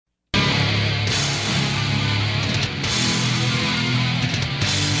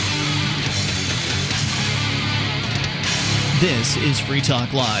This is Free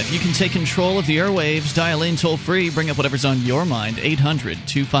Talk Live. You can take control of the airwaves, dial in toll-free, bring up whatever's on your mind,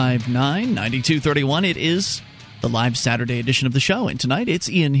 800-259-9231. It is the live Saturday edition of the show, and tonight it's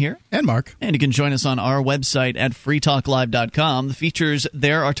Ian here. And Mark. And you can join us on our website at freetalklive.com. The features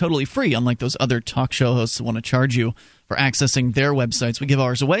there are totally free, unlike those other talk show hosts that want to charge you for accessing their websites. We give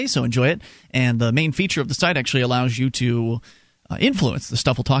ours away, so enjoy it. And the main feature of the site actually allows you to influence the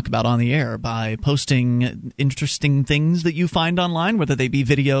stuff we'll talk about on the air by posting interesting things that you find online, whether they be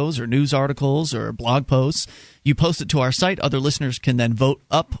videos or news articles or blog posts. You post it to our site. Other listeners can then vote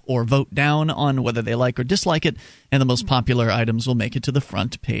up or vote down on whether they like or dislike it, and the most popular items will make it to the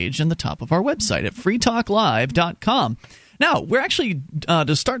front page and the top of our website at freetalklive.com. Now, we're actually,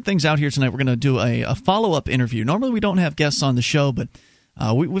 to start things out here tonight, we're going to do a follow-up interview. Normally we don't have guests on the show, but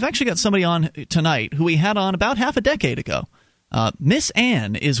we've actually got somebody on tonight who we had on about half a decade ago. Miss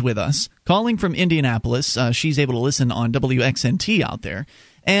Ann is with us, calling from Indianapolis. She's able to listen on WXNT out there.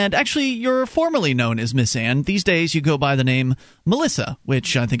 And actually, you're formerly known as Miss Ann. These days, you go by the name Melissa,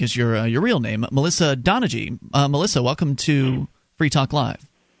 which I think is your real name, Melissa Donaghy. Melissa, welcome to Free Talk Live.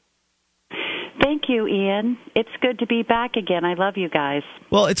 Thank you, Ian. It's good to be back again. I love you guys.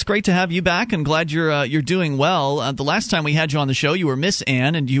 Well, it's great to have you back, and glad you're doing well. The last time we had you on the show, you were Miss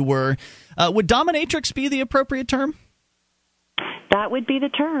Ann, and you were would dominatrix be the appropriate term? That would be the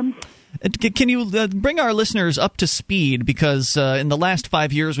term. Can you bring our listeners up to speed? Because in the last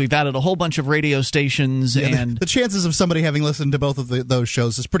 5 years, we've added a whole bunch of radio stations, and the chances of somebody having listened to both of those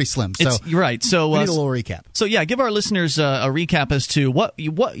shows is pretty slim. So you're right. So we need a little recap. So yeah, give our listeners a recap as to what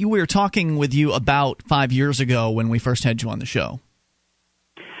we were talking with you about 5 years ago when we first had you on the show.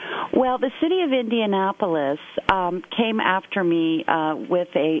 Well, the city of Indianapolis came after me with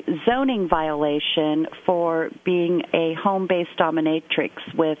a zoning violation for being a home-based dominatrix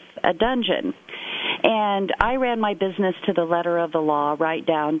with a dungeon. And I ran my business to the letter of the law, right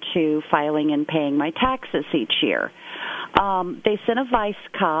down to filing and paying my taxes each year. They sent a vice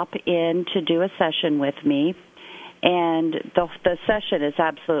cop in to do a session with me, and the session is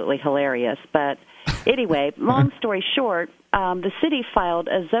absolutely hilarious. But anyway, long story short, the city filed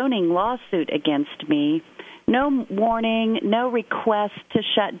a zoning lawsuit against me. No warning, no request to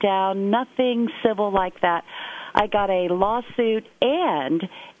shut down, nothing civil like that. I got a lawsuit and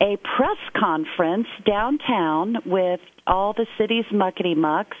a press conference downtown with all the city's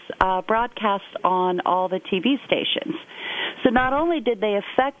muckety-mucks, broadcast on all the TV stations. So not only did they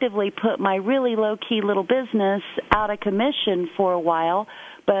effectively put my really low-key little business out of commission for a while,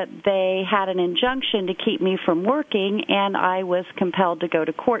 but they had an injunction to keep me from working, and I was compelled to go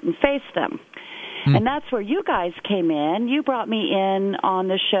to court and face them. And that's where you guys came in. You brought me in on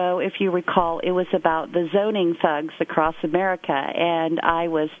the show, if you recall. It was about the zoning thugs across America, and I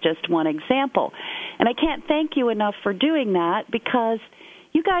was just one example. And I can't thank you enough for doing that, because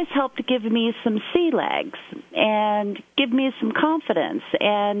you guys helped give me some sea legs and give me some confidence.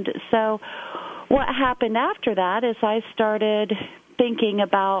 And so what happened after that is I started thinking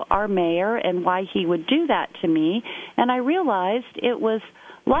about our mayor and why he would do that to me, and I realized it was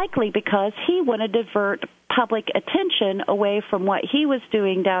likely because he wanted to divert public attention away from what he was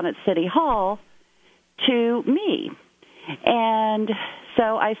doing down at City Hall to me. And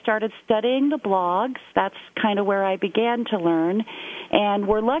so I started studying the blogs. That's kind of where I began to learn. And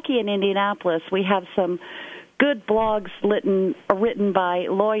we're lucky in Indianapolis. We have some good blogs written by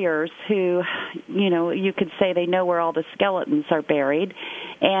lawyers who, you could say they know where all the skeletons are buried.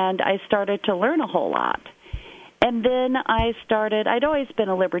 And I started to learn a whole lot. And then I'd always been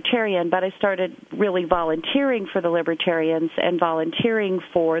a libertarian, but I started really volunteering for the libertarians and volunteering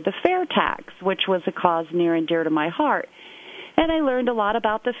for the fair tax, which was a cause near and dear to my heart. And I learned a lot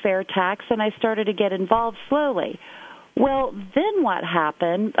about the fair tax, and I started to get involved slowly. Well, then what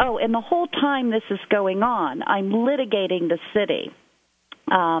happened? Oh, and the whole time this is going on, I'm litigating the city.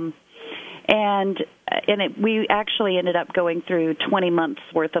 We actually ended up going through 20 months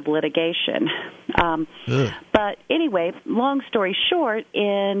worth of litigation. But anyway, long story short,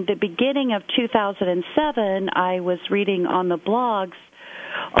 in the beginning of 2007, I was reading on the blogs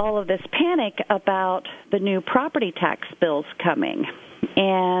all of this panic about the new property tax bills coming.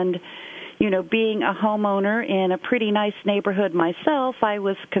 And being a homeowner in a pretty nice neighborhood myself, I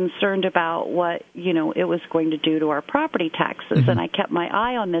was concerned about what, it was going to do to our property taxes, and I kept my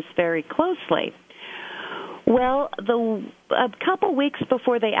eye on this very closely. Well, a couple weeks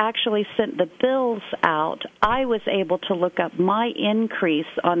before they actually sent the bills out, I was able to look up my increase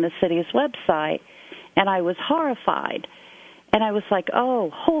on the city's website, and I was horrified. And I was like, oh,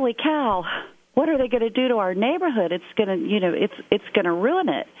 holy cow, what are they going to do to our neighborhood? It's going to, it's going to ruin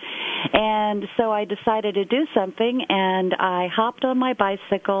it. And so I decided to do something, and I hopped on my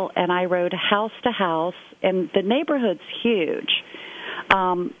bicycle, and I rode house to house, and the neighborhood's huge.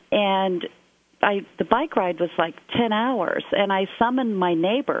 And the bike ride was like 10 hours, and I summoned my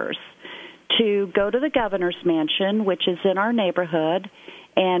neighbors to go to the governor's mansion, which is in our neighborhood,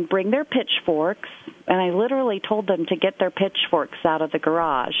 and bring their pitchforks. And I literally told them to get their pitchforks out of the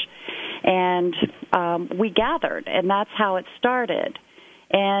garage. And we gathered, and that's how it started.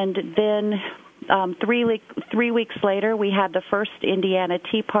 And then 3 weeks later, we had the first Indiana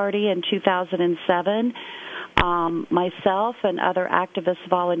Tea Party in 2007. Myself and other activist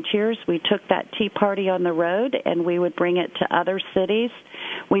volunteers, we took that tea party on the road, and we would bring it to other cities.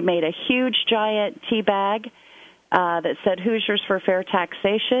 We made a huge, giant tea bag that said Hoosiers for Fair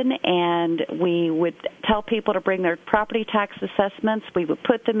Taxation, and we would tell people to bring their property tax assessments. We would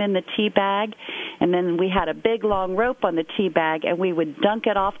put them in the tea bag, and then we had a big, long rope on the tea bag, and we would dunk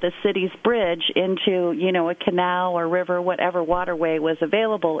it off the city's bridge into, a canal or river, whatever waterway was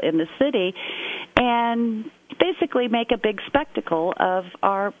available in the city, and basically make a big spectacle of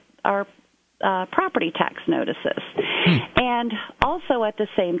our property tax notices. And also at the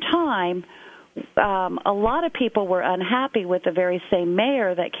same time, a lot of people were unhappy with the very same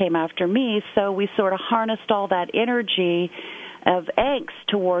mayor that came after me, so we sort of harnessed all that energy of angst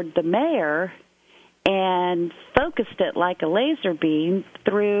toward the mayor and focused it like a laser beam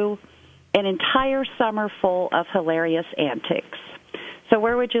through an entire summer full of hilarious antics. So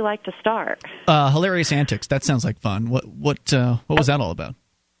where would you like to start? Hilarious antics. That sounds like fun. What was that all about?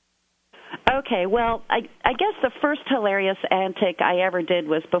 Okay, well, I guess the first hilarious antic I ever did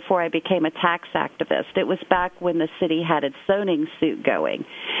was before I became a tax activist. It was back when the city had its zoning suit going.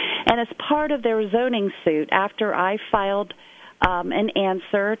 And as part of their zoning suit, after I filed an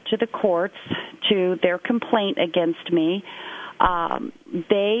answer to the courts to their complaint against me,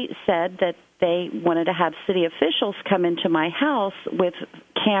 they said that they wanted to have city officials come into my house with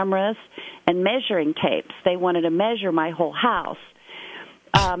cameras and measuring tapes. They wanted to measure my whole house.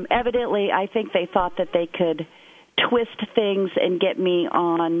 Evidently, I think they thought that they could twist things and get me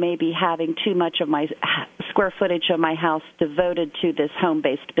on maybe having too much of my square footage of my house devoted to this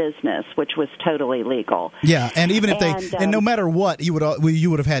home-based business, which was totally legal. Yeah, and even if and no matter what, you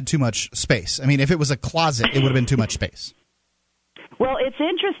would have had too much space. I mean, if it was a closet, it would have been too much space. Well, it's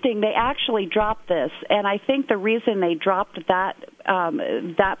interesting. They actually dropped this, and I think the reason they dropped that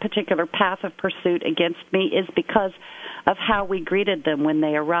particular path of pursuit against me is because of how we greeted them when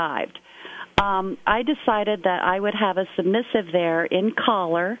they arrived. I decided that I would have a submissive there in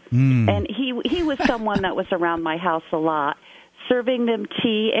collar, and he was someone that was around my house a lot, serving them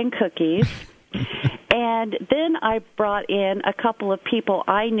tea and cookies. And then I brought in a couple of people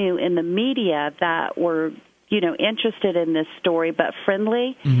I knew in the media that were interested in this story but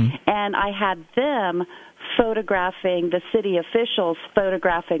friendly, and I had them photographing the city officials,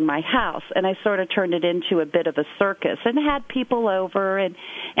 photographing my house, and I sort of turned it into a bit of a circus and had people over and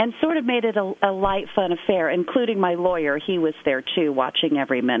sort of made it a light, fun affair, including my lawyer. He was there, too, watching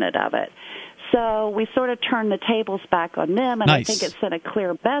every minute of it. So we sort of turned the tables back on them, and nice. I think it sent a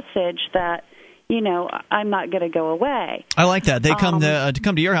clear message that I'm not going to go away. I like that. They come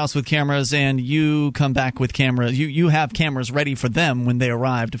to your house with cameras, and you come back with cameras. You have cameras ready for them when they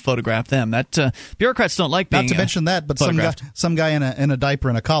arrive to photograph them. That bureaucrats don't like being not to mention that, but some guy in a diaper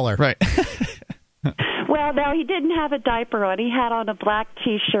and a collar. Right. Well, no, he didn't have a diaper on. He had on a black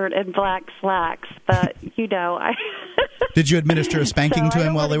T-shirt and black slacks. But I. Did you administer a spanking to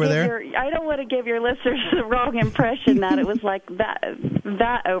him while they were there? I don't want to give your listeners the wrong impression that it was like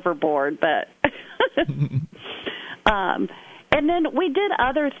that overboard, but. And then we did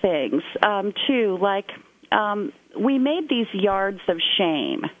other things too, like we made these yards of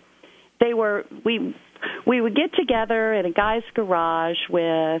shame. We would get together in a guy's garage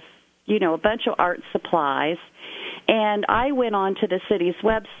with a bunch of art supplies, and I went on to the city's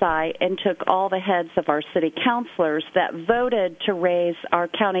website and took all the heads of our city councilors that voted to raise our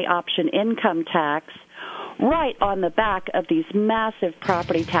county option income tax right on the back of these massive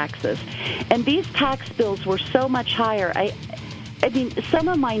property taxes. And these tax bills were so much higher. I mean, some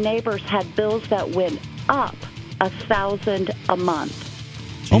of my neighbors had bills that went up $1,000 a month.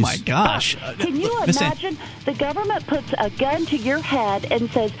 Oh, my gosh. Can you imagine the government puts a gun to your head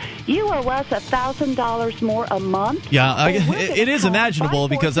and says, you owe us $1,000 more a month? Yeah, it is imaginable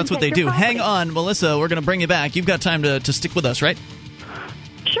because that's what they do. Hang on, Melissa. We're going to bring you back. You've got time to stick with us, right?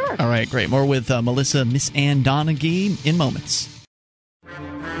 Sure. All right, great. More with Melissa Miss Ann Donaghy in moments.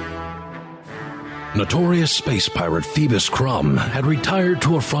 Notorious space pirate Phoebus Crumb had retired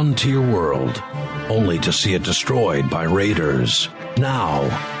to a frontier world, only to see it destroyed by raiders. Now,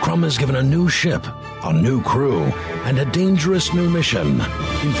 Crumb is given a new ship, a new crew, and a dangerous new mission.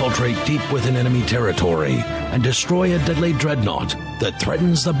 Infiltrate deep within enemy territory and destroy a deadly dreadnought that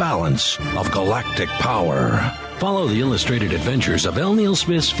threatens the balance of galactic power. Follow the illustrated adventures of L. Neil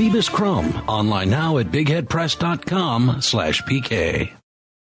Smith's Phoebus Crumb online now at bigheadpress.com/PK.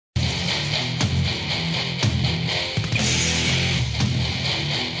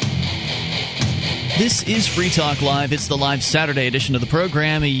 This is Free Talk Live. It's the live Saturday edition of the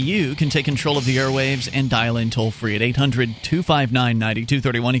program. You can take control of the airwaves and dial in toll-free at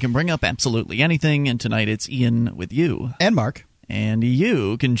 800-259-9231. You can bring up absolutely anything, and tonight it's Ian with you. And Mark. And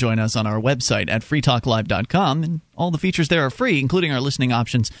you can join us on our website at freetalklive.com, and all the features there are free, including our listening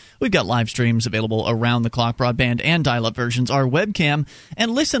options. We've got live streams available around the clock, broadband and dial-up versions, our webcam,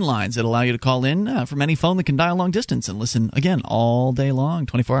 and listen lines that allow you to call in from any phone that can dial long distance and listen, again, all day long,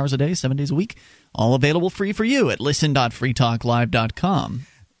 24 hours a day, 7 days a week. All available free for you at listen.freetalklive.com.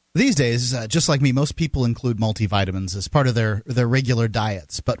 These days, just like me, most people include multivitamins as part of their regular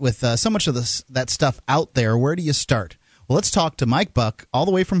diets. But with so much of that stuff out there, where do you start? Well, let's talk to Mike Buck, all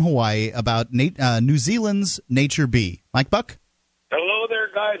the way from Hawaii, about New Zealand's Nature B. Mike Buck? Hello there,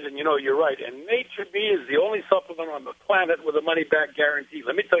 guys. And, you're right. And Nature B is the only supplement on the planet with a money-back guarantee.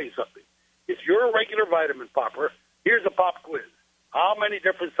 Let me tell you something. If you're a regular vitamin popper, here's a pop quiz. How many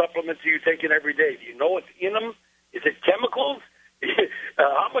different supplements are you taking every day? Do you know what's in them? Is it chemicals?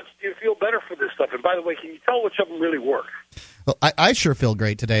 How much do you feel better for this stuff? And by the way, can you tell which of them really work? Well, I sure feel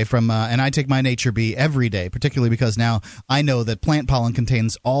great today and I take my Nature B every day, particularly because now I know that plant pollen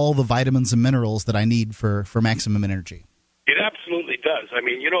contains all the vitamins and minerals that I need for maximum energy. It absolutely does. I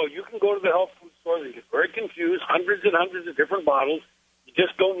mean, you can go to the health food stores and get very confused, hundreds and hundreds of different bottles. You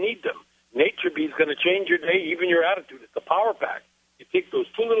just don't need them. Nature B is going to change your day, even your attitude. It's a power pack. You take those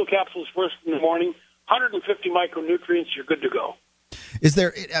 2 little capsules first in the morning, 150 micronutrients, you're good to go. Is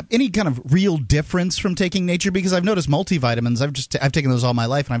there any kind of real difference from taking Nature B? Because I've noticed multivitamins. I've taken those all my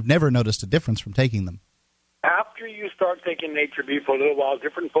life, and I've never noticed a difference from taking them. After you start taking Nature B for a little while,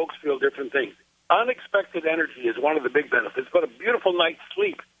 different folks feel different things. Unexpected energy is one of the big benefits, but a beautiful night's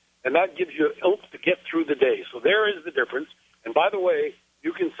sleep, and that gives you oomph to get through the day. So there is the difference. And by the way,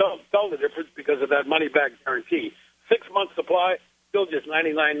 you can sell the difference because of that money-back guarantee. 6-month supply, still just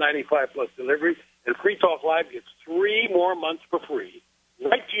 $99.95 plus delivery. And Free Talk Live gets 3 more months for free,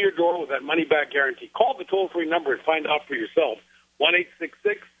 right to your door with that money-back guarantee. Call the toll-free number and find out for yourself,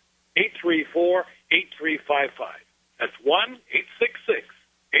 1-866-834-8355. That's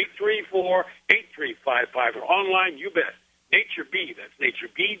 1-866-834-8355. Or online, you bet. Nature B, that's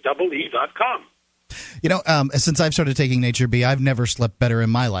naturebee.com. Since I've started taking Nature B, I've never slept better in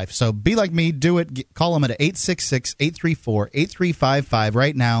my life. So be like me, do it. Call them at 866-834-8355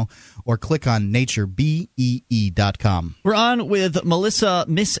 right now, or click on naturebee.com. We're on with Melissa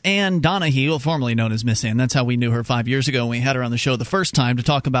Miss Ann Donahue, formerly known as Miss Ann. That's how we knew her 5 years ago when we had her on the show the first time to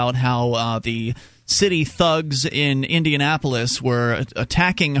talk about how the city thugs in Indianapolis were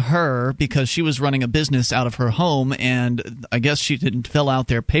attacking her because she was running a business out of her home, and I guess she didn't fill out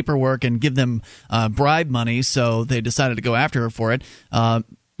their paperwork and give them bribe money, so they decided to go after her for it.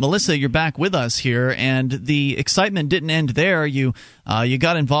 Melissa, you're back with us here, and the excitement didn't end there. You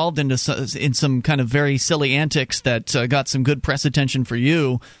got involved in some kind of very silly antics that got some good press attention for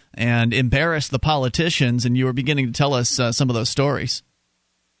you and embarrassed the politicians, and you were beginning to tell us some of those stories.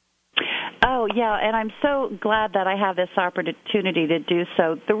 Oh, yeah, and I'm so glad that I have this opportunity to do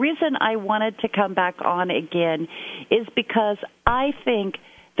so. The reason I wanted to come back on again is because I think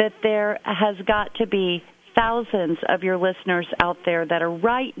that there has got to be thousands of your listeners out there that are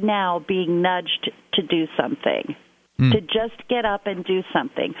right now being nudged to do something, to just get up and do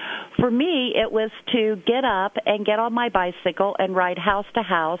something. For me, it was to get up and get on my bicycle and ride house to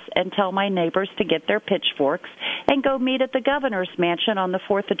house and tell my neighbors to get their pitchforks and go meet at the governor's mansion on the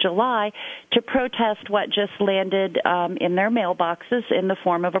 4th of July to protest what just landed in their mailboxes in the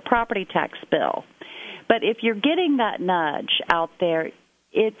form of a property tax bill. But if you're getting that nudge out there,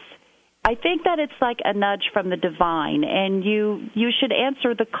 I think that it's like a nudge from the divine, and you should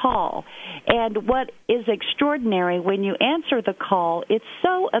answer the call. And what is extraordinary when you answer the call, it's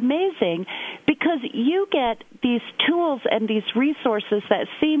so amazing because you get these tools and these resources that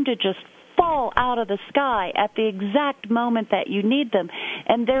seem to just fall out of the sky at the exact moment that you need them.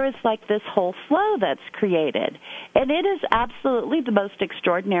 And there is like this whole flow that's created. And it is absolutely the most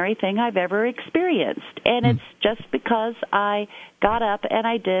extraordinary thing I've ever experienced. And it's just because I got up and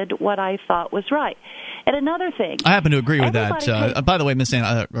I did what I thought was right. And another thing, I happen to agree with that. By the way, Miss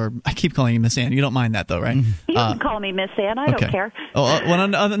Ann, or I keep calling you Miss Ann. You don't mind that, though, right? You can call me Miss Ann. I don't care.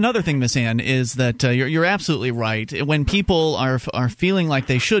 Another thing, Miss Ann, is that you're absolutely right. When people are feeling like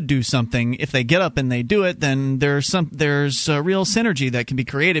they should do something, if they get up and they do it, then there's a real synergy that can be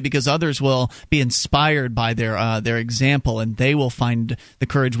created because others will be inspired by their example, and they will find the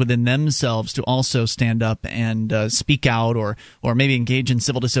courage within themselves to also stand up and speak out, or maybe engage in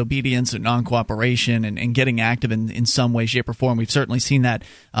civil disobedience or non-cooperation and getting active in some way, shape, or form. We've certainly seen that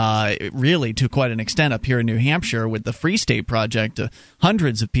really to quite an extent up here in New Hampshire with the Free State Project.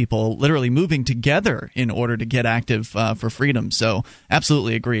 Hundreds of people literally moving together in order to get active for freedom. So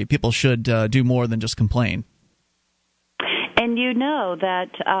absolutely agree. People should do more than just complain. And you know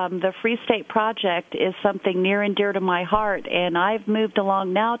that the Free State Project is something near and dear to my heart, and I've moved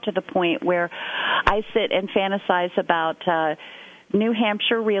along now to the point where I sit and fantasize about New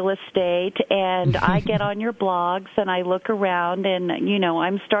Hampshire real estate, and I get on your blogs and I look around, and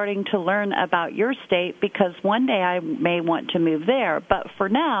I'm starting to learn about your state because one day I may want to move there. But for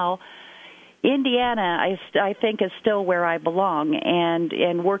now, Indiana, I think, is still where I belong,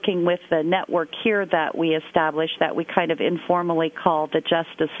 and working with the network here that we established that we kind of informally call the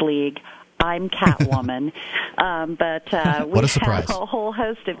Justice League. I'm Catwoman, but we have a whole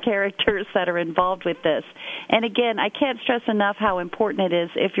host of characters that are involved with this. And again, I can't stress enough how important it is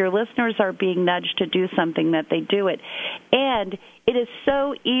if your listeners are being nudged to do something that they do it. And it is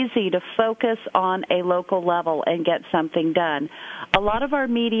so easy to focus on a local level and get something done. A lot of our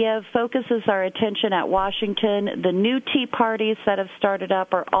media focuses our attention at Washington. The new Tea Parties that have started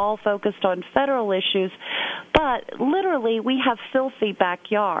up are all focused on federal issues, but literally we have filthy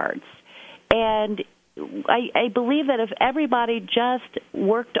backyards. And I believe that if everybody just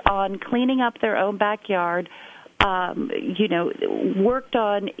worked on cleaning up their own backyard, worked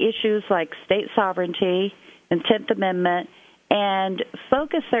on issues like state sovereignty and 10th Amendment, and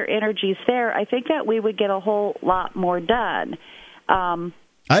focus their energies there, I think that we would get a whole lot more done. I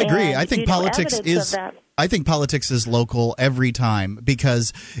agree. I think politics is. I think politics is local every time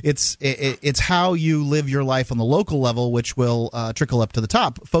because it's how you live your life on the local level, which will trickle up to the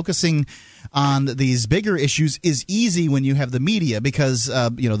top. Focusing on these bigger issues is easy when you have the media because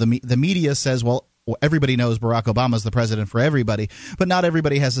the media says, well, everybody knows Barack Obama is the president for everybody, but not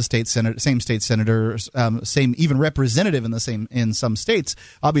everybody has a same state senator, same even representative in some states.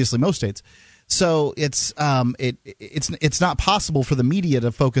 Obviously, most states. So it's not possible for the media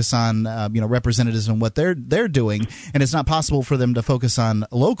to focus on representatives and what they're doing, and it's not possible for them to focus on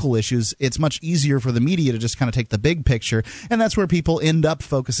local issues. It's much easier for the media to just kind of take the big picture, and that's where people end up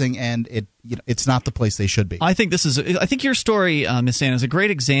focusing, and it's not the place they should be. I think your story, Miss Ann, is a great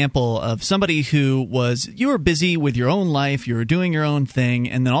example of somebody you were busy with your own life, you were doing your own thing,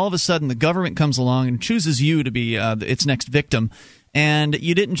 and then all of a sudden the government comes along and chooses you to be its next victim. And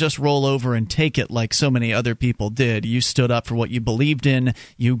you didn't just roll over and take it like so many other people did. You stood up for what you believed in.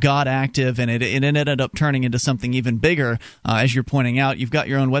 You got active, and it ended up turning into something even bigger. As you're pointing out, you've got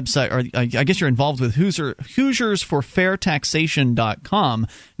your own website, or I guess you're involved with HoosersForFairTaxation.com.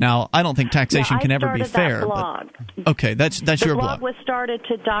 Now, I don't think taxation can ever be fair. Blog. Okay, that's your blog. The blog was started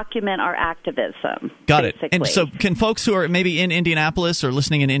to document our activism. Got basically. it. And so, can folks who are maybe in Indianapolis or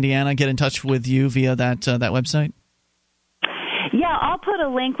listening in Indiana get in touch with you via that website? Yeah, I'll put a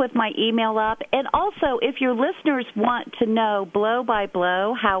link with my email up. And also, if your listeners want to know blow by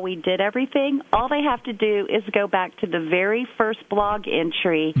blow how we did everything, all they have to do is go back to the very first blog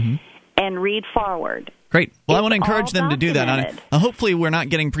entry and read forward. Great. Well, I want to encourage them to do that. Hopefully we're not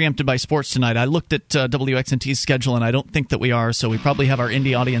getting preempted by sports tonight. I looked at WXNT's schedule, and I don't think that we are, so we probably have our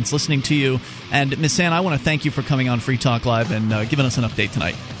Indy audience listening to you. And, Ms. Ann, I want to thank you for coming on Free Talk Live and giving us an update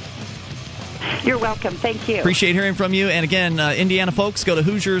tonight. You're welcome. Thank you. Appreciate hearing from you. And again, Indiana folks, go to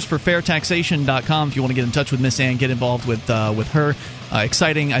HoosersForFairTaxation.com if you want to get in touch with Miss Ann, get involved with her.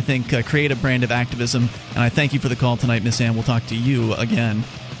 Exciting, I think, creative brand of activism. And I thank you for the call tonight, Miss Ann. We'll talk to you again.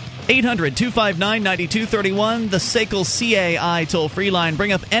 800-259-9231, the SACL CAI toll-free line.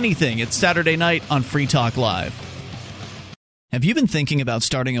 Bring up anything. It's Saturday night on Free Talk Live. Have you been thinking about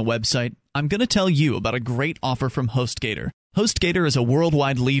starting a website? I'm going to tell you about a great offer from HostGator. HostGator is a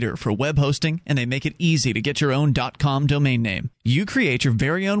worldwide leader for web hosting, and they make it easy to get your own .com domain name. You create your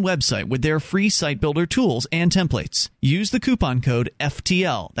very own website with their free site builder tools and templates. Use the coupon code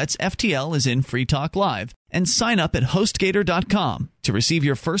FTL, that's FTL as in Free Talk Live, and sign up at HostGator.com to receive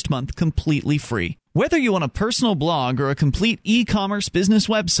your first month completely free. Whether you want a personal blog or a complete e-commerce business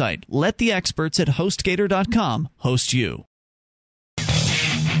website, let the experts at HostGator.com host you.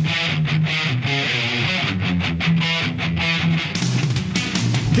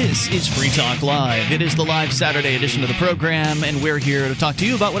 This is Free Talk Live. It is the live Saturday edition of the program, and we're here to talk to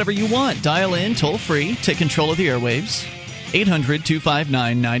you about whatever you want. Dial in, toll free, take control of the airwaves.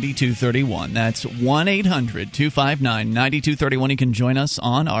 800-259-9231. That's 1-800-259-9231. You can join us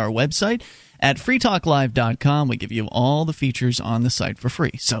on our website at freetalklive.com. We give you all the features on the site for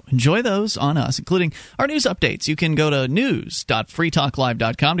free. So enjoy those on us, including our news updates. You can go to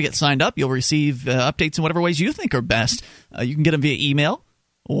news.freetalklive.com to get signed up. You'll receive updates in whatever ways you think are best. You can get them via email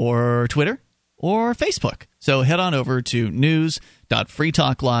or Twitter or Facebook. So head on over to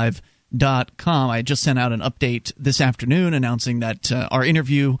news.freetalklive.com. I just sent out an update this afternoon announcing that our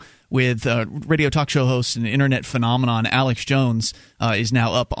interview with radio talk show host and internet phenomenon Alex Jones is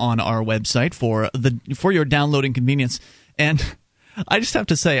now up on our website for your downloading convenience. And I just have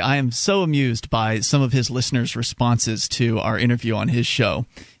to say, I am so amused by some of his listeners' responses to our interview on his show.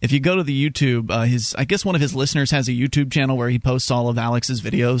 If you go to the YouTube, I guess one of his listeners has a YouTube channel where he posts all of Alex's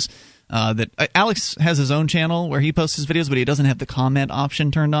videos. Alex has his own channel where he posts his videos, but he doesn't have the comment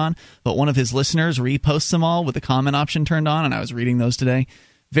option turned on. But one of his listeners reposts them all with the comment option turned on, and I was reading those today.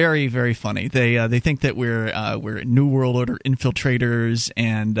 Very, very funny. They think that we're New World Order infiltrators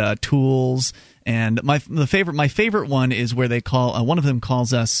and tools. And my favorite one is where they call one of them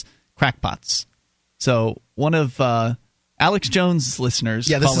calls us So one of Alex Jones' listeners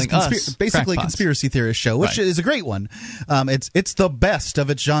calling us basically crackpots. Conspiracy theorist show, which is a great one. It's the best of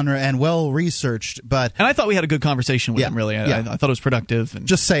its genre and well researched. And I thought we had a good conversation with him. Really, I thought it was productive. And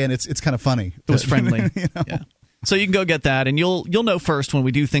just saying, it's kind of funny. It was friendly. You know? Yeah. So you can go get that, and you'll know first when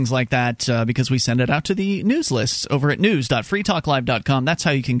we do things like that because we send it out to the news lists over at news.freetalklive.com. That's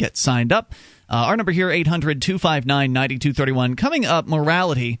how you can get signed up. Our number here, 800-259-9231. Coming up,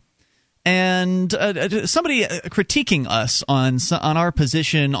 morality. And somebody critiquing us on our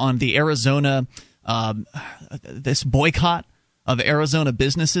position on the Arizona, this boycott of Arizona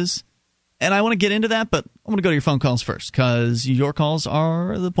businesses. And I want to get into that, but I'm going to go to your phone calls first because your calls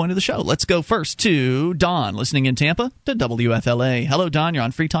are the point of the show. Let's go first to Don, listening in Tampa to WFLA. Hello, Don. You're on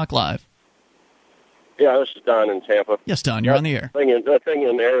Free Talk Live. Yeah, this is Don in Tampa. Yes, Don. You're on the air. That thing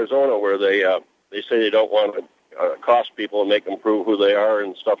in Arizona where they say they don't want to cost people and make them prove who they are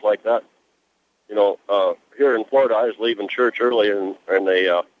and stuff like that. You know, here in Florida, I was leaving church early, and they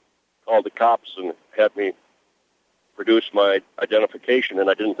called the cops and had me produce my identification, and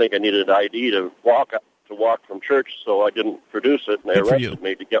I didn't think I needed an ID to walk from church, so I didn't produce it, and they arrested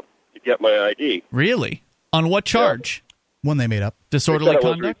me to get my ID. Really? On what charge? One they made up. Disorderly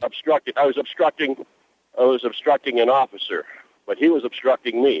conduct? I was obstructing an officer, but he was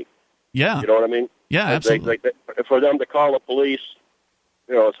obstructing me. Yeah. You know what I mean? Yeah, absolutely. For them to call the police,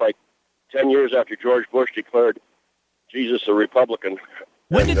 you know, it's like 10 years after George Bush declared Jesus a Republican.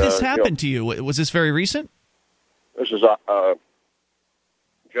 When did this happen to you? Was this very recent? This is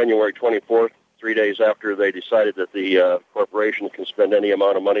January 24th, 3 days after they decided that the corporation can spend any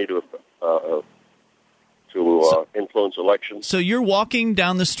amount of money to influence elections. So you're walking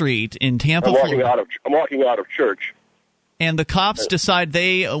down the street in Tampa, I'm walking Florida. out of church. And the cops decide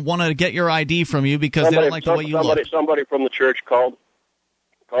they want to get your ID from you because they don't like the way you look. Somebody from the church called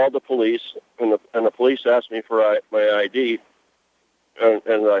the police, and the police asked me for my ID. And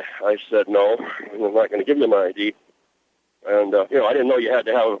I said, no, I'm not going to give you my ID. And, I didn't know you had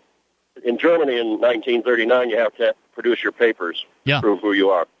to have, in Germany in 1939, you have to produce your papers to prove who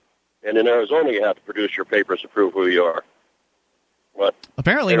you are. And in Arizona, you have to produce your papers to prove who you are. But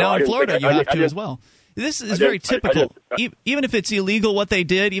apparently now in Florida, you have to as well. This is very typical. Even if it's illegal what they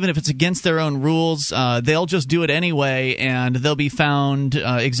did, even if it's against their own rules, they'll just do it anyway, and they'll be found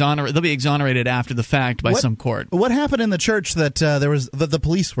they'll be exonerated after the fact by some court. What happened in the church that there was the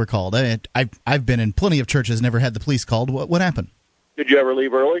police were called? I've been in plenty of churches, never had the police called. What happened? Did you ever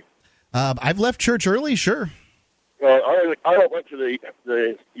leave early? I've left church early, sure. I went to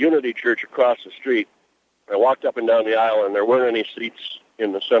the Unity Church across the street. I walked up and down the aisle, and there weren't any seats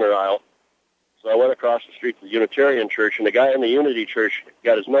in the center aisle. So I went across the street to the Unitarian Church, and the guy in the Unity Church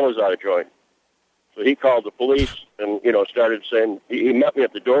got his nose out of joint. So he called the police and, started saying, he met me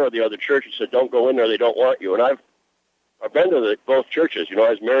at the door of the other church. He said, don't go in there, they don't want you. And I've been to both churches. I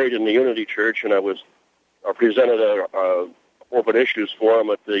was married in the Unity Church, and I presented open issues forum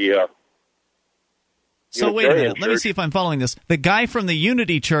at the So wait a minute. Let me see if I'm following this. The guy from the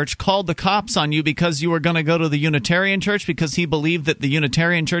Unity Church called the cops on you because you were going to go to the Unitarian Church because he believed that the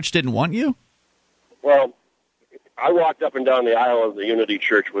Unitarian Church didn't want you? Well, I walked up and down the aisle of the Unity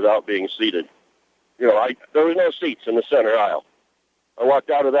Church without being seated. There was no seats in the center aisle. I walked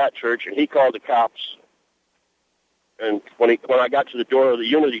out of that church, and he called the cops. And when I got to the door of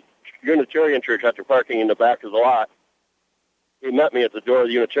the Unitarian Church after parking in the back of the lot, he met me at the door of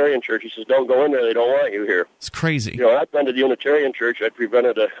the Unitarian Church. He says, "Don't go in there. They don't want you here." It's crazy. You know, I've been to the Unitarian Church. I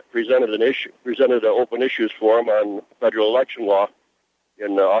presented an open issues forum on federal election law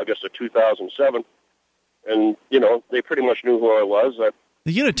in August of 2007, and you know, they pretty much knew who I was.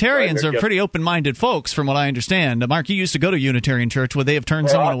 The Unitarians are pretty open-minded folks, from what I understand. Mark, you used to go to a Unitarian church. Would they have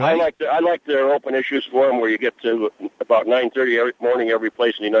turned someone away? I like their open issues forum, where you get to about 9:30 every morning, every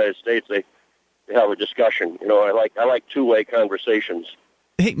place in the United States. They have a discussion. You know, I like two-way conversations.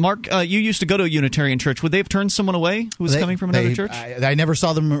 Hey, Mark, you used to go to a Unitarian church. Would they have turned someone away who was coming from another church? I never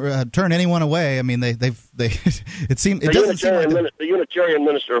saw them turn anyone away. I mean, the Unitarian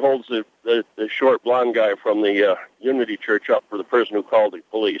minister holds the short blonde guy from the Unity Church up for the person who called the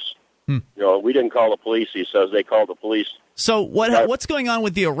police. You know, we didn't call the police. He says they called the police. So what's going on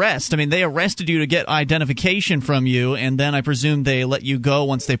with the arrest? I mean, they arrested you to get identification from you, and then I presume they let you go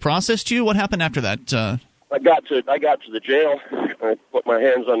once they processed you. What happened after that? I got to the jail. I put my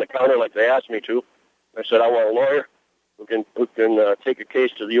hands on the counter like they asked me to. I said, I want a lawyer who can take a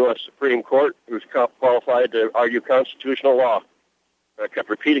case to the U.S. Supreme Court, who's qualified to argue constitutional law. And I kept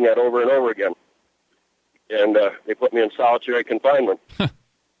repeating that over and over again. And they put me in solitary confinement.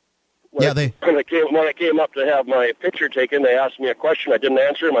 When I came up to have my picture taken, they asked me a question. I didn't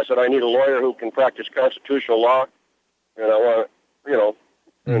answer them. I said, I need a lawyer who can practice constitutional law, and I want, you know,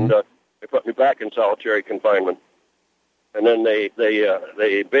 and they put me back in solitary confinement. And then they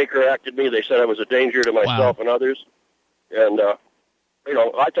Baker acted me. They said I was a danger to myself and others. And, you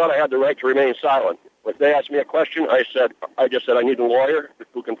know, I thought I had the right to remain silent. If they asked me a question, I just said I need a lawyer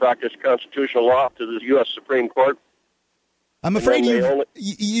who can practice constitutional law to the U.S. Supreme Court. I'm afraid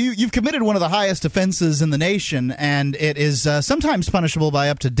you've committed one of the highest offenses in the nation, and it is sometimes punishable by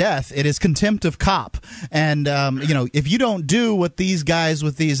up to death. It is contempt of cop. And, you know, if you don't do what these guys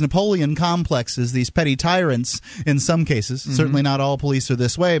with these Napoleon complexes, these petty tyrants in some cases, certainly not all police are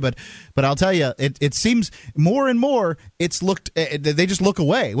this way, but I'll tell you, it seems more and more they just look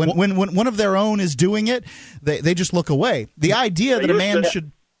away. When one of their own is doing it, they just look away. The idea that a man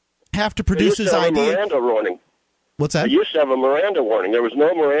should have to produce his idea... What's that? I used to have a Miranda warning. There was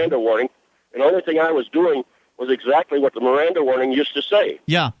no Miranda warning, and the only thing I was doing was exactly what the Miranda warning used to say.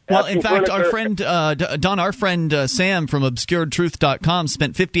 Yeah. Well, in fact, our friend Sam from ObscuredTruth.com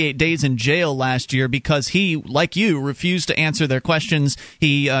spent 58 days in jail last year because he, like you, refused to answer their questions.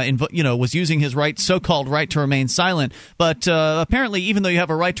 He, was using his so-called right to remain silent. But apparently, even though you have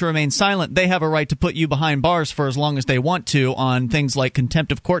a right to remain silent, they have a right to put you behind bars for as long as they want to on things like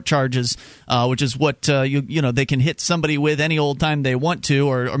contempt of court charges, which is what they can hit somebody with any old time they want to,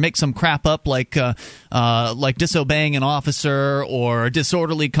 or make some crap up like disobeying an officer or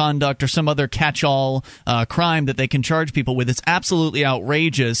disorderly conduct or some other catch-all crime that they can charge people with. It's absolutely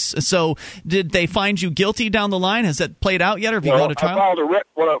outrageous. So did they find you guilty down the line? Has that played out yet, or have you gone to trial? I filed a writ.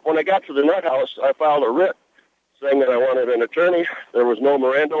 When I got to the nut house, I filed a writ saying that I wanted an attorney. There was no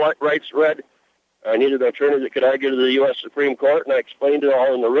Miranda rights read. I needed an attorney that could argue to the U.S. Supreme Court, and I explained it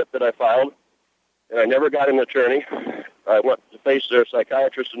all in the writ that I filed. And I never got an attorney. I went to face their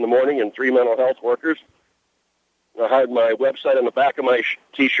psychiatrist in the morning and 3 mental health workers. I had my website on the back of my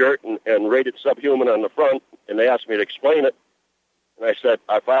T-shirt and rated subhuman on the front, and they asked me to explain it. And I said,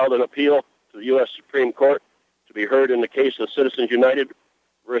 I filed an appeal to the U.S. Supreme Court to be heard in the case of Citizens United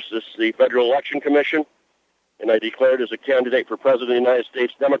versus the Federal Election Commission, and I declared as a candidate for President of the United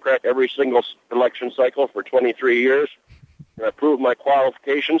States Democrat every single election cycle for 23 years. And I proved my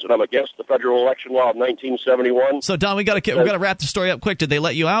qualifications, and I'm against the federal election law of 1971. So, Don, we got to wrap the story up quick. Did they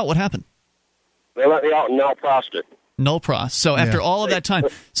let you out? What happened? They let me out in null prost. Null pros. So after all of that time,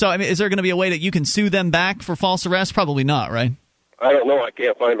 is there going to be a way that you can sue them back for false arrest? Probably not, right? I don't know. I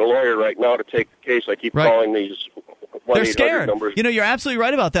can't find a lawyer right now to take the case. I keep calling these 1-800 They're scared. numbers. You know, you're absolutely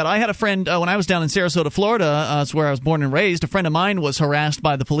right about that. I had a friend when I was down in Sarasota, Florida. That's where I was born and raised. A friend of mine was harassed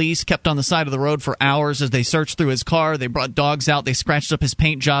by the police, kept on the side of the road for hours as they searched through his car. They brought dogs out. They scratched up his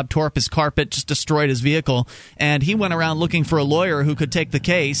paint job, tore up his carpet, just destroyed his vehicle. And he went around looking for a lawyer who could take the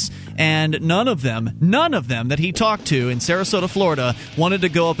case. And none of them that he talked to in Sarasota, Florida, wanted to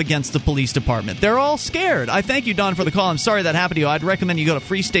go up against the police department. They're all scared. I thank you, Don, for the call. I'm sorry that happened to you. I'd recommend you go to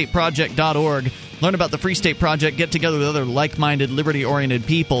freestateproject.org. Learn about the Free State Project, get together with other like-minded, liberty-oriented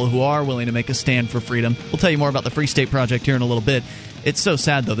people who are willing to make a stand for freedom. We'll tell you more about the Free State Project here in a little bit. It's so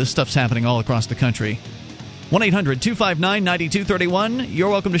sad, though. This stuff's happening all across the country. 1-800-259-9231. You're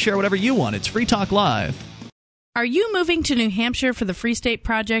welcome to share whatever you want. It's Free Talk Live. Are you moving to New Hampshire for the Free State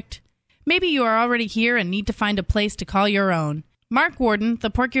Project? Maybe you are already here and need to find a place to call your own. Mark Warden, the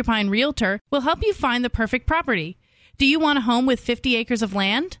Porcupine Realtor, will help you find the perfect property. Do you want a home with 50 acres of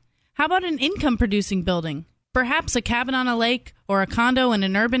land? How about an income-producing building? perhaps a cabin on a lake or a condo in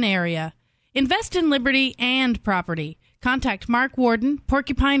an urban area. Invest in liberty and property. Contact Mark Warden,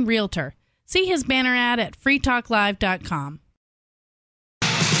 Porcupine Realtor. See his banner ad at freetalklive.com.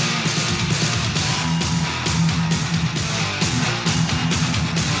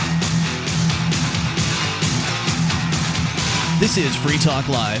 This is Free Talk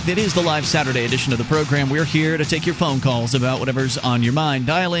Live. It is the live Saturday edition of the program. We're here to take your phone calls about whatever's on your mind.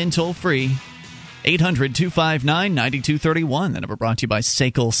 Dial in toll free. 800-259-9231. The number brought to you by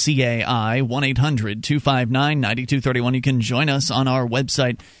SACL CAI. 1-800-259-9231. You can join us on our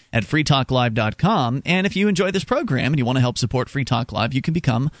website at freetalklive.com. And if you enjoy this program and you want to help support Free Talk Live, you can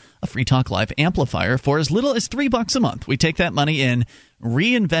become a Free Talk Live amplifier for as little as $3 a month. We take that money in,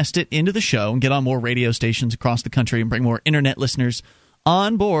 reinvest it into the show, and get on more radio stations across the country and bring more internet listeners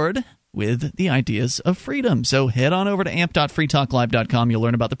on board with the ideas of freedom. So head on over to amp.freetalklive.com. You'll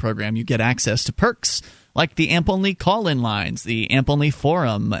learn about the program. You get access to perks like the AMP-only call-in lines, the AMP-only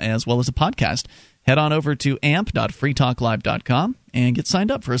forum, as well as a podcast. Head on over to amp.freetalklive.com and get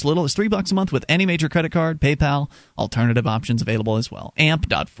signed up for as little as $3 a month with any major credit card, PayPal, alternative options available as well.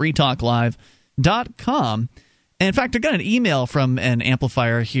 amp.freetalklive.com. And in fact, I got an email from an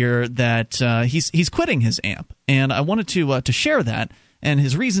amplifier here that he's quitting his amp, and I wanted to share that and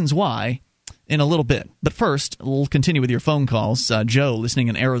his reasons why in a little bit. But first, we'll continue with your phone calls. Joe, listening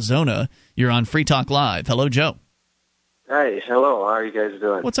in Arizona, you're on Free Talk Live. Hello, Joe. Hi, hello. How are you guys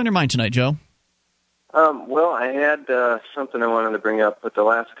doing? What's on your mind tonight, Joe? Well, I had something I wanted to bring up, but the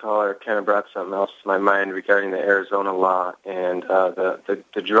last caller kind of brought something else to my mind regarding the Arizona law and the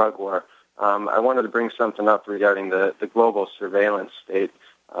drug war. I wanted to bring something up regarding the global surveillance state.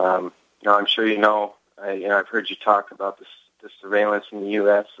 I'm sure you know, I've heard you talk about the surveillance in the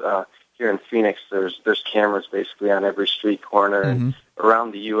U.S. Here in Phoenix, there's cameras basically on every street corner, and around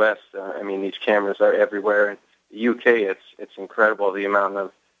the U.S. These cameras are everywhere. In the U.K., it's incredible the amount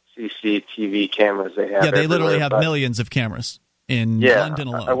of CCTV cameras they have. Yeah, they literally have millions of cameras in London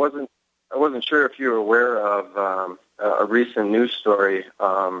alone. I wasn't sure if you were aware of a recent news story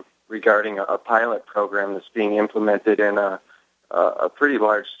regarding a pilot program that's being implemented in a pretty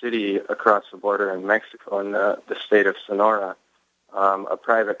large city across the border in Mexico, in the state of Sonora. A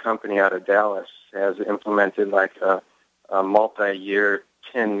private company out of Dallas has implemented like a multi-year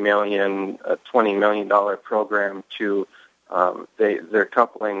 $10 million, $20 million program to they're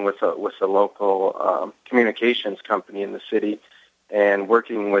coupling with a local communications company in the city and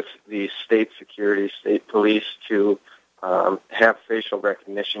working with the state security, state police to have facial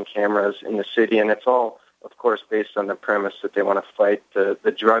recognition cameras in the city, and it's all, of course, based on the premise that they want to fight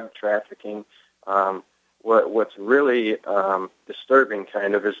the drug trafficking. What's really disturbing,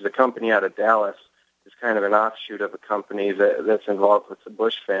 kind of, is the company out of Dallas is kind of an offshoot of a company that's involved with the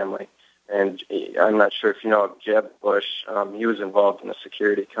Bush family. And I'm not sure if you know of Jeb Bush. He was involved in a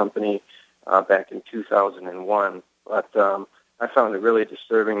security company back in 2001. But I found it really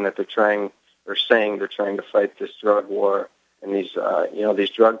disturbing that they're saying they're trying to fight this drug war and these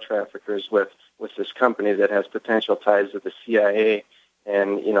drug traffickers with this company that has potential ties to the CIA,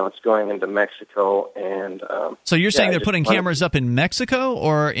 and it's going into Mexico. And so you're saying they're putting cameras up in Mexico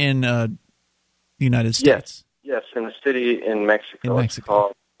or in the United States? Yes, in a city in Mexico. It's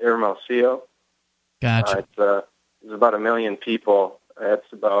called Hermosillo. Gotcha. There's about 1 million people. It's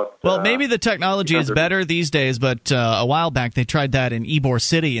about maybe the technology is better these days, but a while back they tried that in Ybor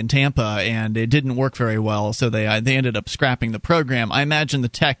City in Tampa, and it didn't work very well, so they ended up scrapping the program. I imagine the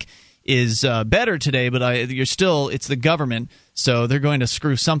tech is better today, but it's the government, so they're going to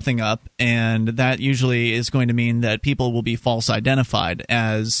screw something up, and that usually is going to mean that people will be false identified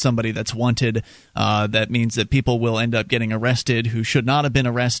as somebody that's wanted. That means that people will end up getting arrested who should not have been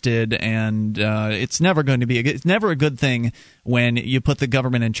arrested, and it's never a good thing when you put the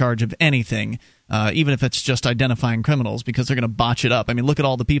government in charge of anything, even if it's just identifying criminals, because they're going to botch it up. I mean, look at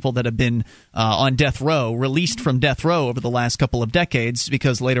all the people that have been on death row, released from death row over the last couple of decades,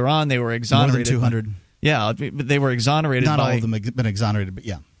 because later on they were exonerated. More than 200. Yeah, they were exonerated. Not all of them have been exonerated, but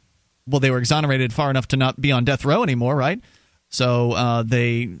yeah. Well, they were exonerated far enough to not be on death row anymore, right? So I had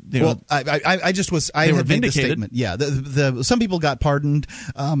made the statement. Yeah, some people got pardoned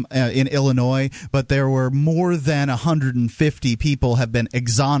in Illinois, but there were more than 150 people have been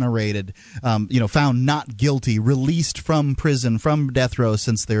exonerated, found not guilty, released from prison, from death row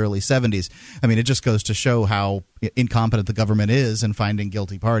since the early 70s. I mean, it just goes to show how incompetent the government is in finding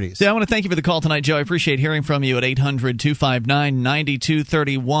guilty parties. Yeah, I want to thank you for the call tonight, Joe. I appreciate hearing from you at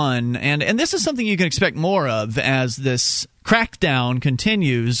 800-259-9231. And this is something you can expect more of as this crackdown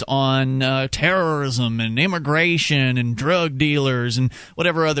continues on terrorism and immigration and drug dealers and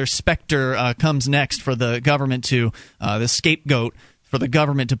whatever other specter comes next for the government to the scapegoat for the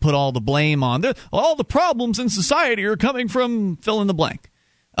government to put all the blame on. All the problems in society are coming from fill in the blank.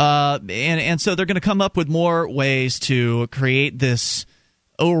 And so they're going to come up with more ways to create this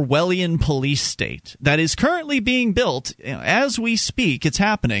Orwellian police state that is currently being built. As we speak, it's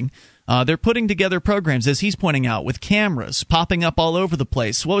happening. They're putting together programs, as he's pointing out, with cameras popping up all over the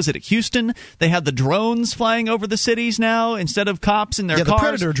place. What was it, at Houston? They had the drones flying over the cities now instead of cops in their cars. Yeah, the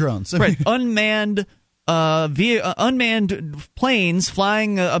Predator drones. Right, unmanned planes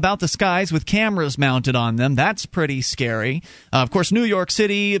flying about the skies with cameras mounted on them. That's pretty scary. Of course, New York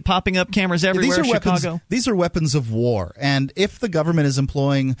City popping up cameras everywhere. Chicago. These are weapons of war, and if the government is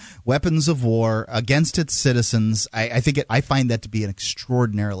employing weapons of war against its citizens, I find that to be an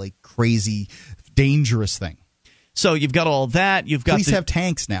extraordinarily crazy, dangerous thing. So you've got all that. You've got police have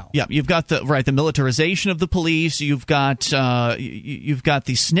tanks now. Yeah, you've got the militarization of the police. You've got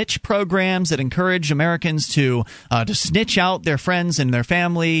the snitch programs that encourage Americans to snitch out their friends and their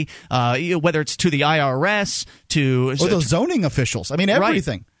family, whether it's to the IRS or those zoning officials. I mean,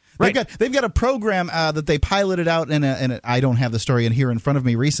 everything. Right. They've got a program that they piloted out in I don't have the story in here in front of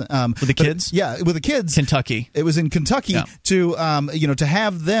me with the kids. With the kids. Kentucky. It was in Kentucky to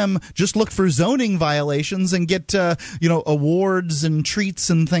have them just look for zoning violations and get awards and treats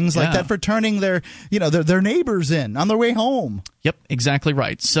and things like that for turning their neighbors in on their way home. Yep, exactly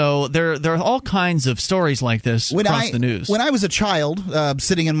right. So there are all kinds of stories like this across the news. When I was a child,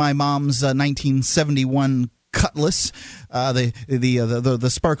 sitting in my mom's 1971 Cutlass, the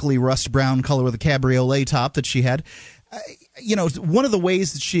sparkly rust brown color with a cabriolet top that she had. One of the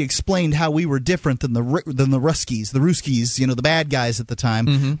ways that she explained how we were different than the Ruskies, the bad guys at the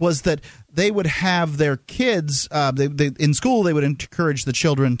time, was that they would have their kids. In school, they would encourage the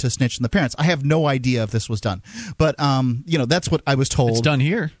children to snitch on the parents. I have no idea if this was done, but that's what I was told. It's done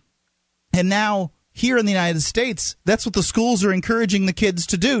here, and now. Here in the United States, that's what the schools are encouraging the kids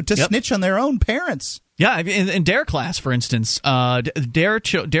to do, to snitch on their own parents. Yeah, in DARE class, for instance, DARE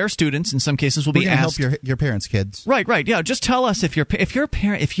students in some cases will be asked. Help your parents, kids. Right. Yeah, just tell us if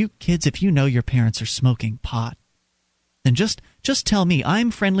you know your parents are smoking pot, then just tell me.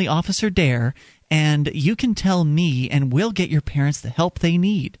 I'm friendly Officer DARE, and you can tell me, and we'll get your parents the help they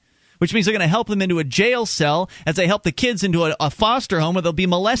need. Which means they're going to help them into a jail cell as they help the kids into a foster home where they'll be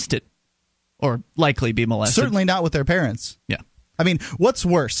molested. Or likely be molested. Certainly not with their parents. Yeah. I mean, what's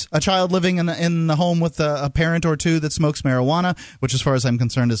worse? A child living in the home with a parent or two that smokes marijuana, which as far as I'm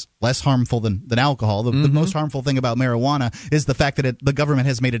concerned is less harmful than alcohol. The most harmful thing about marijuana is the fact that the government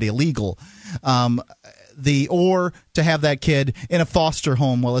has made it illegal. Or to have that kid in a foster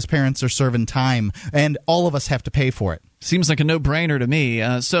home while his parents are serving time, and all of us have to pay for it. Seems like a no-brainer to me.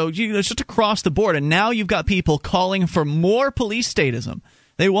 So it's just across the board, and now you've got people calling for more police statism.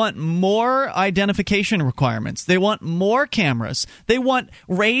 They want more identification requirements. They want more cameras. They want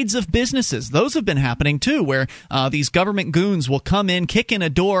raids of businesses. Those have been happening too, where these government goons will come in, kick in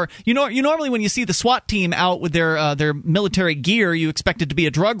a door. You normally when you see the SWAT team out with their military gear, you expect it to be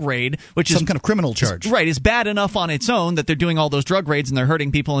a drug raid, which is some kind of criminal charge. Right, is bad enough on its own that they're doing all those drug raids and they're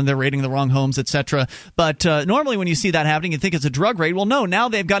hurting people and they're raiding the wrong homes, etc. But normally when you see that happening, you think it's a drug raid. Well, no, now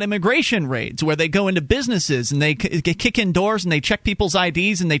they've got immigration raids where they go into businesses and they kick in doors and they check people's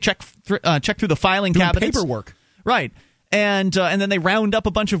IDs. And they check through the filing cabinets. Paperwork. Right. And then they round up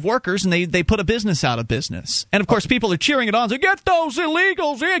a bunch of workers and they put a business out of business. And of course, people are cheering it on. So get those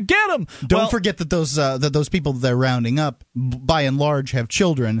illegals! Yeah, get them! Don't forget that those people they're rounding up, by and large, have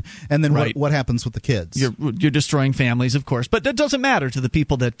children. And then what happens with the kids? You're destroying families, of course. But that doesn't matter to the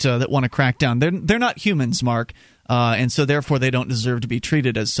people that want to crack down. They're not humans, Mark, and so therefore they don't deserve to be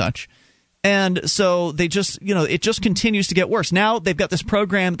treated as such. And so they just, it just continues to get worse. Now they've got this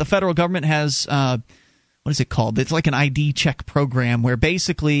program. The federal government has, what is it called? It's like an ID check program where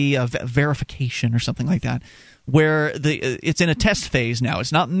basically verification or something like that, where it's in a test phase now.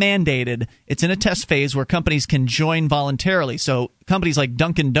 It's not mandated. It's in a test phase where companies can join voluntarily. So companies like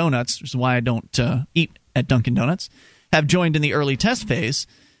Dunkin' Donuts, which is why I don't eat at Dunkin' Donuts, have joined in the early test phase.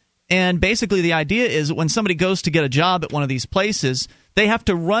 And basically the idea is that when somebody goes to get a job at one of these places, they have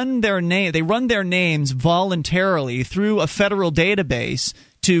to run their name. They run their names voluntarily through a federal database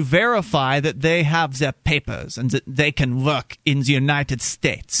to verify that they have their papers and that they can work in the United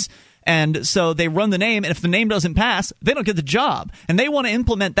States. And so they run the name, and if the name doesn't pass, they don't get the job. And they want to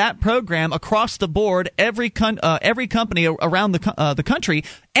implement that program across the board, every company around the country.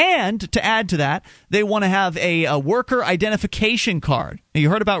 And to add to that, they want to have a worker identification card. Now,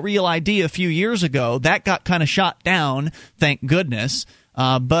 you heard about Real ID a few years ago. That got kind of shot down, thank goodness.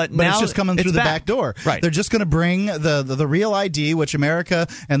 But now it's just coming through the back door. Right. They're just going to bring the Real ID, which America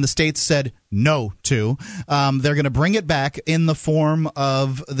and the states said no to. They're going to bring it back in the form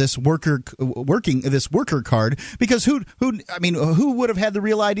of this worker card, because who would have had the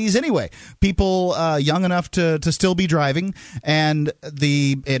Real IDs anyway? People young enough to still be driving and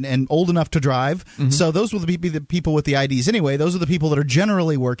old enough to drive. Mm-hmm. So those will be the people with the IDs anyway. Those are the people that are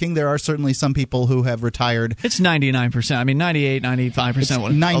generally working. There are certainly some people who have retired. It's 99%. I mean, 98, 95%. It's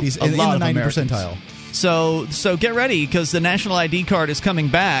 90s, in the 90 percentile. So get ready, because the national ID card is coming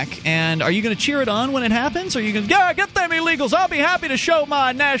back. And are you going to cheer it on when it happens? Or are you going to get them illegals? I'll be happy to show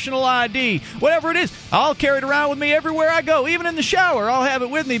my national ID. Whatever it is, I'll carry it around with me everywhere I go. Even in the shower, I'll have it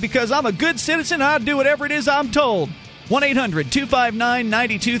with me because I'm a good citizen. I'll do whatever it is I'm told.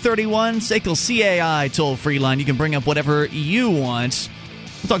 1-800-259-9231, SACL CAI toll-free line. You can bring up whatever you want.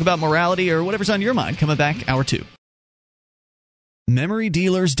 We'll talk about morality or whatever's on your mind. Coming back, hour 2.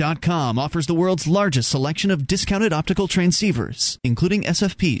 MemoryDealers.com offers the world's largest selection of discounted optical transceivers, including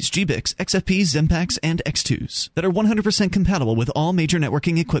SFPs, GBICs, XFPs, Zempax, and X2s that are 100% compatible with all major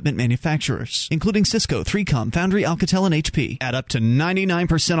networking equipment manufacturers, including Cisco, 3Com, Foundry, Alcatel, and HP, at up to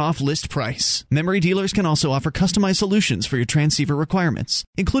 99% off list price. Memory Dealers can also offer customized solutions for your transceiver requirements,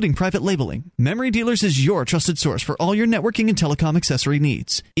 including private labeling. Memory Dealers is your trusted source for all your networking and telecom accessory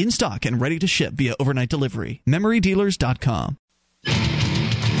needs, in stock and ready to ship via overnight delivery. MemoryDealers.com.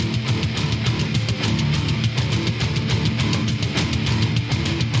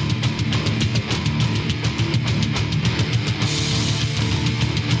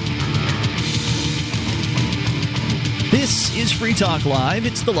 This is Free Talk Live.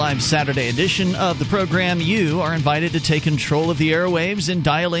 It's the live Saturday edition of the program. You are invited to take control of the airwaves and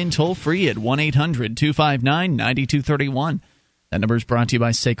dial in toll-free at 1-800-259-9231. That number is brought to you by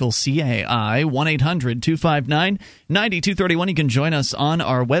SACL CAI, 1-800-259-9231. You can join us on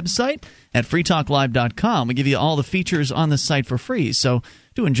our website at freetalklive.com. We give you all the features on the site for free, so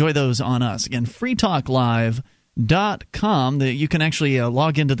do enjoy those on us. Again, freetalklive.com. You can actually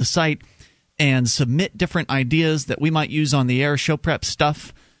log into the site and submit different ideas that we might use on the air, show prep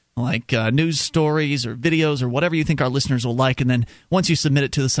stuff, like news stories or videos or whatever you think our listeners will like. And then once you submit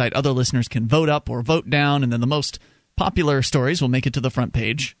it to the site, other listeners can vote up or vote down, and then the most popular stories will make it to the front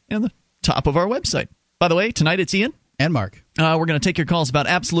page and the top of our website. By the way, tonight it's Ian and Mark. We're going to take your calls about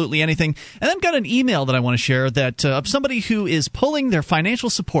absolutely anything. And then got an email that I want to share that of somebody who is pulling their financial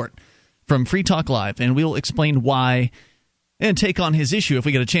support from Free Talk Live, and we'll explain why and take on his issue if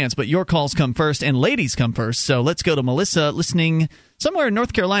we get a chance. But your calls come first, and ladies come first. So let's go to Melissa, listening somewhere in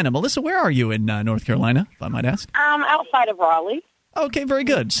North Carolina. Melissa, where are you in North Carolina, if I might ask? Outside of Raleigh. Okay, very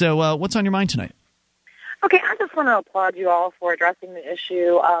good. So what's on your mind tonight? Okay, I just want to applaud you all for addressing the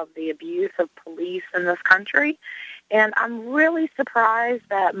issue of the abuse of police in this country. And I'm really surprised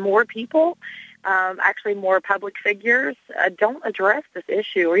that more people, actually more public figures, don't address this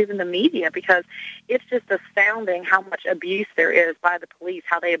issue, or even the media, because it's just astounding how much abuse there is by the police,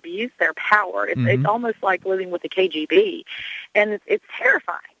 how they abuse their power. It's almost like living with the KGB, and it's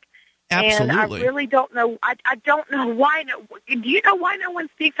terrifying. Absolutely. And I really don't know. I don't know why. Do you know why no one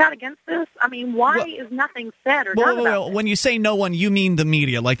speaks out against this? I mean, why is nothing said or done about this? When you say no one, you mean the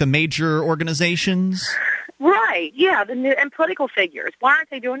media, like the major organizations? Right, yeah, and political figures. Why aren't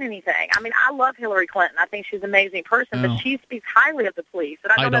they doing anything? I mean, I love Hillary Clinton. I think she's an amazing person, but she speaks highly of the police,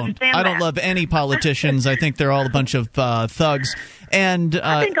 and I don't understand that. I don't love any politicians. I think they're all a bunch of thugs. And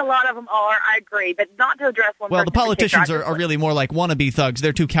I think a lot of them are. I agree, but not to address one. Well, the politicians are really more like wannabe thugs.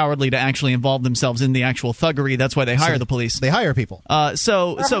 They're too cowardly to actually involve themselves in the actual thuggery. That's why they hire the police. They hire people.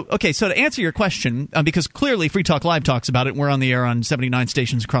 So to answer your question, because clearly Free Talk Live talks about it, and we're on the air on 79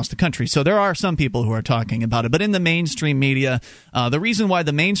 stations across the country. So there are some people who are talking about it, but in the mainstream media, the reason why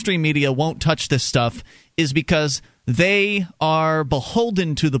the mainstream media won't touch this stuff is because they are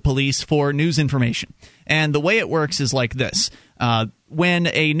beholden to the police for news information. And the way it works is like this. When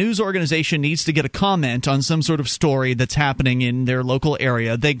a news organization needs to get a comment on some sort of story that's happening in their local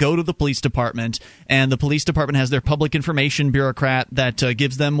area, they go to the police department, and the police department has their public information bureaucrat that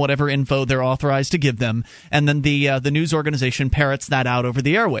gives them whatever info they're authorized to give them, and then the news organization parrots that out over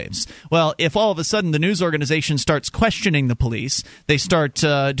the airwaves. Well, if all of a sudden the news organization starts questioning the police, they start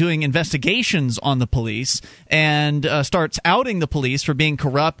doing investigations on the police, and starts outing the police for being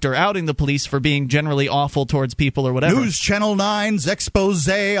corrupt or outing the police for being generally awful towards people or whatever. News Channel 9 Lines expose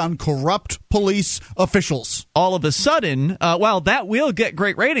on corrupt police officials. All of a sudden, while that will get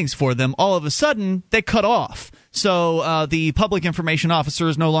great ratings for them, all of a sudden they cut off. So the public information officer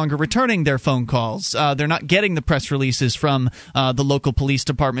is no longer returning their phone calls. They're not getting the press releases from the local police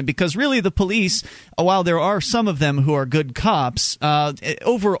department because really the police, while there are some of them who are good cops,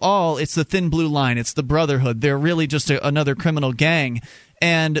 overall it's the thin blue line. It's the brotherhood. They're really just another criminal gang.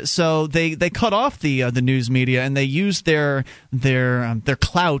 And so they cut off the news media, and they used their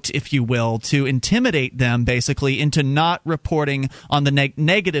clout, if you will, to intimidate them basically into not reporting on the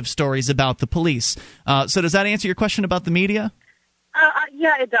negative stories about the police. So does that answer your question about the media?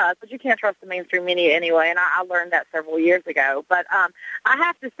 Yeah, it does, but you can't trust the mainstream media anyway, and I learned that several years ago. But I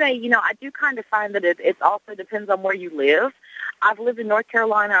have to say, I do kind of find that it also depends on where you live. I've lived in North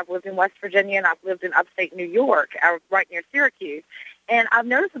Carolina, I've lived in West Virginia, and I've lived in upstate New York, right near Syracuse. And I've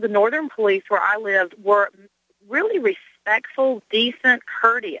noticed that the northern police where I lived were really respectful, decent,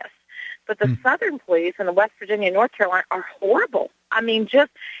 courteous. But the southern police in the West Virginia and North Carolina are horrible. I mean,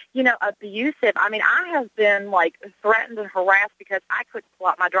 just, abusive. I mean, I have been, threatened and harassed because I couldn't pull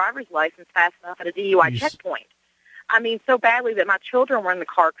out my driver's license fast enough at a DUI checkpoint. I mean, so badly that my children were in the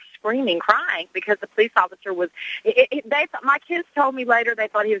car screaming, crying because the police officer was my kids told me later they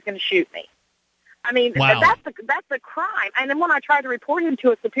thought he was going to shoot me. I mean, wow. That's a crime. And then when I tried to report him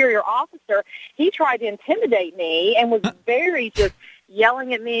to a superior officer, he tried to intimidate me and was very just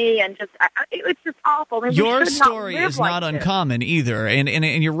yelling at me, and it's just awful. I mean, your story is not uncommon either,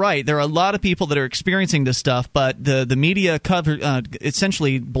 and you're right. There are a lot of people that are experiencing this stuff, but the media cover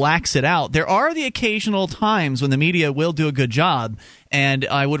essentially blacks it out. There are the occasional times when the media will do a good job, and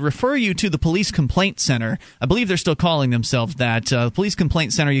I would refer you to the Police Complaint Center. I believe they're still calling themselves that. The Police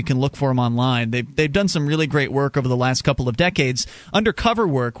Complaint Center, you can look for them online. They've done some really great work over the last couple of decades, undercover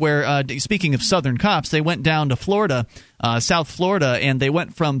work, where, speaking of Southern cops, they went down to Florida, South Florida, and they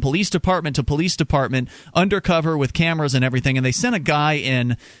went from police department to police department, undercover with cameras and everything, and they sent a guy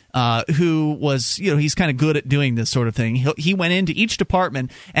in who was, he's kind of good at doing this sort of thing. He went into each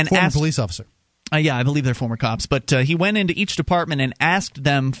department and asked... police officer. Yeah, I believe they're former cops, but he went into each department and asked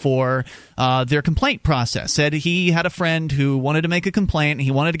them for their complaint process. Said he had a friend who wanted to make a complaint, and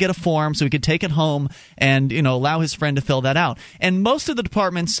he wanted to get a form so he could take it home and allow his friend to fill that out. And most of the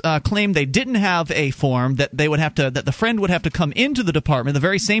departments claimed they didn't have a form, that that the friend would have to come into the department, the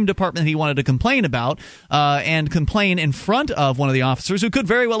very same department that he wanted to complain about, and complain in front of one of the officers who could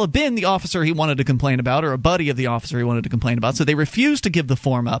very well have been the officer he wanted to complain about, or a buddy of the officer he wanted to complain about. So they refused to give the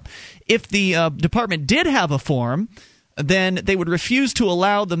form up. If the department did have a form, then they would refuse to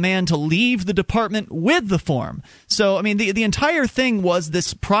allow the man to leave the department with the form. So, I mean, the entire thing was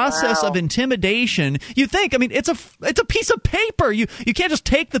this process of intimidation. You think, I mean, it's a piece of paper. You can't just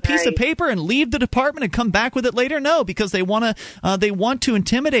take the piece of paper and leave the department and come back with it later. No, because they want to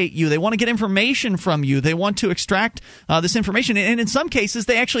intimidate you. They want to get information from you. They want to extract this information. And in some cases,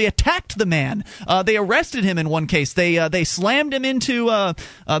 they actually attacked the man. They arrested him in one case. They slammed him into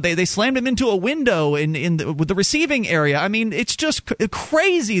they slammed him into a window with the receiving area. I mean, it's just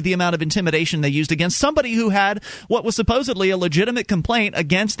crazy the amount of intimidation they used against somebody who had what was supposedly a legitimate complaint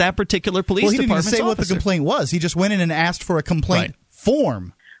against that particular police department's officer. Well, he didn't even say what the complaint was. He just went in and asked for a complaint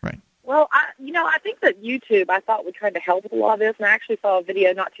form. Right. Well, I think that YouTube, I thought, would try to help with a lot of this, and I actually saw a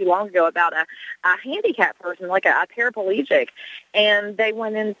video not too long ago about a handicapped person, like a paraplegic, and they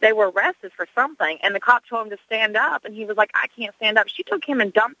went in, they were arrested for something, and the cop told him to stand up, and he was like, I can't stand up. She took him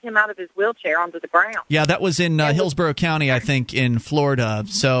and dumped him out of his wheelchair onto the ground. Yeah, that was in Hillsborough County, I think, in Florida.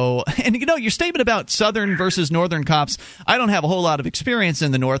 So, and your statement about Southern versus Northern cops, I don't have a whole lot of experience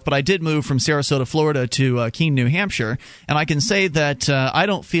in the North, but I did move from Sarasota, Florida to Keene, New Hampshire, and I can say that I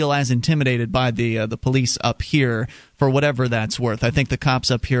don't feel as intimidated by the police up here for whatever that's worth. I think the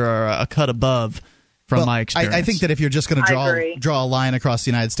cops up here are a cut above from my experience. I think that if you're just going to draw a line across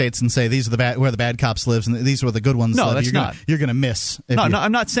the United States and say these are where the bad cops live and these were the good ones, no, that's not. You're going to miss. No,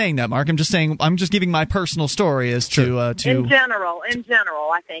 I'm not saying that, Mark. I'm just giving my personal story as to in general,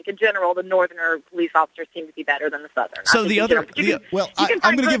 I think in general the northerner police officers seem to be better than the southern. So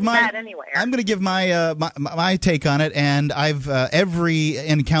I'm going to give my take on it, and I've every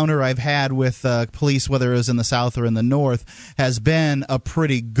encounter I've had with police, whether it was in the South or in the North, has been a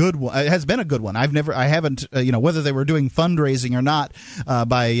pretty good one. It has been a good one. I haven't, whether they were doing fundraising or not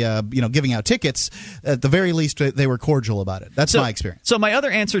by giving out tickets. At the very least, they were cordial about it. That's my experience. So my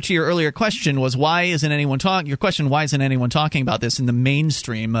other answer to your earlier question was why isn't anyone talking about this in the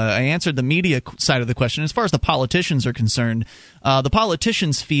mainstream? I answered the media side of the question. As far as the politicians are concerned, the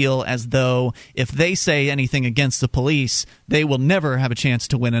politicians feel as though if they say anything against the police, they will never have a chance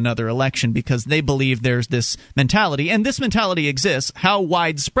to win another election because they believe there's this mentality, and this mentality exists. How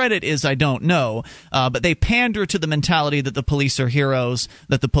widespread it is, I don't know, but they pander to the mentality that the police are heroes,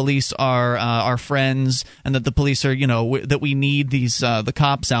 that the police are our friends, and that the police are, that we need these the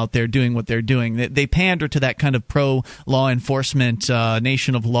cops out there doing what they're doing. They pander to that kind of pro-law enforcement,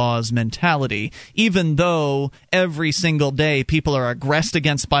 nation of laws mentality, even though every single day people are aggressed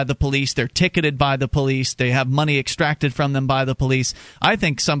against by the police, they're ticketed by the police, they have money extracted from them by the police. I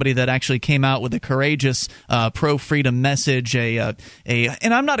think somebody that actually came out with a courageous pro-freedom message, and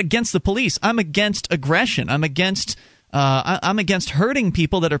I'm not against the police. I'm against aggression. I'm against hurting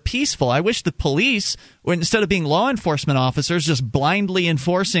people that are peaceful. I wish the police, instead of being law enforcement officers just blindly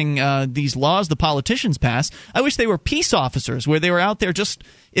enforcing these laws the politicians pass, I wish they were peace officers, where they were out there just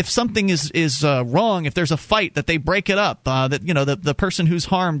if something is wrong, if there's a fight, that they break it up. The person who's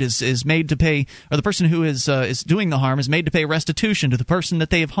harmed is made to pay, or the person who is doing the harm is made to pay restitution to the person that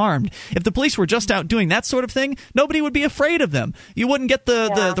they have harmed. If the police were just out doing that sort of thing, nobody would be afraid of them. You wouldn't get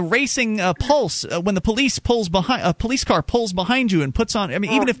the racing pulse when the police police car pulls behind you and puts on. I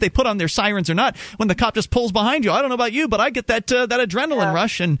mean, even if they put on their sirens or not, when the cop just pulls behind you, I don't know about you, but I get that adrenaline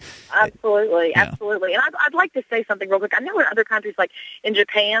rush. And absolutely. And I'd like to say something real quick. I know in other countries, like in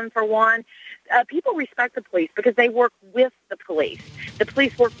Japan, for one, people respect the police because they work with the police. The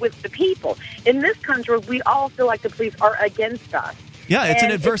police work with the people. In this country, we all feel like the police are against us. Yeah, it's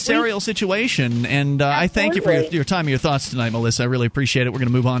an adversarial situation, and I thank you for your time and your thoughts tonight, Melissa. I really appreciate it. We're going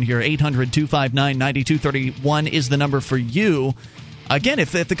to move on here. 800-259-9231 is the number for you. Again,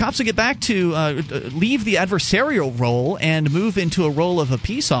 if the cops would get back to leave the adversarial role and move into a role of a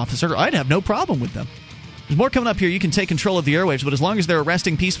peace officer, I'd have no problem with them. There's more coming up here. You can take control of the airwaves, but as long as they're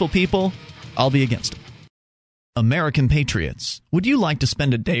arresting peaceful people, I'll be against it. American patriots, would you like to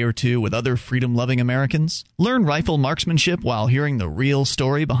spend a day or two with other freedom-loving Americans? Learn rifle marksmanship while hearing the real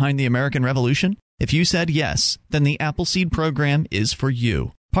story behind the American Revolution? If you said yes, then the Appleseed program is for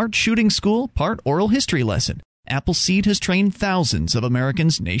you. Part shooting school, part oral history lesson. Appleseed has trained thousands of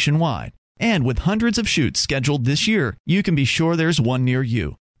Americans nationwide. And with hundreds of shoots scheduled this year, you can be sure there's one near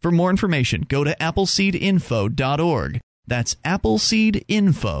you. For more information, go to appleseedinfo.org. That's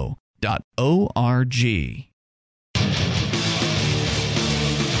appleseedinfo.org.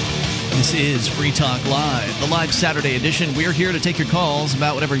 This is Free Talk Live, the live Saturday edition. We're here to take your calls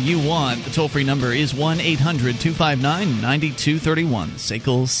about whatever you want. The toll-free number is 1-800-259-9231.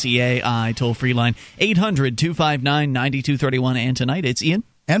 SACL CAI toll-free line, 800-259-9231. And tonight, it's Ian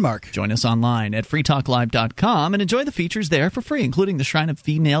and Mark. Join us online at freetalklive.com and enjoy the features there for free, including the Shrine of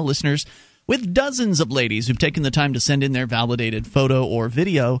Female Listeners with dozens of ladies who've taken the time to send in their validated photo or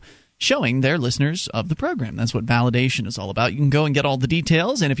video showing they're listeners of the program. That's what validation is all about. You can go and get all the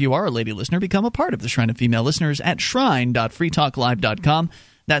details, and if you are a lady listener, become a part of the Shrine of Female Listeners at shrine.freetalklive.com.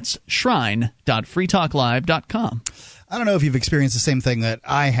 That's shrine.freetalklive.com. I don't know if you've experienced the same thing that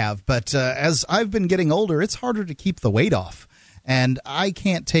I have, but as I've been getting older, it's harder to keep the weight off. And I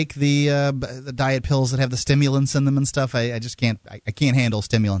can't take the diet pills that have the stimulants in them and stuff. I just can't. I can't handle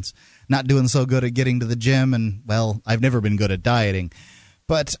stimulants. Not doing so good at getting to the gym, and, well, I've never been good at dieting.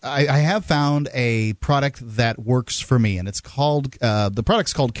 But I have found a product that works for me, and it's called the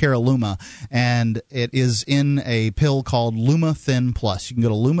product's called Caraluma, and it is in a pill called Luma Thin Plus. You can go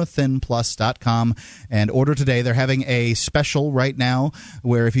to lumathinplus.com and order today. They're having a special right now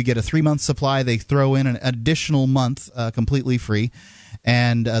where if you get a 3-month supply, they throw in an additional month completely free,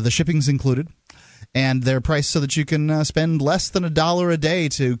 and the shipping's included. And they're priced so that you can spend less than $1 a day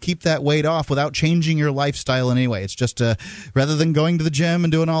to keep that weight off without changing your lifestyle in any way. It's just rather than going to the gym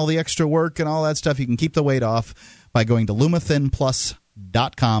and doing all the extra work and all that stuff, you can keep the weight off by going to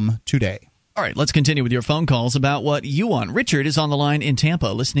lumathinplus.com today. All right, let's continue with your phone calls about what you want. Richard is on the line in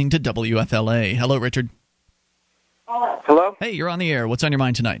Tampa listening to WFLA. Hello, Richard. Hello? Hey, you're on the air. What's on your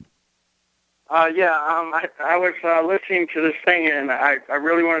mind tonight? I was listening to this thing, and I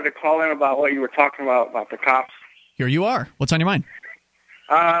really wanted to call in about what you were talking about the cops. Here you are. What's on your mind?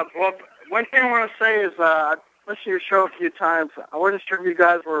 Well, one thing I want to say is I've listened to your show a few times. I wasn't sure if you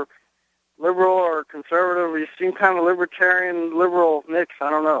guys were liberal or conservative. You seem kind of libertarian, liberal mix. I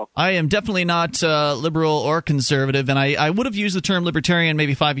don't know. I am definitely not liberal or conservative, and I would have used the term libertarian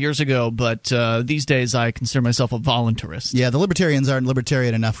maybe 5 years ago, but these days I consider myself a voluntarist. Yeah, the libertarians aren't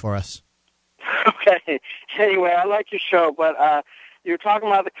libertarian enough for us. Okay. Anyway, I like your show, but you were talking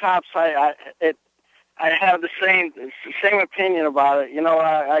about the cops. I have the same opinion about it. You know,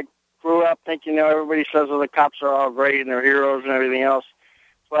 I grew up thinking, everybody says, the cops are all great and they're heroes and everything else,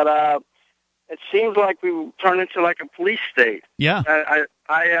 but it seems like we turned into like a police state. Yeah.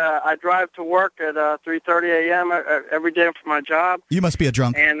 I drive to work at 3:30 a.m. every day for my job. You must be a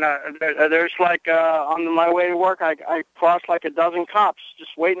drunk. And there's like on my way to work, I cross like a dozen cops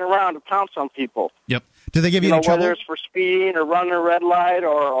just waiting around to pounce on people. Yep. Do they give you any trouble? Whether it's for speeding or running a red light,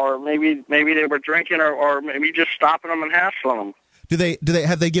 or maybe they were drinking, or maybe just stopping them and hassling them.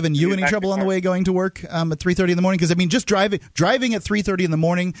 Have they given you any trouble on the way going to work at 3:30 in the morning? Because I mean, just driving at 3:30 in the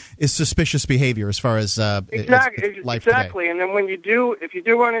morning is suspicious behavior as far as life exactly. today. And then if you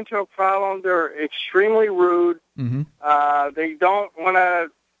do run into a problem, they're extremely rude. Mm-hmm. They don't want to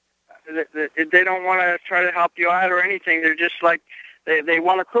try to help you out or anything. They're just like they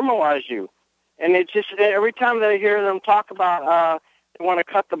want to criminalize you. And it's just every time they hear them talk about they want to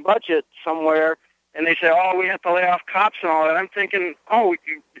cut the budget somewhere. And they say, we have to lay off cops and all that. I'm thinking,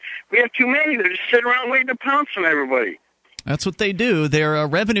 we have too many. They're just sitting around waiting to pounce on everybody. That's what they do. They're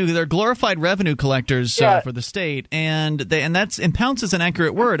they're glorified revenue collectors for the state, and pounce is an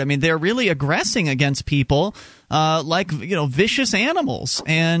accurate word. I mean, they're really aggressing against people like vicious animals,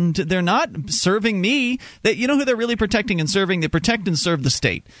 and they're not serving me. Who they're really protecting and serving? They protect and serve the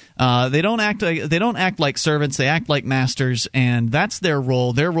state. They don't act like servants. They act like masters, and that's their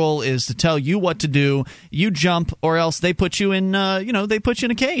role. Their role is to tell you what to do. You jump, or else they put you in they put you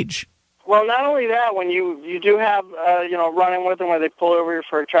in a cage. Well, not only that, when you do have running with them where they pull over you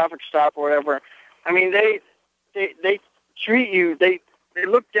for a traffic stop or whatever, I mean they treat you, they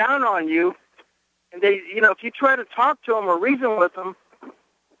look down on you, and they if you try to talk to them or reason with them,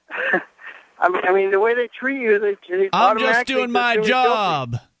 I mean the way they treat you, they I'm just doing my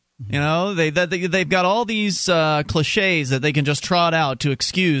job. They've got all these cliches that they can just trot out to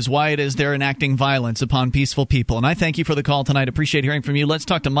excuse why it is they're enacting violence upon peaceful people. And I thank you for the call tonight. Appreciate hearing from you. Let's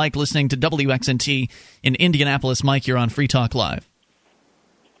talk to Mike, listening to WXNT in Indianapolis. Mike, you're on Free Talk Live.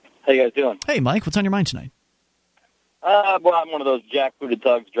 How you guys doing? Hey, Mike, what's on your mind tonight? Well, I'm one of those jackbooted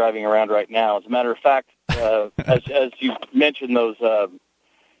thugs driving around right now. As a matter of fact, as you mentioned those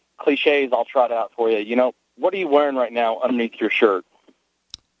cliches, I'll trot out for you. What are you wearing right now underneath your shirt?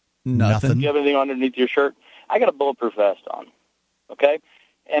 Nothing. Do you have anything underneath your shirt? I got a bulletproof vest on, okay?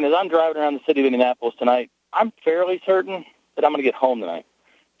 And as I'm driving around the city of Indianapolis tonight, I'm fairly certain that I'm going to get home tonight.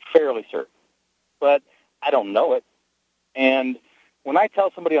 Fairly certain. But I don't know it. And when I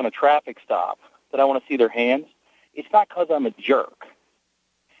tell somebody on a traffic stop that I want to see their hands, it's not because I'm a jerk.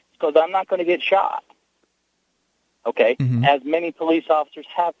 It's because I'm not going to get shot, okay? Mm-hmm. As many police officers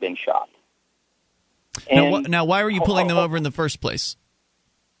have been shot. And now, why were you pulling them over in the first place?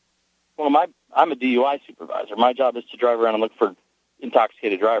 Well, I'm a DUI supervisor. My job is to drive around and look for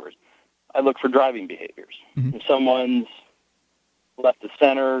intoxicated drivers. I look for driving behaviors. Mm-hmm. If someone's left the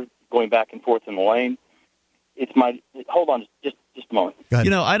center, going back and forth in the lane, it's my. Hold on, just a moment.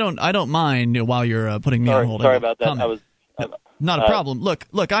 I don't mind while you're putting me on hold. Sorry about that. Comment. Not a problem.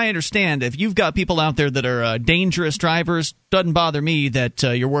 Look, I understand if you've got people out there that are dangerous drivers. Doesn't bother me that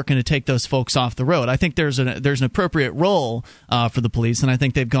you're working to take those folks off the road. I think there's an appropriate role for the police, and I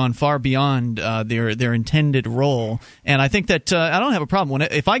think they've gone far beyond their intended role. And I think that I don't have a problem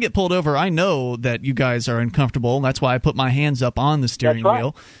if I get pulled over. I know that you guys are uncomfortable. That's why I put my hands up on the steering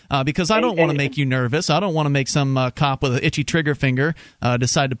wheel because I don't want to make you nervous. I don't want to make some cop with an itchy trigger finger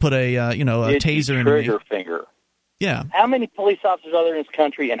decide to put a taser in me. Trigger finger. Yeah. How many police officers are there in this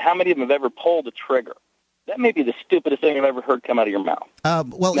country, and how many of them have ever pulled a trigger? That may be the stupidest thing I've ever heard come out of your mouth.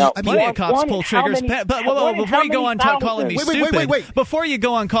 Plenty of cops pull triggers. Before you go on calling me stupid, before you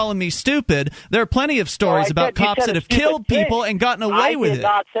go on calling me stupid, there are plenty of stories about cops that have killed people and gotten away with it. I did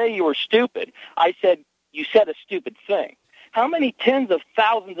not say you were stupid. I said you said a stupid thing. How many tens of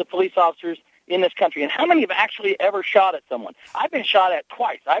thousands of police officers in this country, and how many have actually ever shot at someone? I've been shot at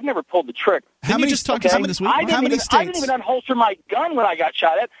twice. I've never pulled the trigger. How many just talked to someone this week? I didn't even unholster my gun when I got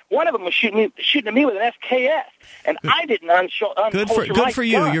shot at. One of them was shooting at me with an SKS, and I didn't unholster my gun. Good for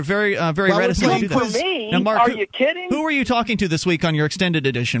you. You're very reticent to do that. Good for me. Now, Mark, are you kidding? Who were you talking to this week on your extended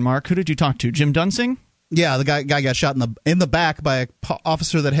edition, Mark? Who did you talk to? Jim Dunsing? Yeah, the guy got shot in the back by an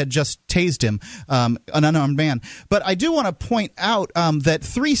officer that had just tased him, an unarmed man. But I do want to point out that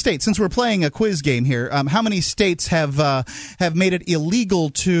 3 states, since we're playing a quiz game here, how many states have made it illegal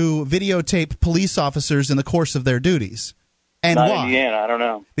to videotape police officers in the course of their duties? And not why? Indiana, I don't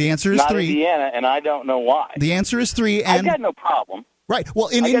know. The answer is not 3. Indiana, and I don't know why. The answer is 3. And I've got no problem. Right. Well,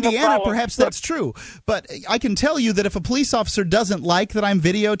 in Indiana, perhaps that's true. But I can tell you that if a police officer doesn't like that I'm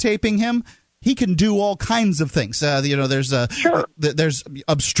videotaping him, he can do all kinds of things. There's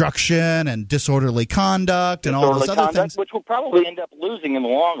obstruction and disorderly conduct and all those other things, which will probably end up losing in the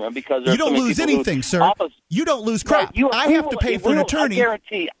long run because you don't lose anything, sir. You don't lose crap. Right, I have to pay for an attorney. I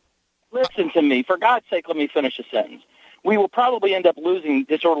guarantee. Listen to me, for God's sake. Let me finish a sentence. We will probably end up losing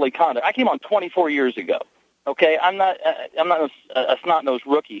disorderly conduct. I came on 24 years ago. Okay, I'm not a snot-nosed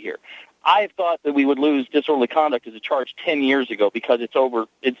rookie here. I thought that we would lose disorderly conduct as a charge 10 years ago because it's over.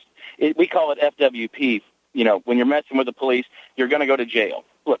 We call it FWP. You know, when you're messing with the police, you're going to go to jail.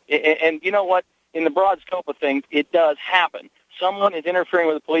 Look, and you know what? In the broad scope of things, it does happen. Someone is interfering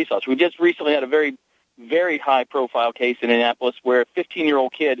with a police officer. We just recently had a very, very high-profile case in Indianapolis where a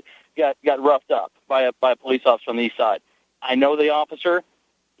 15-year-old kid got roughed up by a police officer on the east side. I know the officer.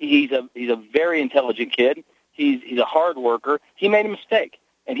 He's a very intelligent kid. He's a hard worker. He made a mistake,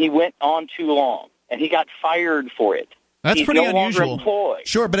 and he went on too long, and he got fired for it. That's He's pretty no unusual. Employed.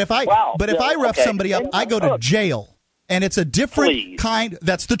 Sure, but if I rough somebody up, I go to jail. And it's a different kind.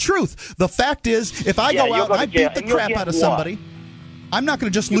 That's the truth. The fact is, if I go out and I beat the crap out of somebody, I'm not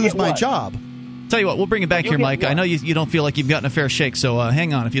going to just lose my job. Tell you what, we'll bring it back here, Mike. I know you don't feel like you've gotten a fair shake, so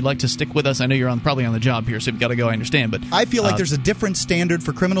hang on. If you'd like to stick with us, I know you're probably on the job here, so you've got to go. I understand, but I feel like there's a different standard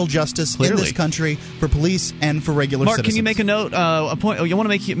for criminal justice in this country for police and for regular citizens. Mark, citizens. can you make a note? A point. You want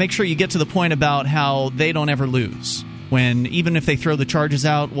to make sure you get to the point about how they don't ever lose. When even if they throw the charges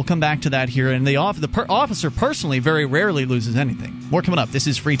out, we'll come back to that here. And the officer personally very rarely loses anything. More coming up. This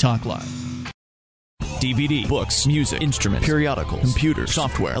is Free Talk Live. DVD, books, music, instruments, periodicals, computers,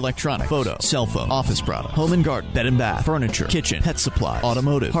 software, electronic, photo, cell phone, office product, home and garden, bed and bath, furniture, kitchen, pet supply,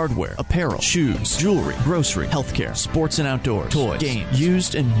 automotive, hardware, apparel, shoes, jewelry, grocery, healthcare, sports and outdoors, toys, games,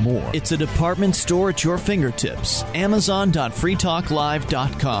 used, and more. It's a department store at your fingertips.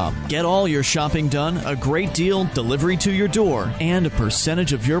 Amazon.freetalklive.com. Get all your shopping done, a great deal, delivery to your door, and a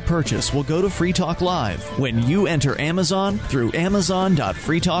percentage of your purchase will go to Free Talk Live when you enter Amazon through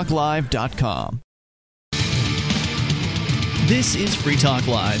Amazon.freetalklive.com. This is Free Talk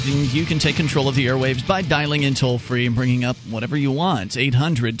Live, and you can take control of the airwaves by dialing in toll-free and bringing up whatever you want.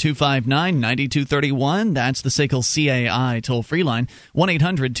 800-259-9231. That's the SACL CAI toll-free line.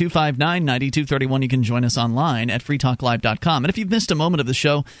 1-800-259-9231. You can join us online at freetalklive.com. And if you've missed a moment of the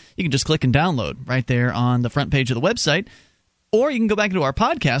show, you can just click and download right there on the front page of the website. Or you can go back into our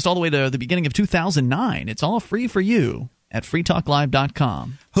podcast all the way to the beginning of 2009. It's all free for you at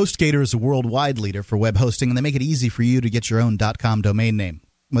freetalklive.com. HostGator is a worldwide leader for web hosting, and they make it easy for you to get your own .com domain name.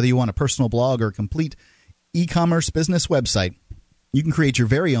 Whether you want a personal blog or a complete e-commerce business website, you can create your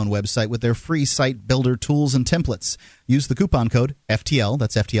very own website with their free site builder tools and templates. Use the coupon code FTL,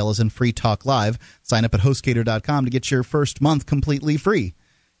 that's FTL as in Free Talk Live. Sign up at HostGator.com to get your first month completely free.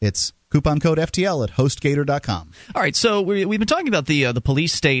 It's coupon code FTL at HostGator.com. All right, so we've been talking about the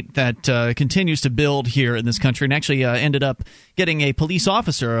police state that continues to build here in this country, and actually ended up getting a police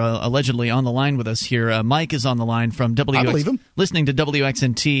officer allegedly on the line with us here. Mike is on the line from listening to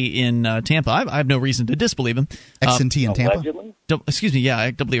WXNT in Tampa. I have no reason to disbelieve him. XNT in Tampa?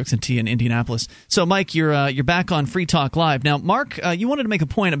 WXNT in Indianapolis. So, Mike, you're back on Free Talk Live. Now, Mark, you wanted to make a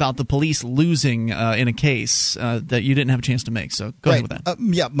point about the police losing in a case that you didn't have a chance to make, so go ahead with that.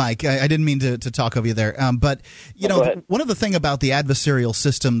 Yeah, Mike, I didn't mean to talk over you there. But, one of the things about the adversarial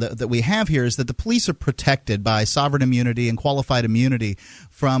system that we have here is that the police are protected by sovereign immunity and qualified immunity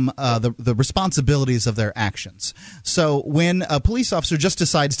from the responsibilities of their actions. So when a police officer just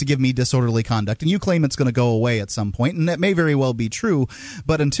decides to give me disorderly conduct, and you claim it's going to go away at some point, and that may very well be true,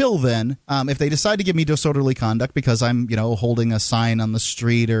 but until then, if they decide to give me disorderly conduct because I'm, holding a sign on the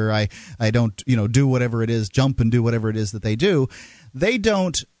street, or I don't, do whatever it is, jump and do whatever it is that they do, they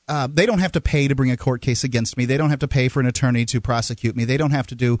don't have to pay to bring a court case against me. They don't have to pay for an attorney to prosecute me. They don't have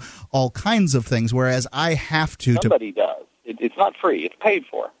to do all kinds of things, whereas I have to. Somebody does. It's not free. It's paid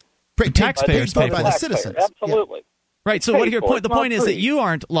for. Taxpayers paid by the citizens. Absolutely. Yeah. Right, so the point is that you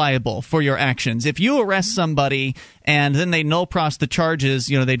aren't liable for your actions. If you arrest somebody and then they null-pros the charges,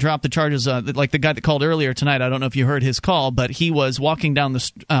 they drop the charges, like the guy that called earlier tonight, I don't know if you heard his call, but he was walking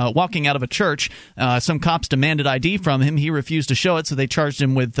out of a church. Some cops demanded ID from him. He refused to show it, so they charged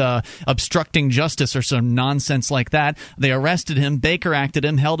him with obstructing justice or some nonsense like that. They arrested him, Baker acted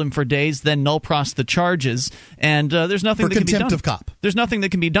him, held him for days, then null-pros the charges, and there's nothing that can be done. For contempt of cop. There's nothing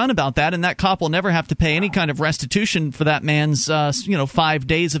that can be done about that, and that cop will never have to pay any kind of restitution for that man's 5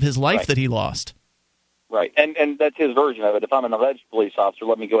 days of his life that he lost. Right, and that's his version of it. If I'm an alleged police officer,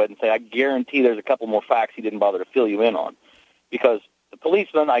 let me go ahead and say I guarantee there's a couple more facts he didn't bother to fill you in on. Because the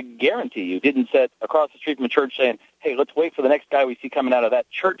policeman, I guarantee you, didn't sit across the street from a church saying, hey, let's wait for the next guy we see coming out of that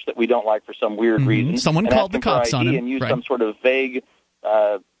church that we don't like for some weird reason. Someone called the cops on him. And use some sort of vague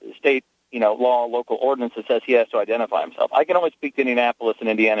state law, local ordinance that says he has to identify himself. I can only speak to Indianapolis and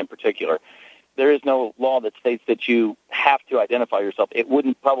Indiana in particular. There is no law that states that you have to identify yourself. It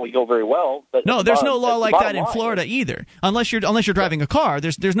wouldn't probably go very well. But no, there's no law like that in Florida either. Unless you're driving a car,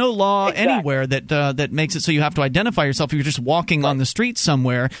 there's no law anywhere that makes it so you have to identify yourself if you're just walking on the street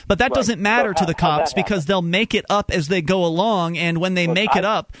somewhere. But that doesn't matter to the cops because they'll make it up as they go along, and when they make it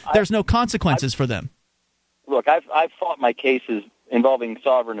up, there's no consequences for them. Look, I've fought my cases involving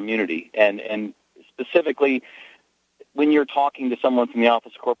sovereign immunity, and specifically when you're talking to someone from the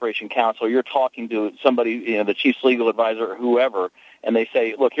Office of Corporation Counsel, you're talking to somebody, the chief's legal advisor or whoever, and they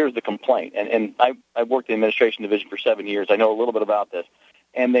say, look, here's the complaint. And I've worked in the administration division for 7 years. I know a little bit about this.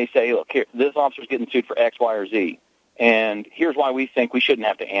 And they say, look, here, this officer's getting sued for X, Y, or Z, and here's why we think we shouldn't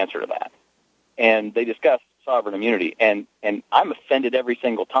have to answer to that. And they discuss sovereign immunity, and I'm offended every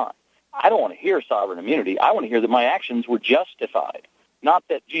single time. I don't want to hear sovereign immunity. I want to hear that my actions were justified, not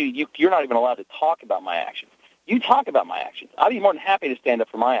that, you're not even allowed to talk about my actions. You talk about my actions. I'd be more than happy to stand up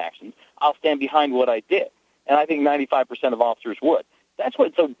for my actions. I'll stand behind what I did. And I think 95% of officers would. That's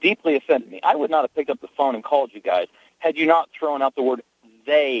what so deeply offended me. I would not have picked up the phone and called you guys had you not thrown out the word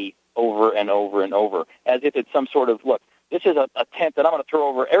they over and over and over, as if it's some sort of, look, this is a tent that I'm going to throw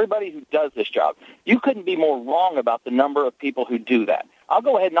over everybody who does this job. You couldn't be more wrong about the number of people who do that. I'll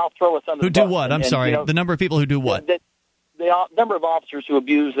go ahead and I'll throw us under the bus. Who do what? I'm sorry. The number of people who do what? The number of officers who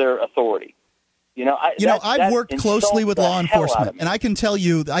abuse their authority. I've worked closely with law enforcement, and I can tell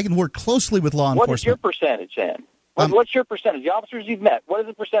you I can work closely with law enforcement. What is your percentage, then? What's your percentage? The officers you've met, what is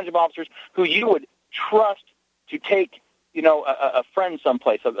the percentage of officers who you would trust to take, a friend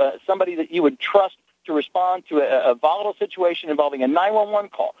someplace, somebody that you would trust to respond to a volatile situation involving a 911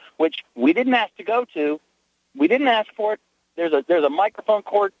 call, which we didn't ask to go to. We didn't ask for it. There's a microphone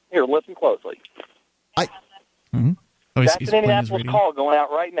cord. Here, listen closely. That's an Indianapolis call going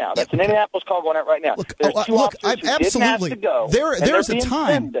out right now. That's an Indianapolis call going out right now.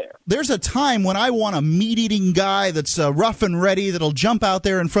 There's a time when I want a meat-eating guy that's rough and ready that'll jump out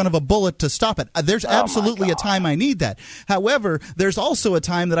there in front of a bullet to stop it. There's absolutely a time I need that. However, there's also a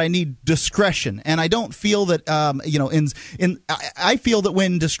time that I need discretion, and I don't feel that I feel that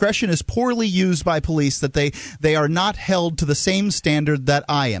when discretion is poorly used by police, that they are not held to the same standard that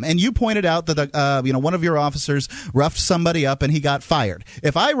I am. And you pointed out that one of your officers roughed somebody up and he got fired.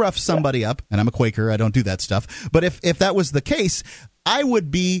 If I roughed somebody up, and I'm a Quaker, I don't do that stuff, but if that was the case, I would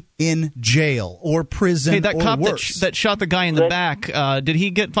be in jail or prison. Hey, that or cop worse. that shot the guy in the back, did he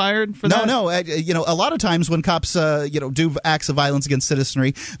get fired for that? No. A lot of times when cops do acts of violence against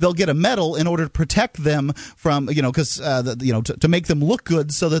citizenry, they'll get a medal in order to protect them from to make them look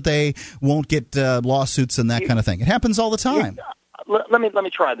good so that they won't get lawsuits and that kind of thing. It happens all the time. Let me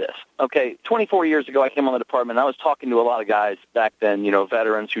try this. Okay, 24 years ago I came on the department and I was talking to a lot of guys back then,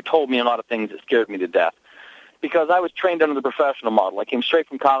 veterans who told me a lot of things that scared me to death. Because I was trained under the professional model. I came straight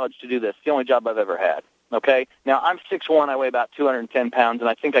from college to do this. It's the only job I've ever had. Okay? Now, I'm 6'1", I weigh about 210 pounds, and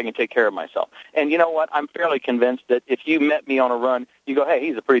I think I can take care of myself. And you know what? I'm fairly convinced that if you met me on a run, you go, hey,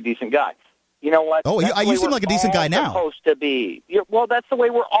 he's a pretty decent guy. You know what? Oh, you seem like a decent guy now. Supposed to be. That's the way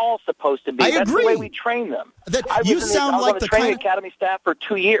we're all supposed to be. That's the way we train them. I was on the training academy staff for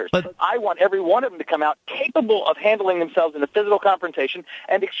 2 years. But I want every one of them to come out capable of handling themselves in a physical confrontation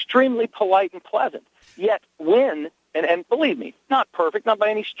and extremely polite and pleasant. Yet when, and believe me, not perfect, not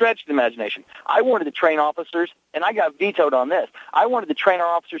by any stretch of the imagination, I wanted to train officers, and I got vetoed on this. I wanted to train our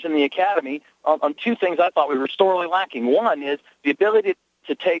officers in the academy on two things I thought we were sorely lacking. One is the ability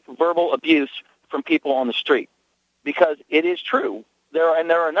to take verbal abuse from people on the street, because it is true. There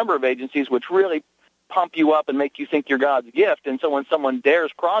are a number of agencies which really pump you up and make you think you're God's gift, and so when someone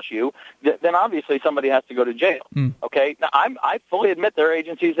dares cross you, then obviously somebody has to go to jail. Okay? Now, I fully admit there are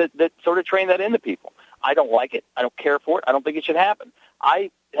agencies that sort of train that into people. I don't like it. I don't care for it. I don't think it should happen. I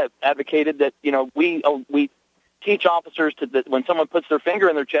have advocated that we teach officers that when someone puts their finger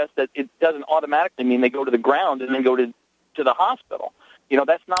in their chest, that it doesn't automatically mean they go to the ground and then go to the hospital.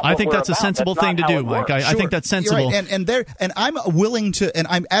 That's not. I think that's a sensible thing to do, Mike. I think that's sensible. Right. And I'm willing to, and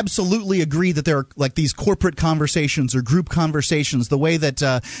I'm absolutely agree that there are like these corporate conversations or group conversations, the way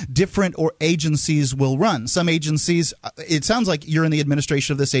that different agencies will run. Some agencies, it sounds like you're in the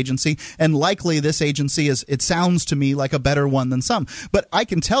administration of this agency, and likely this agency it sounds to me like a better one than some. But I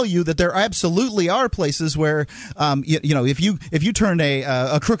can tell you that there absolutely are places where, if you turn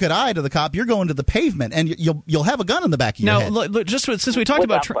a crooked eye to the cop, you're going to the pavement, and you'll have a gun in the back of your head. Look, just since we talked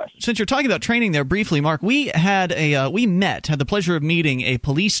about since you're talking about training there briefly, Mark, we had the pleasure of meeting a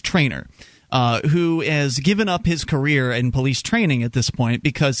police trainer who has given up his career in police training at this point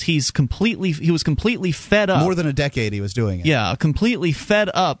because he was completely fed up. More than a decade he was doing it. Yeah, completely fed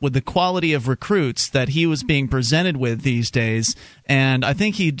up with the quality of recruits that he was being presented with these days. And I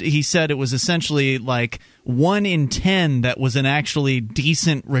think he said it was essentially like 1 in 10 that was an actually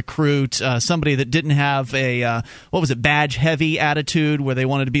decent recruit, somebody that didn't have a badge heavy attitude where they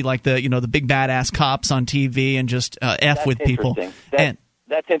wanted to be like the big badass cops on TV and just F with people.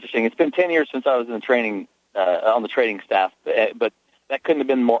 That's interesting. It's been 10 years since I was in the training on the training staff, but that couldn't have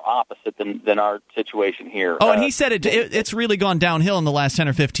been more opposite than our situation here. Oh, and he said it's really gone downhill in the last 10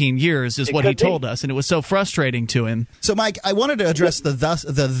 or 15 years is what he told us, and it was so frustrating to him. So, Mike, I wanted to address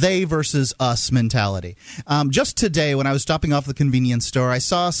the they versus us mentality. Just today, when I was stopping off the convenience store, I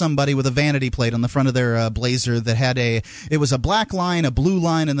saw somebody with a vanity plate on the front of their blazer that had it was a black line, a blue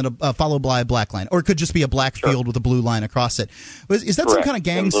line, and then followed by a black line. Or it could just be a black field with a blue line across it. Is that some kind of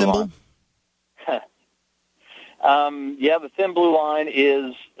gang symbol? Yeah, the thin blue line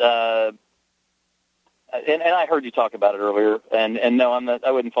is, and I heard you talk about it earlier, and no,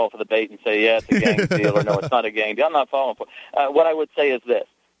 I wouldn't fall for the bait and say, yeah, it's a gang deal, or no, it's not a gang deal. I'm not falling for it. What I would say is this,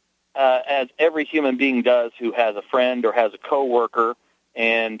 as every human being does who has a friend or has a coworker,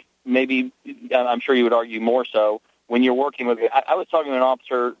 and maybe, I'm sure you would argue more so, when you're working with, I was talking to an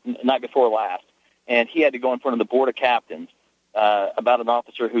officer night before last, and he had to go in front of the board of captains about an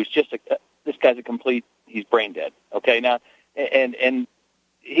officer who's just this guy's he's brain dead. Okay, now, and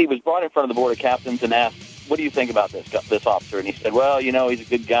he was brought in front of the board of captains and asked, "What do you think about this officer?" And he said, "Well, he's a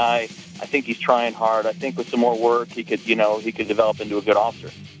good guy. I think he's trying hard. I think with some more work, he could develop into a good officer."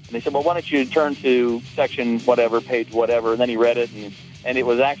 And they said, "Well, why don't you turn to section whatever, page whatever?" And then he read it, and it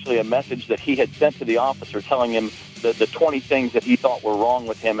was actually a message that he had sent to the officer telling him the 20 things that he thought were wrong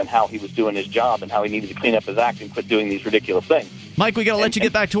with him and how he was doing his job and how he needed to clean up his act and quit doing these ridiculous things. Mike, we got to let you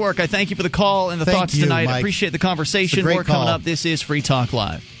get back to work. I thank you for the call and the thoughts tonight. I appreciate the conversation. More coming up. This is Free Talk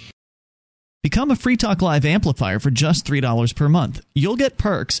Live. Become a Free Talk Live amplifier for just $3 per month. You'll get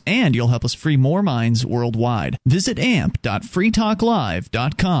perks, and you'll help us free more minds worldwide. Visit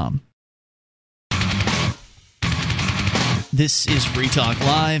amp.freetalklive.com. This is Free Talk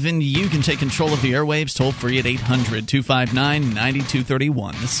Live, and you can take control of the airwaves toll-free at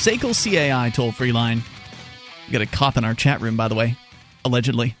 800-259-9231. The SACL CAI toll-free line. We got a cop in our chat room, by the way.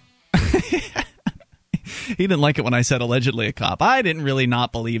 Allegedly. He didn't like it when I said allegedly a cop. I didn't really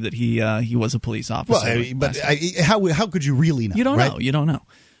not believe that he was a police officer. Well, how could you really know? You don't right? know. You don't know.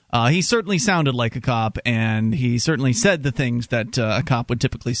 He certainly sounded like a cop, and he certainly said the things that a cop would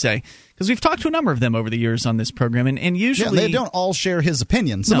typically say. Because we've talked to a number of them over the years on this program, and usually they don't all share his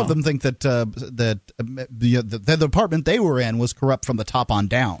opinion. Some of them think that the department they were in was corrupt from the top on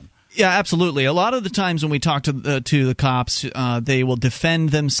down. Yeah, absolutely. A lot of the times when we talk to the cops, they will defend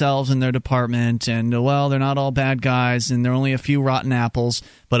themselves in their department, and well, they're not all bad guys, and there are only a few rotten apples.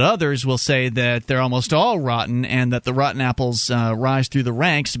 But others will say that they're almost all rotten, and that the rotten apples rise through the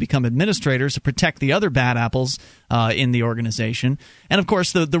ranks to become administrators to protect the other bad apples in the organization. And of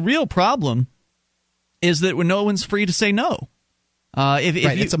course, the real problem is that no one's free to say no.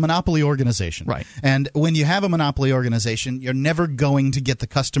 It's a monopoly organization. Right. And when you have a monopoly organization, you're never going to get the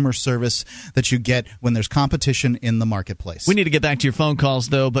customer service that you get when there's competition in the marketplace. We need to get back to your phone calls,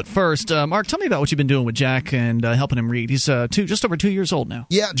 though. But first, Mark, tell me about what you've been doing with Jack and helping him read. He's just over 2 years old now.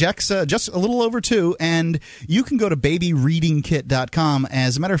 Yeah, Jack's just a little over 2, and you can go to babyreadingkit.com.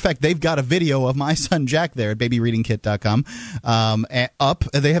 As a matter of fact, they've got a video of my son Jack there at babyreadingkit.com up.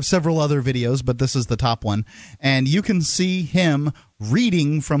 They have several other videos, but this is the top one. And you can see him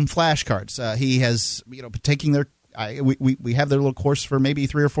reading from flashcards. He has, taking their. We have their little course for maybe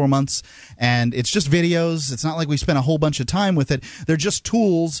 3 or 4 months, and it's just videos. It's not like we spent a whole bunch of time with it. They're just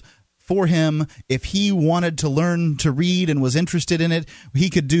tools for him. If he wanted to learn to read and was interested in it, he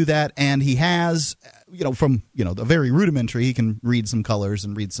could do that, and he has. From the very rudimentary, he can read some colors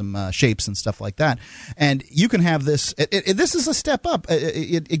and read some shapes and stuff like that. And you can have this. This is a step up.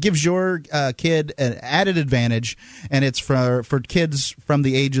 It gives your kid an added advantage, and it's for kids from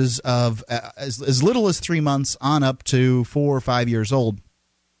the ages of as little as 3 months on up to 4 or 5 years old.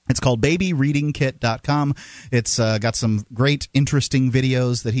 It's called babyreadingkit.com. It's got some great, interesting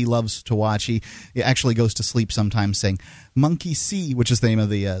videos that he loves to watch. He actually goes to sleep sometimes saying, Monkey See, which is the name of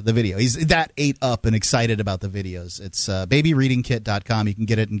the video. He's that ate up and excited about the videos. It's babyreadingkit.com. You can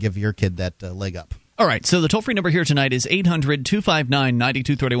get it and give your kid that leg up. All right, so the toll-free number here tonight is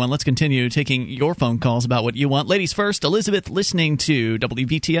 800-259-9231. Let's continue taking your phone calls about what you want. Ladies first, Elizabeth listening to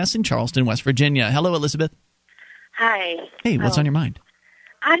WBTS in Charleston, West Virginia. Hello, Elizabeth. Hi. Hey, what's on your mind?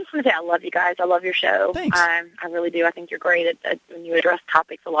 I just want to say I love you guys. I love your show. Thanks. I really do. I think you're great at when you address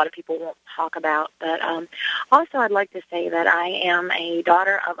topics a lot of people won't talk about. But also I'd like to say that I am a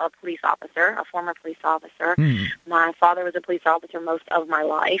daughter of a police officer, a former police officer. My father was a police officer most of my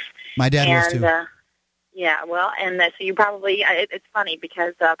life. My dad was too. Yeah, well, and so you probably, it's funny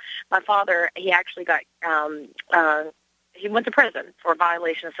because my father, he actually got, he went to prison for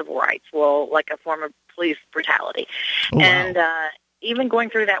violation of civil rights, well, like a form of police brutality. Oh, wow. And even going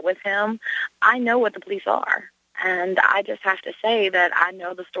through that with him, I know what the police are. And I just have to say that I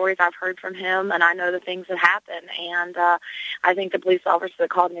know the stories I've heard from him, and I know the things that happen. And I think the police officer that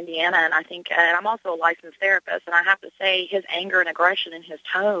called in Indiana, and I'm also a licensed therapist, and I have to say his anger and aggression in his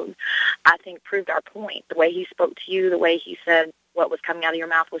tone, I think, proved our point. The way he spoke to you, the way he said what was coming out of your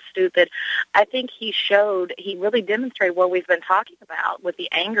mouth was stupid. I think he really demonstrated what we've been talking about with the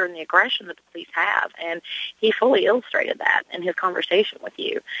anger and the aggression that the police have, and he fully illustrated that in his conversation with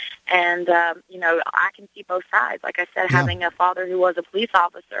you. And, I can see both sides. Like I said, having a father who was a police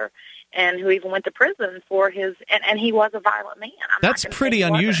officer and who even went to prison for his, and he was a violent man. That's pretty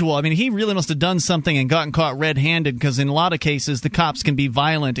unusual. I mean, he really must have done something and gotten caught red-handed, because in a lot of cases, the cops can be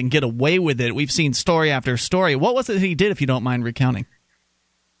violent and get away with it. We've seen story after story. What was it he did, if you don't mind recounting?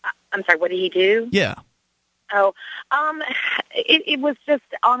 I'm sorry, what did he do? Yeah. Oh, it was just,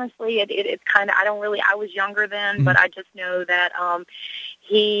 honestly, it's kind of, I was younger then, but I just know that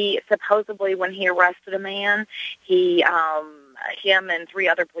he supposedly, when he arrested a man, him and 3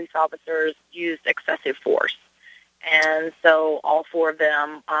 other police officers used excessive force. And so all 4 of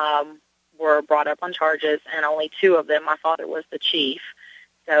them were brought up on charges, and only 2 of them, my father was the chief,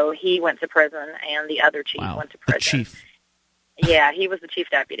 so he went to prison, and the other chief went to prison. The chief. Yeah, he was the chief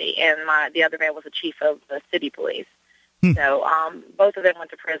deputy, and the other man was the chief of the city police. So both of them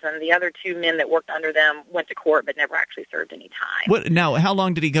went to prison. The other 2 men that worked under them went to court but never actually served any time. Now, how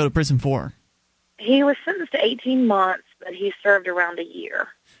long did he go to prison for? He was sentenced to 18 months, but he served around a year.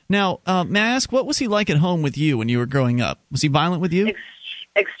 Now, may I ask, what was he like at home with you when you were growing up? Was he violent with you?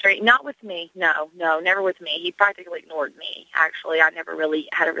 Extreme. Not with me. No, never with me. He practically ignored me, actually. I never really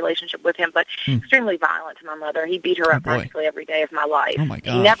had a relationship with him, but extremely violent to my mother. He beat her up practically every day of my life. Oh, my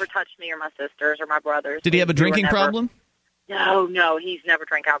gosh. He never touched me or my sisters or my brothers. Did he have a drinking problem? No, he's never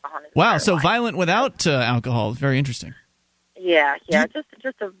drank alcohol in his Wow, so life. Violent without alcohol is very interesting. Yeah,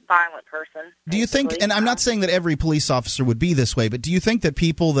 just a violent person. Do you think, and I'm not saying that every police officer would be this way, but do you think that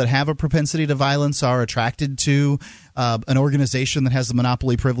people that have a propensity to violence are attracted to an organization that has the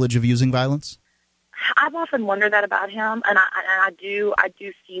monopoly privilege of using violence? I've often wondered that about him, and I do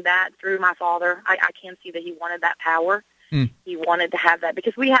see that through my father. I can see that he wanted that power. He wanted to have that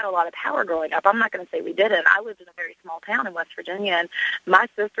because we had a lot of power growing up. I'm not going to say we didn't. I lived in a very small town in West Virginia, and my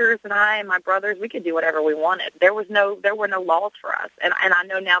sisters and I and my brothers, we could do whatever we wanted. There were no laws for us. And I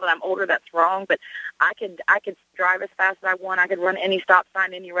know now that I'm older that's wrong, but I could drive as fast as I want. I could run any stop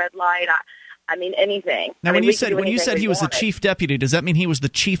sign, any red light. I mean anything. Now, when you said he was the chief deputy, does that mean he was the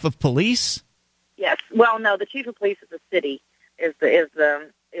chief of police? Yes. Well, no, the chief of police is the city.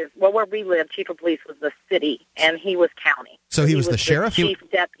 Well, where we live, chief of police was the city, and he was county. So he was the sheriff? Chief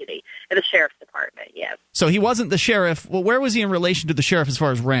deputy in the sheriff's department, yes. So he wasn't the sheriff. Well, where was he in relation to the sheriff as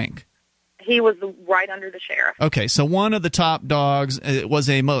far as rank? He was right under the sheriff. Okay, so one of the top dogs was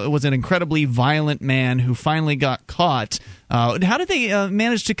an incredibly violent man who finally got caught. How did they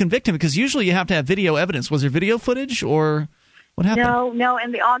manage to convict him? Because usually you have to have video evidence. Was there video footage, or what happened? No,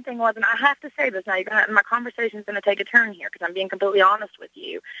 and the odd thing was, and I have to say this now, my conversation's going to take a turn here because I'm being completely honest with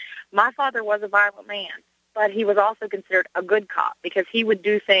you. My father was a violent man, but he was also considered a good cop because he would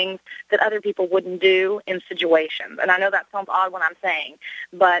do things that other people wouldn't do in situations. And I know that sounds odd when I'm saying,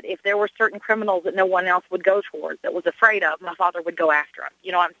 but if there were certain criminals that no one else would go towards, that was afraid of, my father would go after them.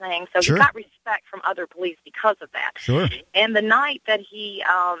 You know what I'm saying? So Sure. He got respect from other police because of that. Sure. And the night that he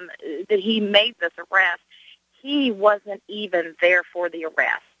made this arrest, he wasn't even there for the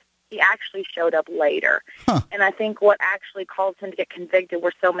arrest. He actually showed up later. Huh. And I think what actually caused him to get convicted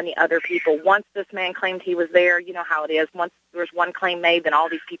were so many other people. Once this man claimed he was there, you know how it is. Once there's one claim made, then all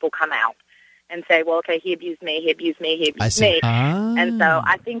these people come out and say, well, okay, he abused me. And so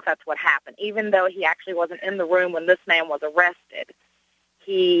I think that's what happened. Even though he actually wasn't in the room when this man was arrested,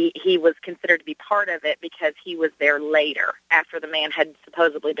 he was considered to be part of it because he was there later after the man had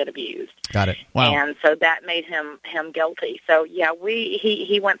supposedly been abused. Got it. Wow. And so that made him guilty. So yeah,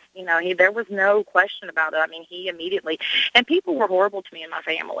 he went, there was no question about it. I mean, he immediately, and people were horrible to me and my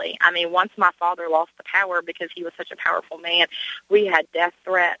family. I mean, once my father lost the power because he was such a powerful man, we had death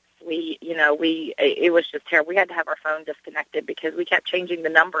threats. It was just terrible. We had to have our phone disconnected because we kept changing the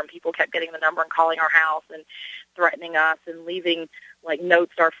number and people kept getting the number and calling our house and threatening us and leaving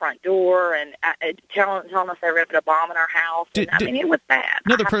notes to our front door and telling us they were going to put a bomb in our house. It was bad.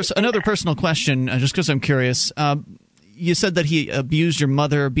 Another personal question, just because I'm curious. You said that he abused your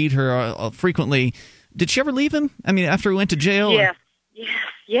mother, beat her frequently. Did she ever leave him? I mean, after he went to jail?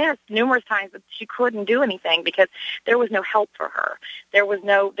 Yes, numerous times, but she couldn't do anything because there was no help for her. There were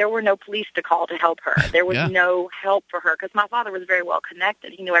no police to call to help her. There was no help for her because my father was very well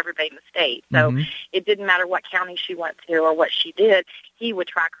connected. He knew everybody in the state, so it didn't matter what county she went to or what she did. He would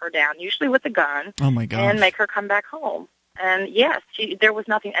track her down, usually with a gun, and make her come back home. And yes, there was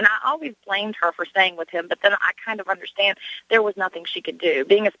nothing, and I always blamed her for staying with him, but then I kind of understand there was nothing she could do.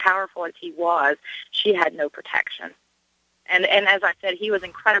 Being as powerful as he was, she had no protection. And as I said, he was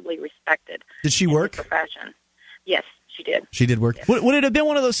incredibly respected. Did she work? In his profession. Yes, she did. She did work. Yes. Would it have been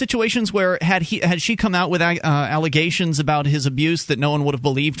one of those situations where had she come out with allegations about his abuse that no one would have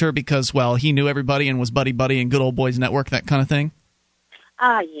believed her because, well, he knew everybody and was buddy and good old boys network, that kind of thing?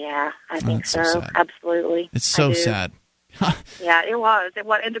 Yeah, I think so. Absolutely. It's so sad. Yeah, it was.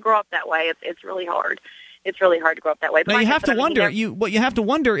 And to grow up that way, it's really hard. It's really hard to grow up that way. But now you have to wonder. What you have to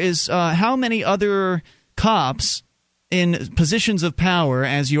wonder is how many other cops in positions of power,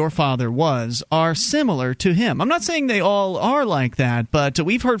 as your father was, are similar to him. I'm not saying they all are like that, but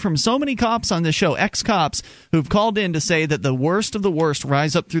we've heard from so many cops on this show, ex-cops, who've called in to say that the worst of the worst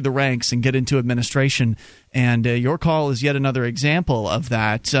rise up through the ranks and get into administration. And your call is yet another example of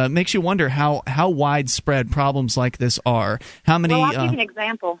that. Makes you wonder how widespread problems like this are. How many? Well, I'll give you an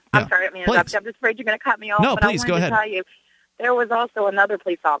example. I'm sorry, I didn't mean to interrupt you. I'm just afraid you're going to cut me off. No, but please, go ahead. I wanted to tell you, there was also another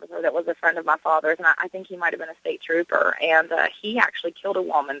police officer that was a friend of my father's, and I think he might have been a state trooper, and he actually killed a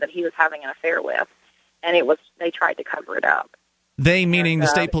woman that he was having an affair with, and they tried to cover it up. They meaning the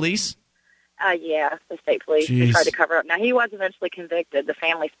state police? Yeah, the state police. Jeez. They tried to cover it up. Now, he was eventually convicted. The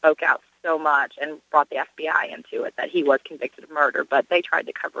family spoke out so much and brought the FBI into it that he was convicted of murder, but they tried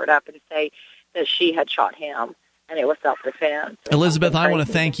to cover it up and say that she had shot him, and it was self-defense. Elizabeth, I want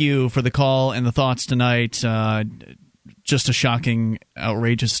to thank you for the call and the thoughts tonight. Just a shocking,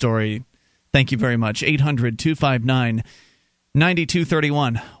 outrageous story. Thank you very much.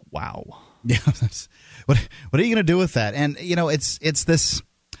 800-259-9231. Wow. Yeah. What are you going to do with that? And it's this.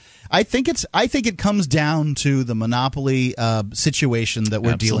 I think it comes down to the monopoly situation that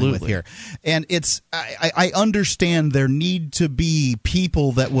we're dealing with here. And I understand there need to be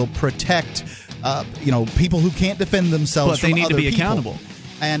people that will protect people who can't defend themselves. But they need to be people. Accountable.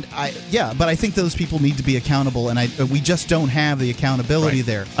 And but I think those people need to be accountable, and we just don't have the accountability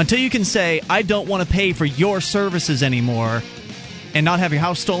there. Until you can say, I don't want to pay for your services anymore and not have your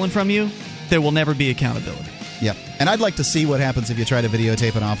house stolen from you, there will never be accountability. Yep. And I'd like to see what happens if you try to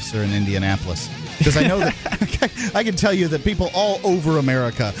videotape an officer in Indianapolis. Because I know that I can tell you that people all over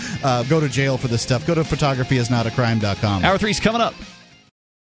America go to jail for this stuff. Go to photographyisnotacrime.com. Hour 3's coming up.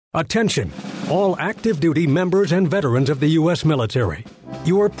 Attention, all active duty members and veterans of the U.S. military.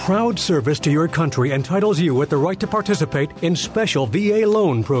 Your proud service to your country entitles you with the right to participate in special VA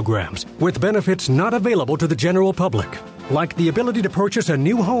loan programs with benefits not available to the general public, like the ability to purchase a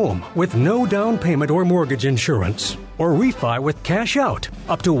new home with no down payment or mortgage insurance, or refi with cash out,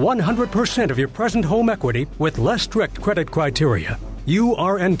 up to 100% of your present home equity with less strict credit criteria. You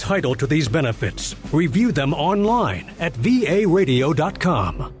are entitled to these benefits. Review them online at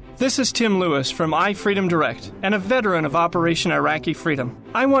varadio.com. This is Tim Lewis from iFreedom Direct and a veteran of Operation Iraqi Freedom.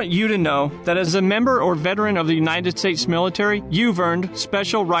 I want you to know that as a member or veteran of the United States military, you've earned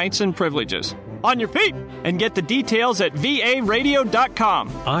special rights and privileges. On your feet! And get the details at varadio.com.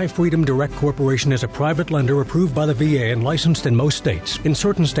 iFreedom Direct Corporation is a private lender approved by the VA and licensed in most states. In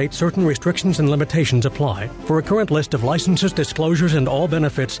certain states, certain restrictions and limitations apply. For a current list of licenses, disclosures, and all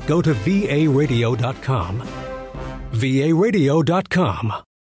benefits, go to varadio.com. varadio.com.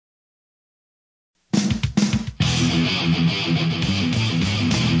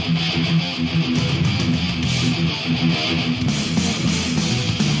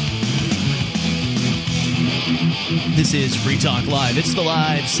 This is Free Talk Live. It's the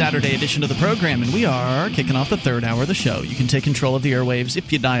live Saturday edition of the program, and we are kicking off the third hour of the show. You can take control of the airwaves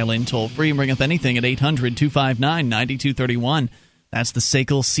if you dial in toll-free and bring up anything at 800-259-9231. That's the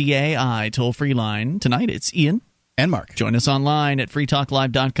SACL CAI toll-free line. Tonight, it's Ian. And Mark. Join us online at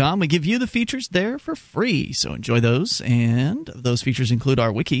freetalklive.com. We give you the features there for free, so enjoy those. And those features include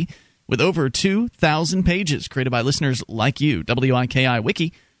our wiki with over 2,000 pages created by listeners like you. WIKI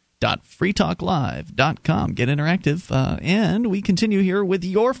Wiki. .freetalklive.com. Get interactive. And we continue here with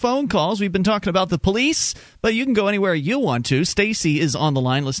your phone calls. We've been talking about the police, but you can go anywhere you want to. Stacy is on the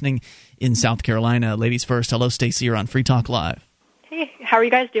line listening in South Carolina. Ladies first. Hello, Stacy. You're on Free Talk Live. Hey, how are you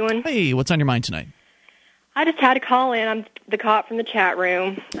guys doing? Hey, what's on your mind tonight? I just had to call in. I'm the cop from the chat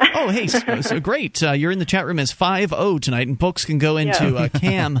room. Oh, hey, so great. You're in the chat room as 5-0 tonight, and folks can go into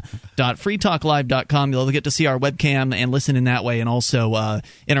cam.freetalklive.com. They'll get to see our webcam and listen in that way, and also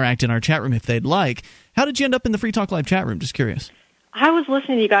interact in our chat room if they'd like. How did you end up in the Free Talk Live chat room? Just curious. I was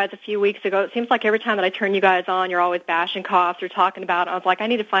listening to you guys a few weeks ago. It seems like every time that I turn you guys on, you're always bashing cops or talking about it. I was like, I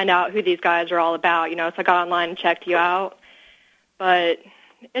need to find out who these guys are all about, so I got online and checked you out. But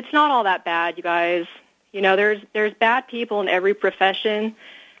it's not all that bad, you guys. There's bad people in every profession,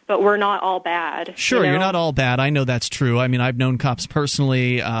 but we're not all bad. Sure, you're not all bad. I know that's true. I mean, I've known cops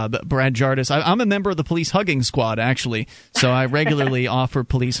personally. Brad Jardis. I'm a member of the police hugging squad, actually, so I regularly offer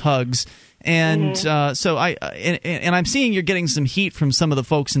police hugs. And so I'm seeing you're getting some heat from some of the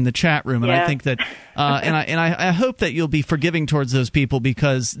folks in the chat room, and I think that, I hope that you'll be forgiving towards those people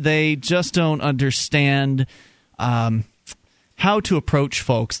because they just don't understand how to approach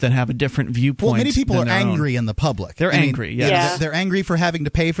folks that have a different viewpoint. Well, many people are angry own. in the public. They're angry, yes. They're angry for having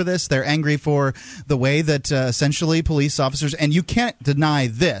to pay for this. They're angry for the way that essentially police officers, and you can't deny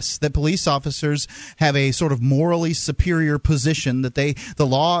this, that police officers have a sort of morally superior position, that the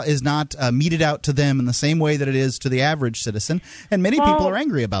law is not meted out to them in the same way that it is to the average citizen, and many people are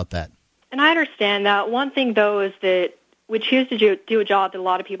angry about that. And I understand that. One thing, though, is that we choose to do a job that a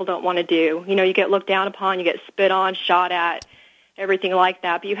lot of people don't want to do. You get looked down upon, you get spit on, shot at, everything like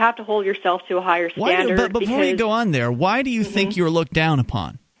that, but you have to hold yourself to a higher standard. But before you go on there, why do you think you're looked down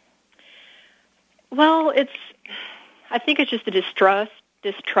upon? Well, I think it's just a distrust.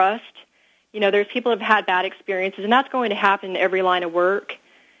 There's people who have had bad experiences, and that's going to happen in every line of work,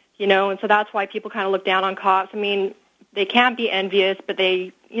 and so that's why people kind of look down on cops. I mean, they can't be envious, but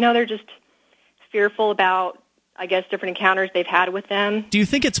they're just fearful about, I guess, different encounters they've had with them. Do you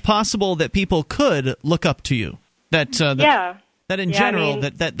think it's possible that people could look up to you? That in general,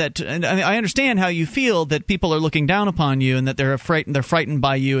 and I understand how you feel that people are looking down upon you and that they're frightened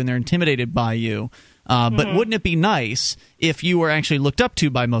by you and they're intimidated by you. But wouldn't it be nice if you were actually looked up to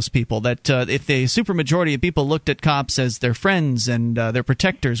by most people? That if the supermajority of people looked at cops as their friends and their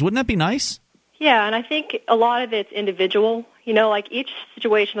protectors, wouldn't that be nice? Yeah, and I think a lot of it's individual. Like each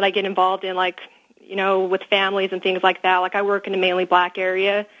situation that I get involved in, with families and things like that. Like I work in a mainly black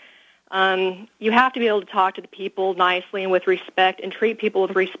area. You have to be able to talk to the people nicely and with respect and treat people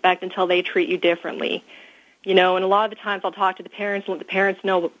with respect until they treat you differently. And a lot of the times I'll talk to the parents and let the parents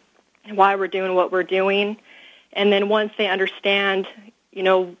know why we're doing what we're doing. And then once they understand,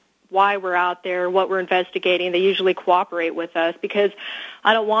 why we're out there, what we're investigating, they usually cooperate with us because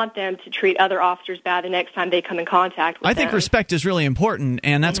I don't want them to treat other officers bad the next time they come in contact with them. I think respect is really important,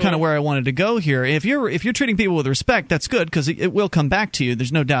 and that's kind of where I wanted to go here. If you're treating people with respect, that's good because it will come back to you.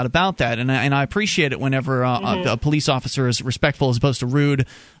 There's no doubt about that, and I appreciate it whenever a police officer is respectful as opposed to rude.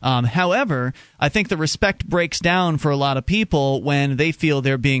 However, I think the respect breaks down for a lot of people when they feel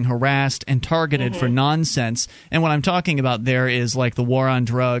they're being harassed and targeted for nonsense. And what I'm talking about there is like the war on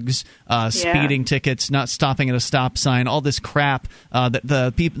drugs, speeding tickets, not stopping at a stop sign, all this crap that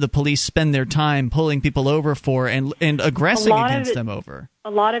the police spend their time pulling people over for and aggressing against them over.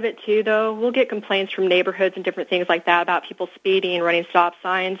 A lot of it, too, though, we'll get complaints from neighborhoods and different things like that about people speeding and running stop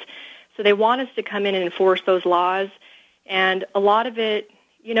signs. So they want us to come in and enforce those laws. And a lot of it,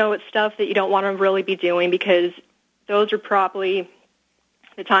 it's stuff that you don't want to really be doing because those are probably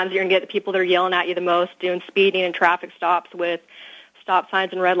the times you're going to get the people that are yelling at you the most, doing speeding and traffic stops with stop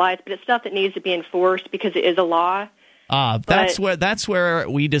signs and red lights. But it's stuff that needs to be enforced because it is a law. That's where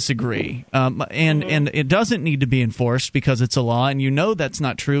we disagree, and it doesn't need to be enforced because it's a law, and that's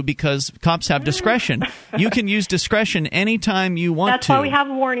not true because cops have discretion. You can use discretion anytime you want to. That's why we have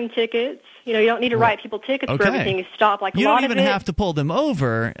warning tickets. You don't need to write people tickets for everything you stop. You don't even have to pull them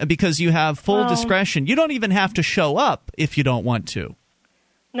over because you have full discretion. You don't even have to show up if you don't want to.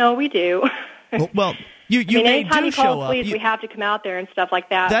 No, we do. Well. Anytime you call police, we have to come out there and stuff like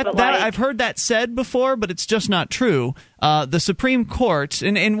that. I've heard that said before, but it's just not true. The Supreme Court,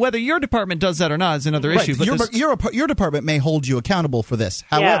 and whether your department does that or not is another issue. But your department may hold you accountable for this.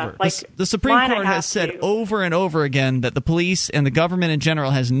 However, the Supreme Court has said over and over again that the police and the government in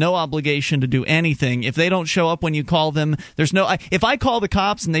general has no obligation to do anything. If they don't show up when you call them, if I call the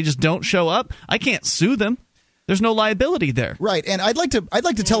cops and they just don't show up, I can't sue them. There's no liability there. Right, and I'd like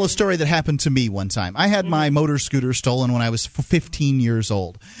to tell a story that happened to me one time. I had my motor scooter stolen when I was 15 years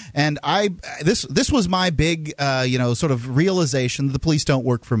old, and this was my big sort of realization that the police don't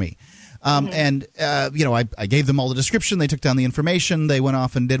work for me. And I gave them all the description. They took down the information. They went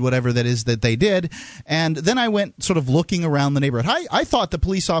off and did whatever that is that they did. And then I went sort of looking around the neighborhood. I thought the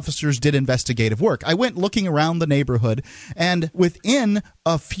police officers did investigative work. I went looking around the neighborhood, and within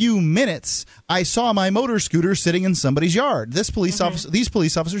a few minutes, I saw my motor scooter sitting in somebody's yard. These police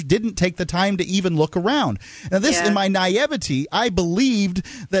officers didn't take the time to even look around. Now, in my naivety, I believed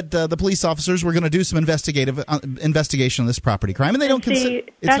that the police officers were going to do some investigation of this property crime, and they don't consider.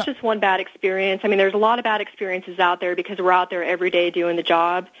 That's just one bad experience. I mean, there's a lot of bad experiences out there because we're out there every day doing the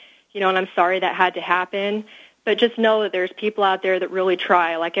job, and I'm sorry that had to happen. But just know that there's people out there that really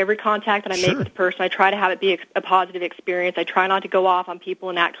try. Like every contact that I make with a person, I try to have it be a positive experience. I try not to go off on people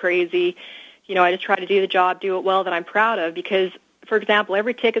and act crazy. I just try to do the job, do it well, that I'm proud of. Because, for example,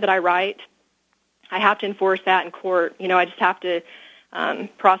 every ticket that I write, I have to enforce that in court. I just have to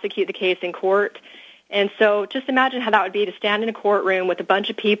prosecute the case in court. And so just imagine how that would be to stand in a courtroom with a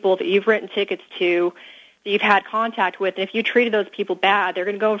bunch of people that you've written tickets to, that you've had contact with. And if you treated those people bad, they're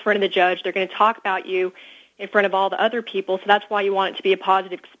going to go in front of the judge. They're going to talk about you in front of all the other people. So that's why you want it to be a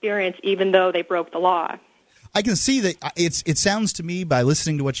positive experience, even though they broke the law. I can see that it sounds to me, by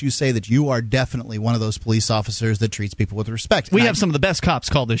listening to what you say, that you are definitely one of those police officers that treats people with respect. We have some of the best cops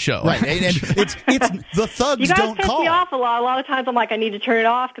call this show. Right, and it's the thugs don't call. You guys piss me off a lot. A lot of times I'm like, I need to turn it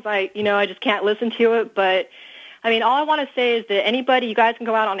off because I just can't listen to it. But I mean, all I want to say is that anybody, you guys can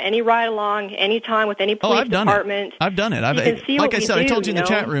go out on any ride along, anytime with any police department. I've done it. You can see like what I said, we I told you in the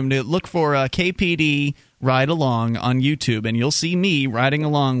chat room to look for KPD Ride Along on YouTube, and you'll see me riding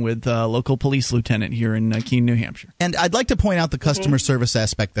along with a local police lieutenant here in Keene, New Hampshire. And I'd like to point out the customer service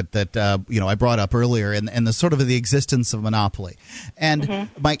aspect that I brought up earlier, and the sort of the existence of monopoly. And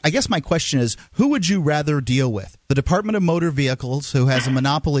I guess my question is, who would you rather deal with? The Department of Motor Vehicles, who has a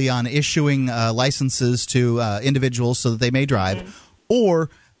monopoly on issuing licenses to individuals so that they may drive,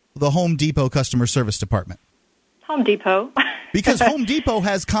 or the Home Depot Customer Service Department? Home Depot. Because Home Depot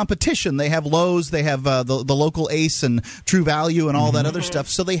has competition. They have Lowe's, they have the local Ace and True Value and all that other stuff.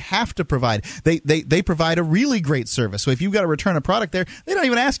 So they have to provide. They provide a really great service. So if you've got to return a product there, they don't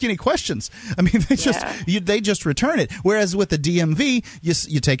even ask you any questions. I mean, they just return it. Whereas with the DMV,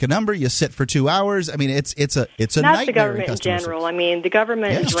 you take a number, you sit for 2 hours. I mean, it's a nightmare. That's the government in general. I mean, the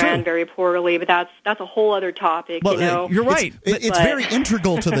government is ran very poorly, but that's a whole other topic. Well, you're right. It's very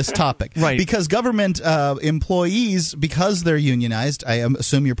integral to this topic, right? Because government employees, because they're unionized. I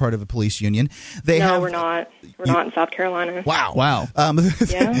assume you're part of a police union. We're not. We're not in South Carolina. Wow.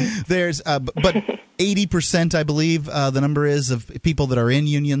 There's but 80%, I believe, the number is, of people that are in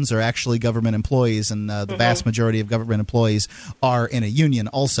unions are actually government employees, and the vast majority of government employees are in a union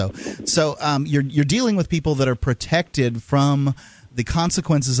also. So you're dealing with people that are protected from the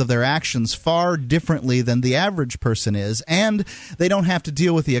consequences of their actions far differently than the average person is, and they don't have to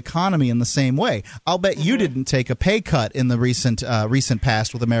deal with the economy in the same way. I'll bet you didn't take a pay cut in the recent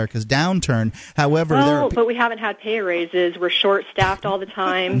past with America's downturn. However, but we haven't had pay raises. We're short-staffed all the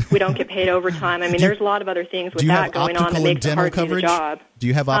time. We don't get paid overtime. I mean, there's a lot of other things with that going on that makes it hard to do the job. Do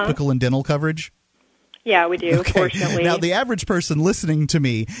you have optical and dental coverage? Yeah, we do, fortunately. Now, the average person listening to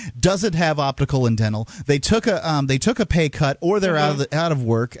me doesn't have optical and dental. They took a pay cut, or they're out of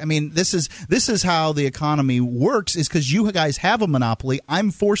work. I mean, this is how the economy works, is because you guys have a monopoly. I'm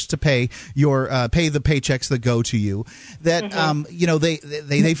forced to pay the paychecks that go to you. That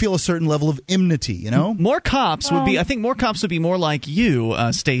they feel a certain level of enmity. More cops would be. I think more cops would be more like you,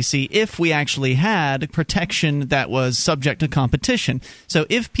 Stacy, if we actually had protection that was subject to competition. So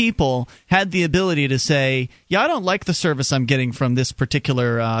if people had the ability to say, I don't like the service I'm getting from this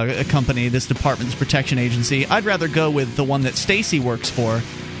particular company, this department, this protection agency. I'd rather go with the one that Stacy works for.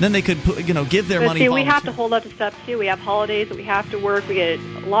 Then they could, give their money. See, we have to hold up to stuff too. We have holidays that we have to work. We get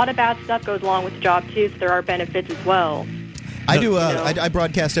a lot of bad stuff goes along with the job too. So there are benefits as well. I do. I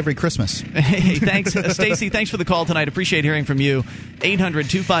broadcast every Christmas. Hey, thanks, Stacy. Thanks for the call tonight. Appreciate hearing from you.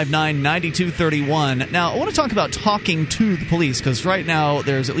 800-259-9231. Now, I want to talk about talking to the police, because right now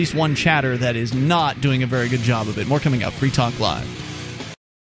there's at least one chatter that is not doing a very good job of it. More coming up. Free Talk Live.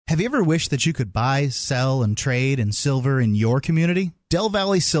 Have you ever wished that you could buy, sell, and trade in silver in your community? Del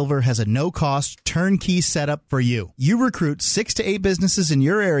Valley Silver has a no-cost, turnkey setup for you. You recruit 6 to 8 businesses in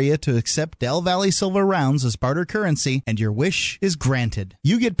your area to accept Del Valley Silver rounds as barter currency, and your wish is granted.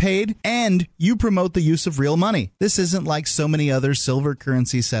 You get paid, and you promote the use of real money. This isn't like so many other silver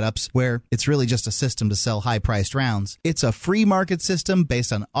currency setups where it's really just a system to sell high-priced rounds. It's a free market system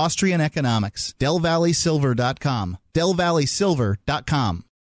based on Austrian economics. DelValleySilver.com. DelValleySilver.com.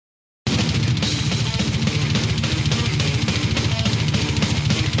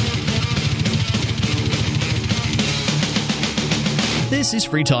 This is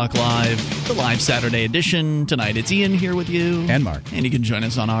Free Talk Live, the live Saturday edition. Tonight it's Ian here with you. And Mark. And you can join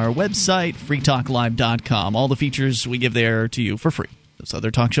us on our website, freetalklive.com. All the features we give there to you for free. Those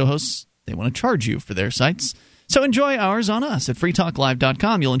other talk show hosts, they want to charge you for their sites. So enjoy ours on us at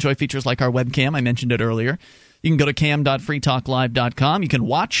freetalklive.com. You'll enjoy features like our webcam. I mentioned it earlier. You can go to cam.freetalklive.com. You can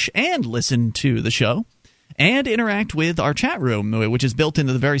watch and listen to the show and interact with our chat room, which is built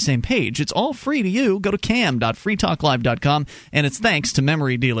into the very same page. It's all free to you. Go to cam.freetalklive.com, and it's thanks to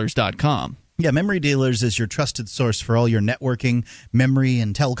memorydealers.com. Yeah, Memory Dealers is your trusted source for all your networking, memory,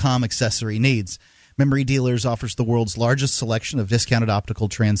 and telecom accessory needs. Memory Dealers offers the world's largest selection of discounted optical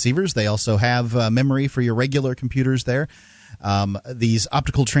transceivers. They also have memory for your regular computers there. These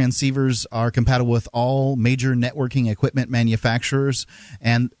optical transceivers are compatible with all major networking equipment manufacturers,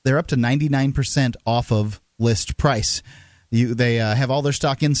 and they're up to 99% off of list price. They have all their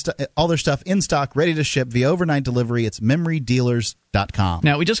stuff in stock, ready to ship via overnight delivery. It's memorydealers.com.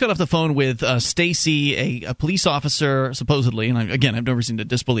 Now, we just got off the phone with Stacy, a police officer, supposedly, and again, I've never seen a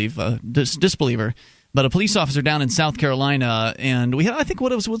disbeliever, but a police officer down in South Carolina, and we had, I think,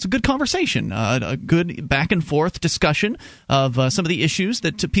 what was a good conversation, a good back and forth discussion of some of the issues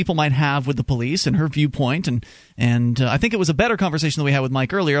that people might have with the police and her viewpoint, and I think it was a better conversation than we had with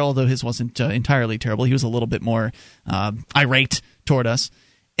Mike earlier, although his wasn't entirely terrible. He was a little bit more irate toward us.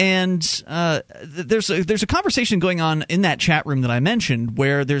 And there's a conversation going on in that chat room that I mentioned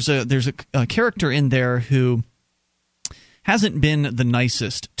where there's a character in there who hasn't been the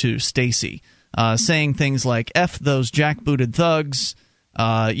nicest to Stacy. Saying things like, F those jackbooted thugs,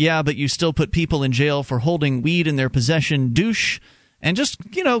 yeah, but you still put people in jail for holding weed in their possession, douche, and just,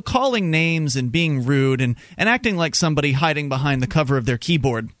 calling names and being rude and acting like somebody hiding behind the cover of their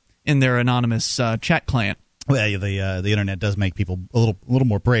keyboard in their anonymous chat client. Well, the internet does make people a little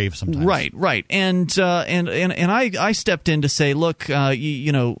more brave sometimes. Right. And I stepped in to say, look,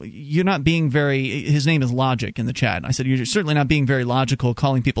 you're not being very. His name is Logic in the chat. And I said, you're certainly not being very logical,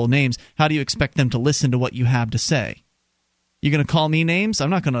 calling people names. How do you expect them to listen to what you have to say? You're going to call me names?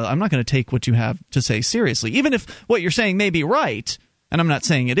 I'm not going to take what you have to say seriously, even if what you're saying may be right. And I'm not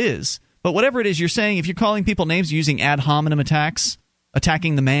saying it is, but whatever it is you're saying, if you're calling people names using ad hominem attacks,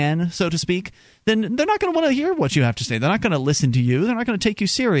 attacking the man, so to speak, then they're not going to want to hear what you have to say. They're not going to listen to you. They're not going to take you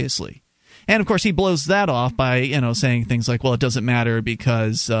seriously. And, of course, he blows that off by, saying things like, well, it doesn't matter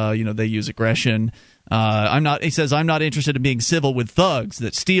because, they use aggression. He says, I'm not interested in being civil with thugs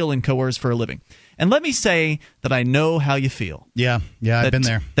that steal and coerce for a living. And let me say that I know how you feel. Yeah, I've been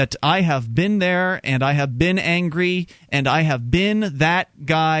there. That I have been there, and I have been angry, and I have been that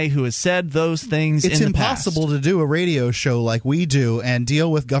guy who has said those things in the past. It's impossible to do a radio show like we do and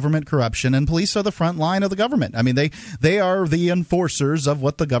deal with government corruption, and police are the front line of the government. I mean, they are the enforcers of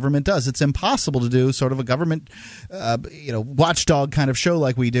what the government does. It's impossible to do sort of a government, watchdog kind of show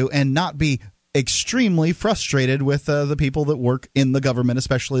like we do and not be extremely frustrated with the people that work in the government,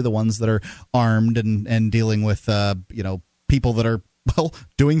 especially the ones that are armed and dealing with people that are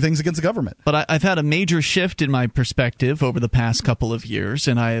doing things against the government. But I've had a major shift in my perspective over the past couple of years,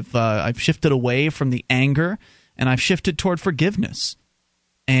 and I've shifted away from the anger, and I've shifted toward forgiveness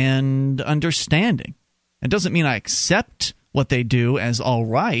and understanding. It doesn't mean I accept what they do as all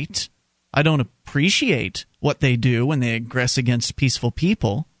right. I don't appreciate what they do when they aggress against peaceful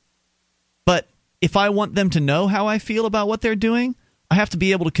people. But if I want them to know how I feel about what they're doing, I have to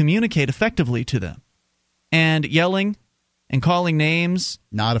be able to communicate effectively to them. And yelling and calling names,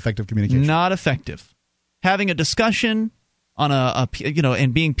 not effective communication. Not effective. Having a discussion on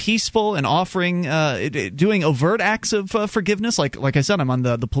and being peaceful and offering doing overt acts of forgiveness, like I said, I'm on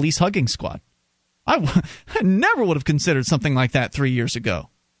the police hugging squad. I never would have considered something like that 3 years ago.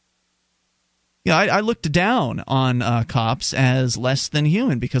 I looked down on cops as less than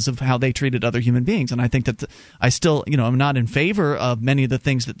human because of how they treated other human beings. And I think that I still, I'm not in favor of many of the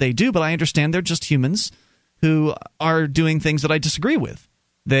things that they do, but I understand they're just humans who are doing things that I disagree with.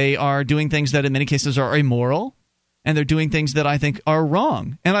 They are doing things that in many cases are immoral, and they're doing things that I think are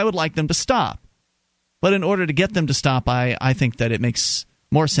wrong, and I would like them to stop. But in order to get them to stop, I think that it makes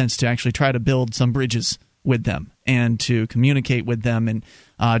more sense to actually try to build some bridges with them and to communicate with them. And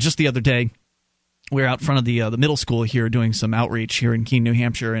just the other day, we were out front of the middle school here doing some outreach here in Keene, New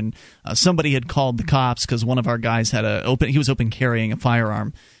Hampshire, and somebody had called the cops because one of our guys he was open carrying a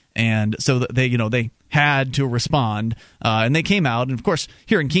firearm, and so they had to respond, and they came out, and of course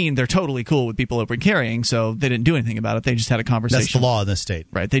here in Keene they're totally cool with people open carrying, so they didn't do anything about it. They just had a conversation. That's the law in this state,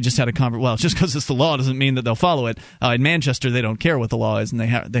 right? They just had a well, just because it's the law doesn't mean that they'll follow it. In Manchester, they don't care what the law is, and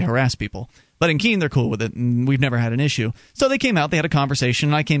they harass people. But in Keene, they're cool with it, and we've never had an issue. So they came out, they had a conversation,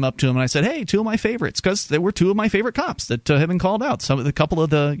 and I came up to them and I said, hey, two of my favorites, because they were two of my favorite cops that have been called out. A couple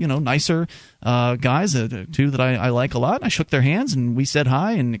of the nicer guys, two that I like a lot. I shook their hands, and we said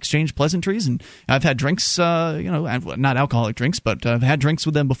hi and exchanged pleasantries, and I've had drinks, not alcoholic drinks, but I've had drinks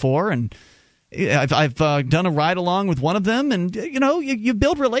with them before, and I've done a ride along with one of them, and you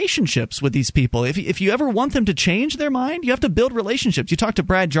build relationships with these people. If you ever want them to change their mind, you have to build relationships. You talk to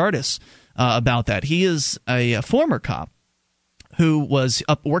Brad Jardis about that. He is a former cop who was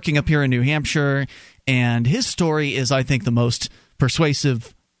working up here in New Hampshire, and his story is, I think, the most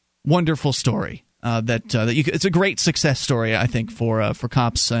persuasive, wonderful story. It's a great success story, I think, for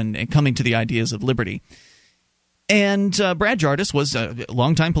cops and coming to the ideas of liberty. And Brad Jardis was a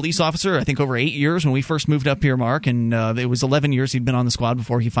longtime police officer, I think over 8 years when we first moved up here, Mark, and it was 11 years he'd been on the squad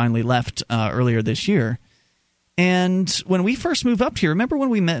before he finally left earlier this year. And when we first moved up here, remember when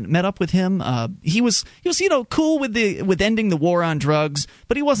we met up with him? He was cool with ending the war on drugs,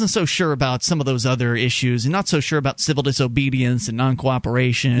 but he wasn't so sure about some of those other issues, and not so sure about civil disobedience and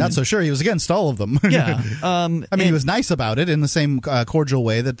non-cooperation. Not so sure. He was against all of them. Yeah. He was nice about it in the same cordial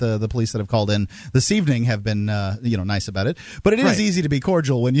way that the police that have called in this evening have been nice about it. But it is easy to be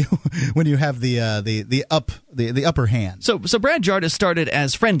cordial when you have the upper hand. So Brad Jardis started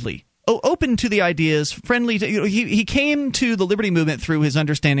as friendly. Open to the ideas, friendly. He came to the liberty movement through his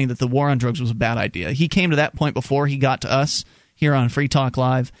understanding that the war on drugs was a bad idea. He came to that point before he got to us here on Free Talk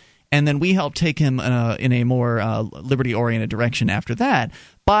Live, and then we helped take him in a more liberty-oriented direction after that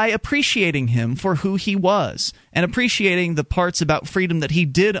by appreciating him for who he was and appreciating the parts about freedom that he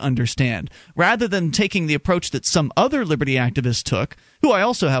did understand, rather than taking the approach that some other liberty activists took, who I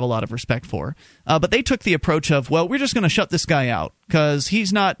also have a lot of respect for, but they took the approach of, well, we're just going to shut this guy out because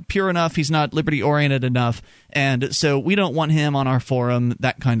he's not pure enough, he's not liberty-oriented enough, and so we don't want him on our forum,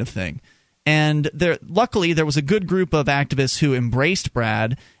 that kind of thing. And luckily, there was a good group of activists who embraced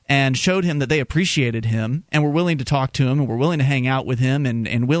Brad and showed him that they appreciated him and were willing to talk to him and were willing to hang out with him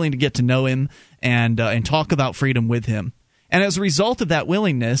and willing to get to know him and talk about freedom with him. And as a result of that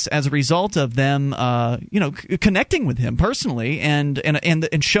willingness, as a result of them, connecting with him personally and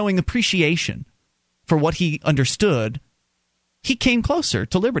showing appreciation for what he understood, he came closer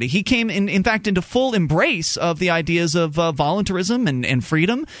to liberty. He came, in fact, into full embrace of the ideas of voluntarism and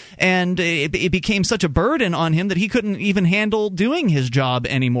freedom, and it became such a burden on him that he couldn't even handle doing his job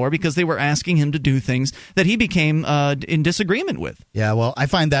anymore because they were asking him to do things that he became in disagreement with. Yeah, well, I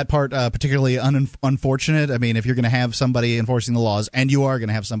find that part particularly unfortunate. I mean, if you're going to have somebody enforcing the laws, and you are going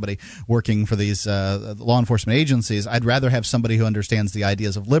to have somebody working for these law enforcement agencies, I'd rather have somebody who understands the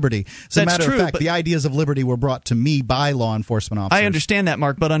ideas of liberty. As a matter of fact, the ideas of liberty were brought to me by law enforcement officers. I understand that,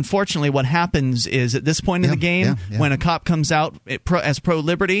 Mark, but unfortunately what happens is at this point in the game, when a cop comes out as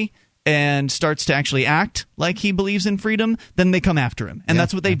pro-liberty and starts to actually act like he believes in freedom, then they come after him. And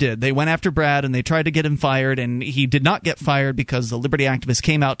that's what they did. They went after Brad and they tried to get him fired, and he did not get fired because the liberty activists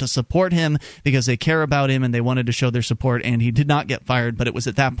came out to support him because they care about him and they wanted to show their support, and he did not get fired. But it was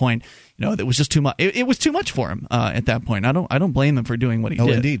at that point, it was just too much. It was too much for him at that point. I don't blame him for doing what he did.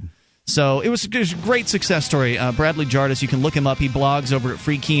 Oh, indeed. So it was a great success story. Bradley Jardis, you can look him up. He blogs over at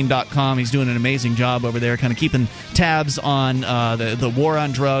freekeen.com. He's doing an amazing job over there, kind of keeping tabs on the war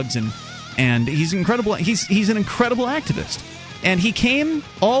on drugs, and he's incredible. He's an incredible activist. And he came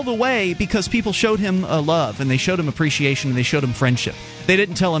all the way because people showed him love, and they showed him appreciation, and they showed him friendship. They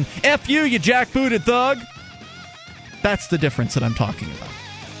didn't tell him, F you jackbooted thug. That's the difference that I'm talking about.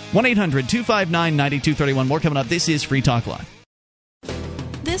 1-800-259-9231. More coming up. This is Free Talk Live.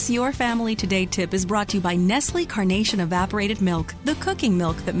 This Your Family Today tip is brought to you by Nestle Carnation Evaporated Milk, the cooking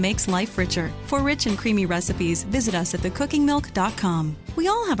milk that makes life richer. For rich and creamy recipes, visit us at thecookingmilk.com. We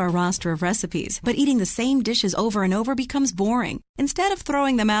all have our roster of recipes, but eating the same dishes over and over becomes boring. Instead of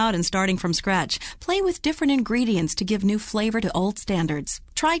throwing them out and starting from scratch, play with different ingredients to give new flavor to old standards.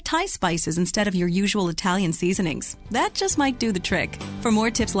 Try Thai spices instead of your usual Italian seasonings. That just might do the trick. For more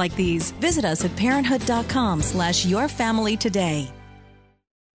tips like these, visit us at parenthood.com/yourfamilytoday.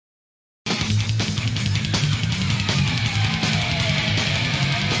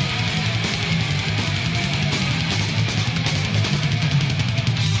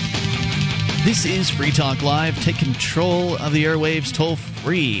 This is Free Talk Live. Take control of the airwaves toll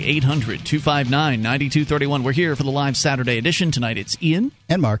free, 800-259-9231. We're here for the live Saturday edition. Tonight it's Ian.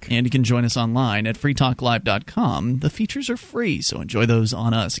 And Mark. And you can join us online at freetalklive.com. The features are free, so enjoy those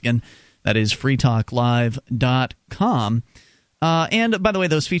on us. Again, that is freetalklive.com. And by the way,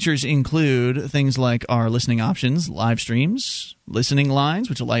 those features include things like our listening options, live streams, listening lines,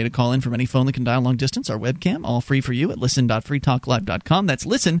 which allow you to call in from any phone that can dial long distance, our webcam, all free for you at listen.freetalklive.com. That's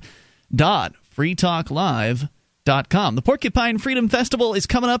listen.freetalklive.com. www.freetalklive.com. The Porcupine Freedom Festival is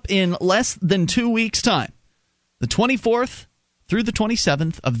coming up in less than 2 weeks' time. The 24th through the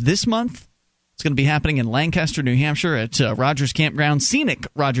 27th of this month. It's going to be happening in Lancaster, New Hampshire at Rogers Campground, scenic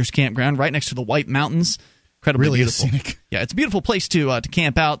Rogers Campground, right next to the White Mountains. Incredibly really beautiful. Scenic. Yeah, it's a beautiful place to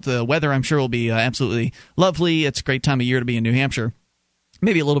camp out. The weather, I'm sure, will be absolutely lovely. It's a great time of year to be in New Hampshire.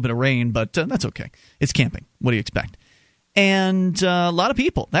 Maybe a little bit of rain, but that's okay. It's camping. What do you expect? And a lot of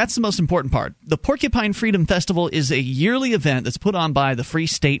people. That's the most important part. The Porcupine Freedom Festival is a yearly event that's put on by the Free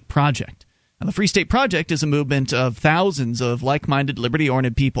State Project. Now, the Free State Project is a movement of thousands of like-minded,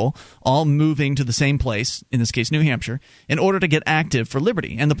 liberty-oriented people all moving to the same place, in this case New Hampshire, in order to get active for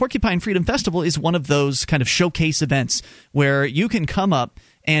liberty. And the Porcupine Freedom Festival is one of those kind of showcase events where you can come up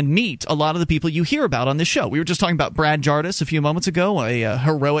and meet a lot of the people you hear about on this show. We were just talking about Brad Jardis a few moments ago, a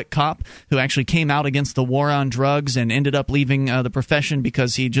heroic cop who actually came out against the war on drugs and ended up leaving the profession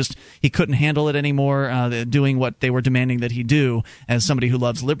because he couldn't handle it anymore, doing what they were demanding that he do as somebody who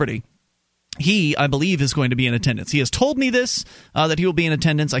loves liberty. He, I believe, is going to be in attendance. He has told me this, that he will be in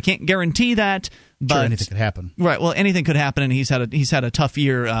attendance. I can't guarantee that. But, sure, anything could happen. Right. Well, anything could happen, and he's had a tough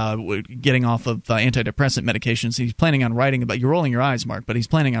year getting off of antidepressant medications. He's planning on writing about. You're rolling your eyes, Mark, but he's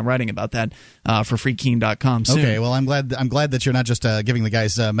planning on writing about that for freekeen.com soon. Okay. Well, I'm glad that you're not just giving the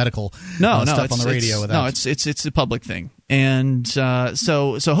guys medical stuff on the radio. No, it's a public thing, and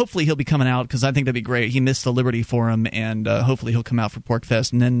so hopefully he'll be coming out because I think that'd be great. He missed the Liberty Forum, and hopefully he'll come out for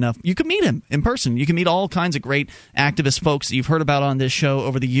PorcFest, and then you can meet him in person. You can meet all kinds of great activist folks that you've heard about on this show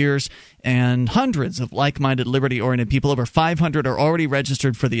over the years, and hundreds of like-minded, liberty-oriented people. Over 500 are already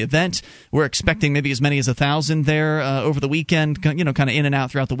registered for the event. We're expecting maybe as many as 1,000 there over the weekend, kind of in and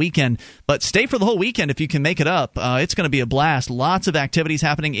out throughout the weekend. But stay for the whole weekend if you can make it up. It's going to be a blast. Lots of activities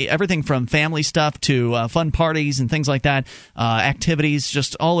happening, everything from family stuff to fun parties and things like that. Activities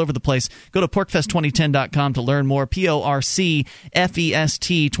just all over the place. Go to porcfest2010.com to learn more. PORCFEST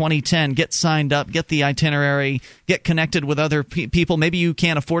 2010. Get signed up. Get the itinerary. Get connected with other people. Maybe you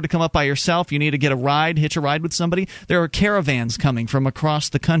can't afford to come up by yourself. You need to get a ride, hitch a ride with somebody. There are caravans coming from across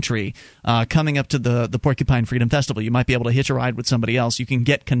the country coming up to the Porcupine Freedom Festival. You might be able to hitch a ride with somebody else. You can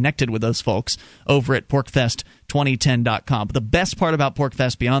get connected with those folks over at porcfest2010.com. But the best part about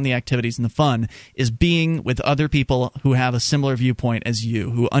PorcFest, beyond the activities and the fun, is being with other people who have a similar viewpoint as you,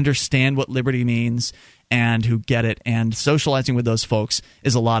 who understand what liberty means and who get it, and socializing with those folks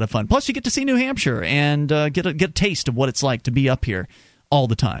is a lot of fun. Plus, you get to see New Hampshire and get a taste of what it's like to be up here all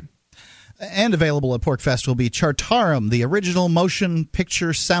the time. And available at PorcFest will be Chartarum, the original motion picture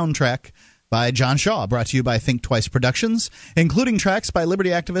soundtrack by John Shaw, brought to you by Think Twice Productions, including tracks by liberty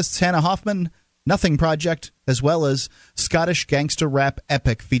activists Hannah Hoffman, Nothing Project, as well as Scottish gangster rap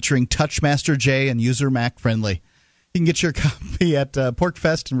epic featuring Touchmaster J and User Mac Friendly. You can get your copy at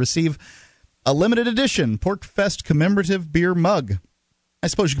PorcFest and receive a limited edition PorcFest commemorative beer mug. I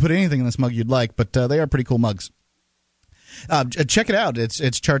suppose you can put anything in this mug you'd like, but they are pretty cool mugs. Check it out. It's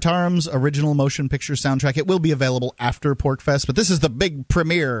Chartarum's original motion picture soundtrack. It will be available after PorcFest, but this is the big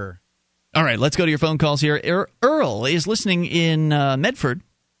premiere. All right, let's go to your phone calls here. Earl is listening in Medford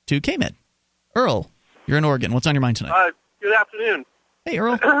to KMED. Earl, you're in Oregon. What's on your mind tonight? Good afternoon. Hey,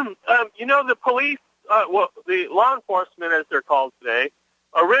 Earl. The police, the law enforcement, as they're called today,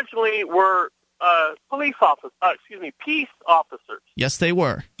 originally were peace officers. Yes, they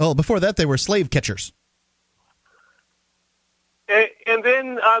were. Oh, before that, they were slave catchers. And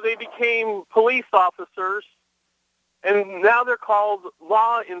then they became police officers, and now they're called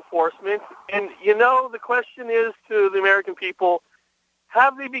law enforcement. And, the question is to the American people,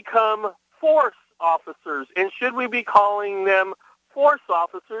 have they become force officers? And should we be calling them force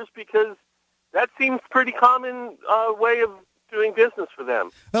officers? Because that seems pretty common way of doing business for them.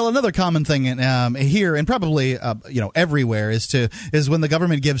 Well, another common thing here and probably everywhere is when the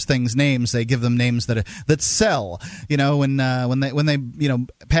government gives things names, they give them names that sell. When they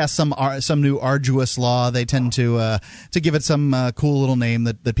pass some new arduous law, they tend to give it some cool little name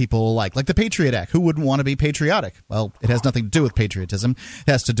that people like the Patriot Act. Who wouldn't want to be patriotic? Well, it has nothing to do with patriotism. It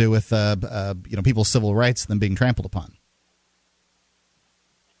has to do with people's civil rights and them being trampled upon.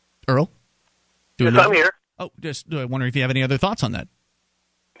 Earl, yes, I'm here. Oh, just wondering if you have any other thoughts on that.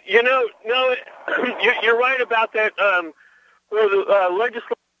 No, you're right about that. The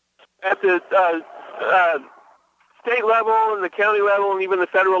legislature at the state level and the county level and even the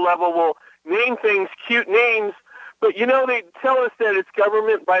federal level will name things cute names, but they tell us that it's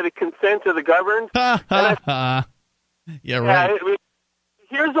government by the consent of the governed. Yeah, right.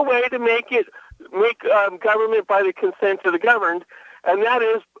 Here's a way to make government by the consent of the governed, and that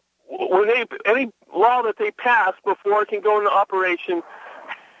is when any law that they pass before it can go into operation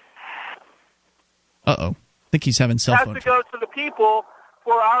Uh-oh. I think he's having cell has phone to go to the people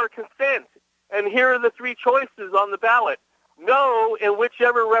for our consent. And here are the three choices on the ballot. No, and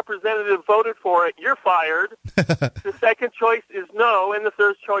whichever representative voted for it, you're fired. The second choice is no, and the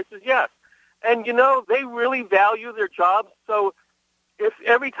third choice is yes. And, they really value their jobs, so if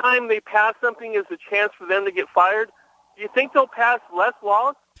every time they pass something is a chance for them to get fired, do you think they'll pass less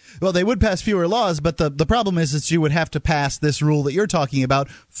laws? Well, they would pass fewer laws, but the problem is that you would have to pass this rule that you're talking about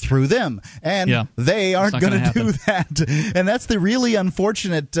through them, and they aren't going to do that. And that's the really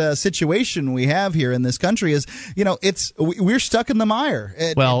unfortunate situation we have here in this country. Is we're stuck in the mire.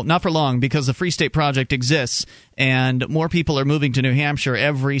 Not for long, because the Free State Project exists, and more people are moving to New Hampshire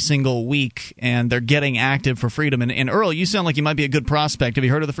every single week, and they're getting active for freedom. And Earl, you sound like you might be a good prospect. Have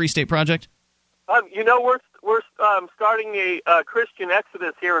you heard of the Free State Project? We're starting a Christian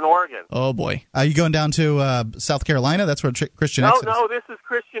Exodus here in Oregon. Oh, boy. Are you going down to South Carolina? That's where Christian Exodus... No, this is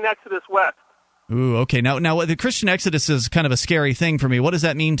Christian Exodus West. Ooh, okay. Now, the Christian Exodus is kind of a scary thing for me. What does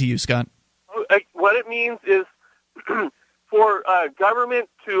that mean to you, Scott? What it means is for government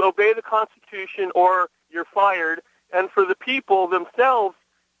to obey the Constitution or you're fired, and for the people themselves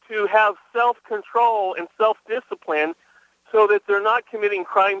to have self-control and self-discipline so that they're not committing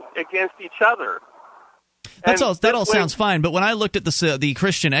crimes against each other. That all sounds fine, but when I looked at the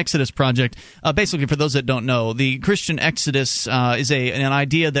Christian Exodus Project, basically for those that don't know, the Christian Exodus is an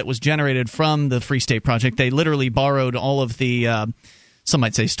idea that was generated from the Free State Project. They literally borrowed all of the some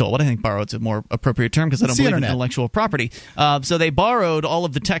might say stole. What I think borrowed is a more appropriate term because I don't believe in intellectual property. So they borrowed all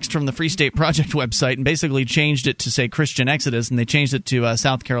of the text from the Free State Project website and basically changed it to say Christian Exodus, and they changed it to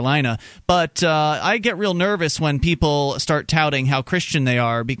South Carolina. But I get real nervous when people start touting how Christian they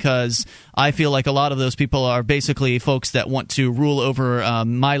are, because I feel like a lot of those people are basically folks that want to rule over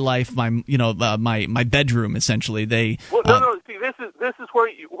my life, my bedroom. Essentially, they. No. See, this is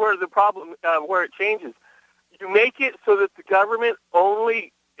where the problem where it changes. You make it so that the government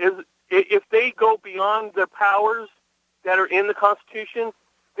only is, if they go beyond their powers that are in the Constitution,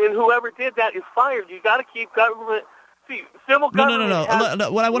 then whoever did that is fired. You got to keep government. See, civil government. No.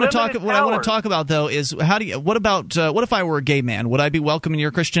 What I want to talk about though is what if I were a gay man? Would I be welcome in your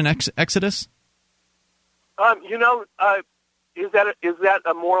Christian Exodus? Is that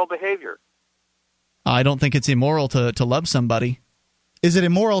a moral behavior? I don't think it's immoral to love somebody. Is it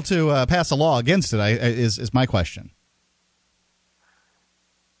immoral to pass a law against it? Is my question.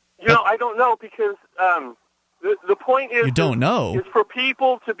 I don't know, because the point is, you don't know, is for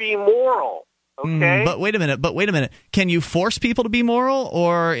people to be moral. Okay, but wait a minute. Can you force people to be moral,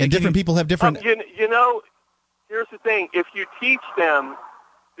 or and different people have different? Here's the thing: if you teach them,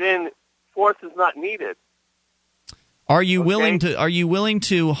 then force is not needed. Are you willing to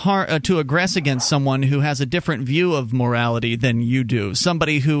aggress against someone who has a different view of morality than you do?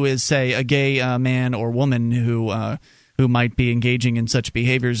 Somebody who is, say, a gay man or woman who might be engaging in such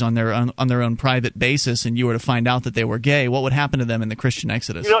behaviors on their own private basis, and you were to find out that they were gay, what would happen to them in the Christian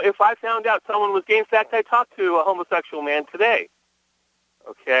Exodus? If I found out someone was gay, in fact, I talked to a homosexual man today.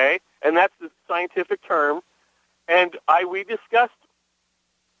 Okay, and that's the scientific term, and we discussed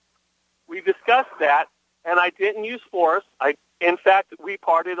that. And I didn't use force. In fact, we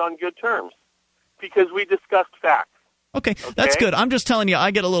parted on good terms because we discussed facts. Okay, that's good. I'm just telling you, I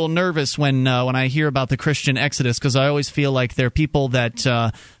get a little nervous when I hear about the Christian Exodus, because I always feel like they're people that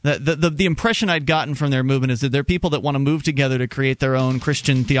the impression I'd gotten from their movement is that they're people that want to move together to create their own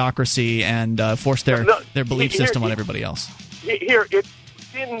Christian theocracy and force their belief system on everybody else. Here, it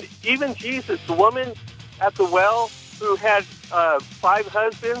didn't even Jesus, the woman at the well who had 5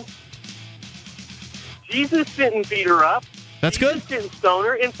 husbands. Jesus didn't beat her up. That's Jesus good. Didn't stone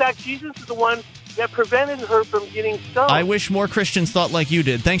her. In fact, Jesus is the one that prevented her from getting stoned. I wish more Christians thought like you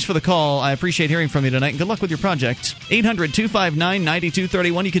did. Thanks for the call. I appreciate hearing from you tonight, and good luck with your project.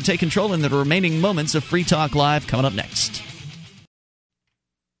 800-259-9231. You can take control in the remaining moments of Free Talk Live coming up next.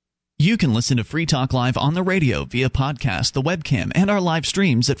 You can listen to Free Talk Live on the radio, via podcast, the webcam, and our live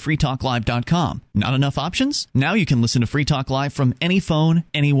streams at freetalklive.com. Not enough options? Now you can listen to Free Talk Live from any phone,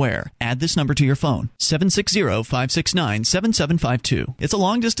 anywhere. Add this number to your phone, 760-569-7752. It's a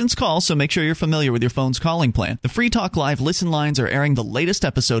long-distance call, so make sure you're familiar with your phone's calling plan. The Free Talk Live listen lines are airing the latest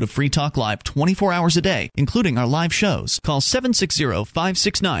episode of Free Talk Live 24 hours a day, including our live shows. Call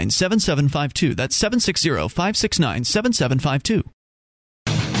 760-569-7752. That's 760-569-7752.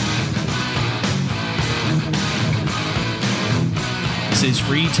 This is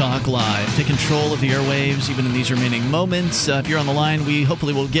Free Talk Live. Take control of the airwaves even in these remaining moments. If you're on the line, we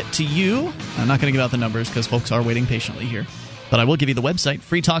hopefully will get to you. I'm not going to give out the numbers because folks are waiting patiently here. But I will give you the website,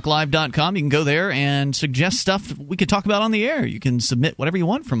 freetalklive.com. You can go there and suggest stuff we could talk about on the air. You can submit whatever you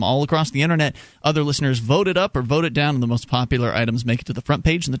want from all across the internet. Other listeners vote it up or vote it down, and the most popular items make it to the front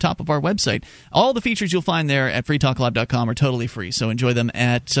page and the top of our website. All the features you'll find there at freetalklive.com are totally free, so enjoy them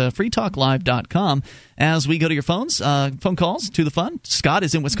at freetalklive.com. As we go to your phones, phone calls to the fun. Scott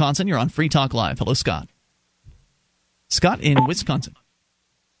is in Wisconsin. You're on Free Talk Live. Hello, Scott. Scott in Wisconsin.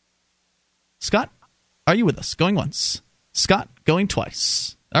 Scott, are you with us? Going once. Scott going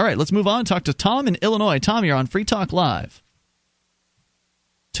twice. All right, let's move on and talk to Tom in Illinois. Tom, you're on Free Talk Live.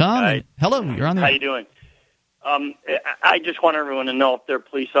 Tom, Hi. Hello, you're on the How air. you doing? I just want everyone to know, if they're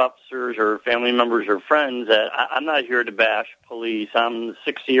police officers or family members or friends, that I'm not here to bash police. I'm a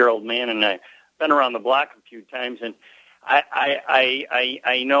 60-year-old man, and I've been around the block a few times, and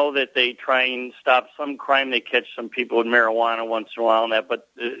I know that they try and stop some crime. They catch some people with marijuana once in a while and that, but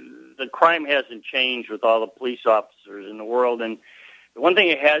the crime hasn't changed with all the police officers in the world. And the one thing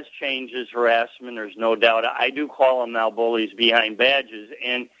that has changed is harassment. There's no doubt. I do call them now bullies behind badges,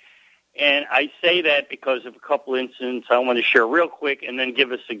 and I say that because of a couple incidents I want to share real quick, and then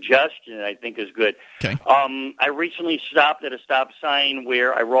give a suggestion that I think is good. Okay. I recently stopped at a stop sign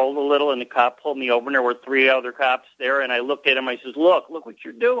where I rolled a little, and the cop pulled me over, and there were 3 other cops there, and I looked at him. I says, look what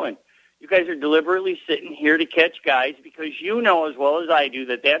you're doing. You guys are deliberately sitting here to catch guys, because you know as well as I do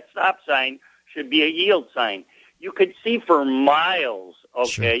that stop sign should be a yield sign. You could see for miles, okay?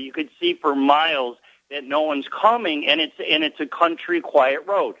 Sure. You could see for miles that no one's coming, and it's a country quiet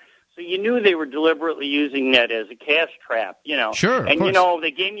road. So you knew they were deliberately using that as a cash trap, you know. Sure, and, you know,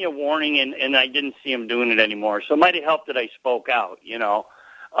 they gave me a warning, and I didn't see them doing it anymore. So it might have helped that I spoke out, you know.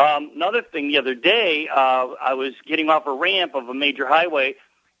 Another thing, the other day, I was getting off a ramp of a major highway,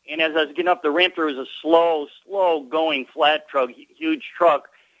 and as I was getting up the ramp, there was a slow-going flat truck, huge truck,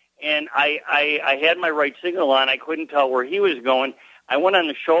 and I had my right signal on. I couldn't tell where he was going. I went on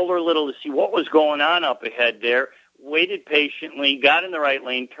the shoulder a little to see what was going on up ahead there, waited patiently, got in the right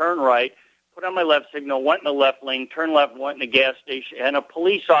lane, turned right, put on my left signal, went in the left lane, turned left, went in the gas station, and a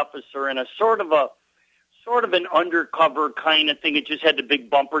police officer in a sort of an undercover kind of thing. It just had the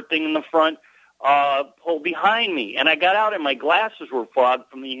big bumper thing in the front, pulled behind me. And I got out, and my glasses were fogged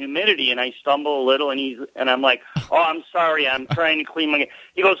from the humidity, and I stumbled a little, and I'm like, oh, I'm sorry, I'm trying to clean my...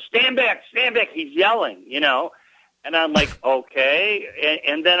 He goes, stand back, he's yelling, you know. And I'm like, okay.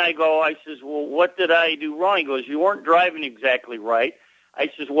 And then I says, well, what did I do wrong? He goes, you weren't driving exactly right. I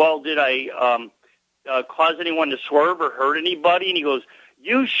says, well, did I cause anyone to swerve or hurt anybody? And he goes,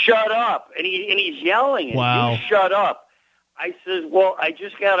 you shut up. And he's yelling. Wow. You shut up. I says, well, I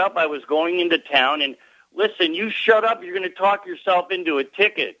just got up. I was going into town. And listen, you shut up. You're going to talk yourself into a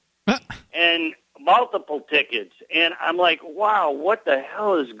ticket. And multiple tickets. And I'm like, wow, what the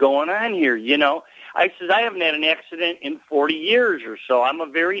hell is going on here, you know? I says, I haven't had an accident in 40 years or so. I'm a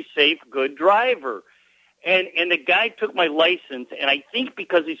very safe, good driver. And the guy took my license, and I think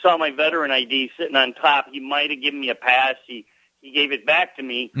because he saw my veteran ID sitting on top, he might have given me a pass. He gave it back to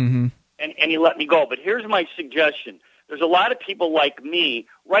me, and he let me go. But here's my suggestion. There's a lot of people like me.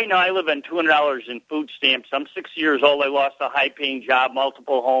 Right now I live on $200 in food stamps. I'm 60 years old. I lost a high-paying job,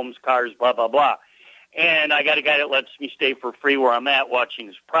 multiple homes, cars, blah, blah, blah. And I got a guy that lets me stay for free where I'm at watching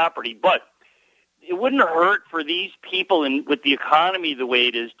his property. But it wouldn't hurt for these people with the economy the way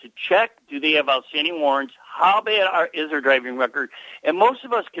it is to check, do they have outstanding warrants? How bad is their driving record? And most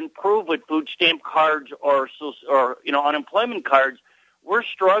of us can prove with food stamp cards or unemployment cards, we're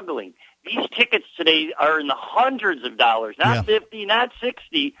struggling. These tickets today are in the hundreds of dollars, not 50, not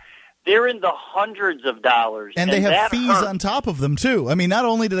 60. They're in the hundreds of dollars. And they have fees on top of them, too. I mean, not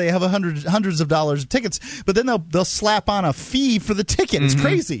only do they have hundreds of dollars of tickets, but then they'll slap on a fee for the ticket. It's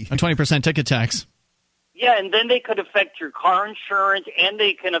crazy. A 20% ticket tax. Yeah, and then they could affect your car insurance, and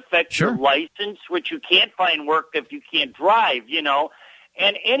they can affect your license, which you can't find work if you can't drive, you know.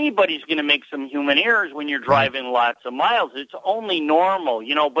 And anybody's going to make some human errors when you're driving lots of miles. It's only normal,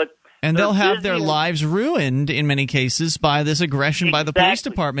 you know, but... And they'll have their lives ruined in many cases by this aggression by the police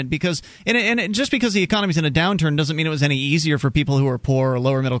department, because and just because the economy's in a downturn doesn't mean it was any easier for people who are poor or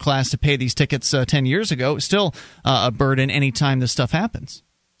lower middle class to pay these tickets 10 years ago. It's still a burden any time this stuff happens.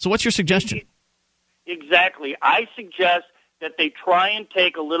 So what's your suggestion? Exactly. I suggest that they try and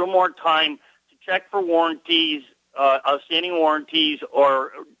take a little more time to check for warranties, outstanding warranties,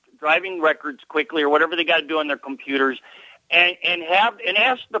 or driving records quickly, or whatever they got to do on their computers, and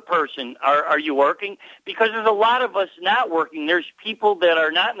ask the person, are you working? Because there's a lot of us not working. There's people that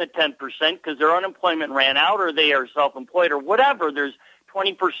are not in the 10% because their unemployment ran out, or they are self-employed, or whatever. There's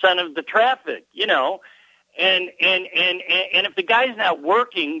 20% of the traffic, you know. And if the guy's not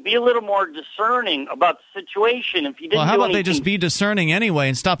working, be a little more discerning about the situation. If you didn't how do about anything, they just be discerning anyway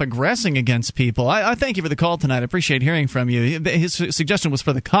and stop aggressing against people? I thank you for the call tonight. I appreciate hearing from you. His suggestion was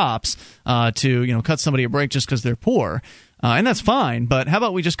for the cops to cut somebody a break just because they're poor. And that's fine, but how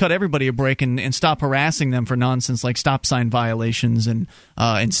about we just cut everybody a break and stop harassing them for nonsense like stop sign violations and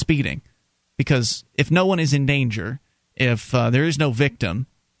speeding? Because if no one is in danger, if there is no victim,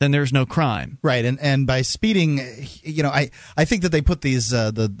 then there's no crime. Right, and by speeding, I think that they put these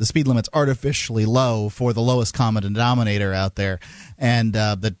the speed limits artificially low for the lowest common denominator out there, and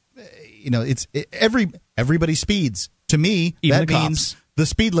everybody speeds. To me, Even that the means cops. the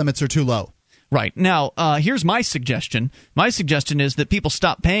speed limits are too low. Right. Now, here's my suggestion. My suggestion is that people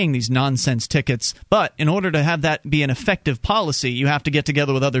stop paying these nonsense tickets, but in order to have that be an effective policy, you have to get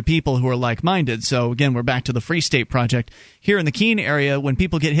together with other people who are like-minded. So, again, we're back to the Free State Project. Here in the Keene area, when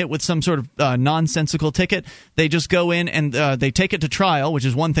people get hit with some sort of nonsensical ticket, they just go in and they take it to trial, which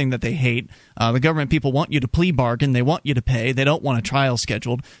is one thing that they hate. The government people want you to plea bargain. They want you to pay. They don't want a trial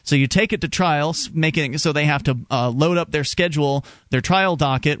scheduled. So you take it to trial, making it so they have to load up their schedule, their trial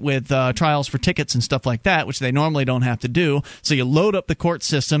docket with trials for tickets and stuff like that, which they normally don't have to do. So you load up the court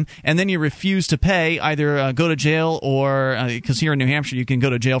system, and then you refuse to pay, either go to jail or, because here in New Hampshire you can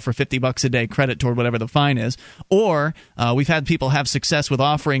go to jail for $50 a day credit toward whatever the fine is, or we've had people have success with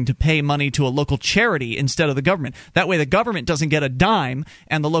offering to pay money to a local charity instead of the government. That way the government doesn't get a dime,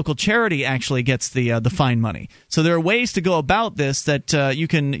 and the local charity actually gets the fine money. So there are ways to go about this that you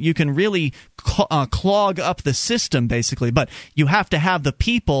can really clog up the system, basically, but you have to have the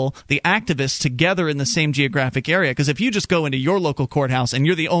people, the activists, together in the same geographic area. Because if you just go into your local courthouse and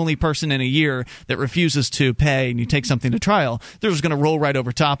you're the only person in a year that refuses to pay and you take something to trial, they're just going to roll right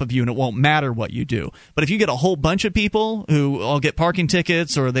over top of you and it won't matter what you do. But if you get a whole bunch of people who all get parking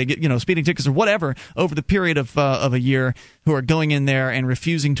tickets or they get speeding tickets or whatever over the period of a year, who are going in there and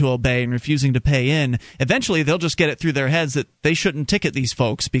refusing to obey and refusing to pay in, eventually they'll just get it through their heads that they shouldn't ticket these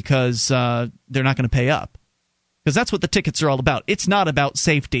folks because they're not going to pay up. Because that's what the tickets are all about. It's not about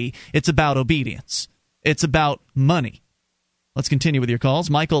safety. It's about obedience. It's about money. Let's continue with your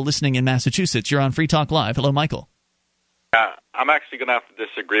calls. Michael, listening in Massachusetts. You're on Free Talk Live. Hello, Michael. I'm actually going to have to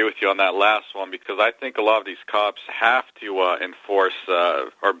disagree with you on that last one, because I think a lot of these cops have to enforce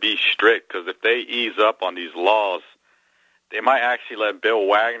or be strict, because if they ease up on these laws, they might actually let Bill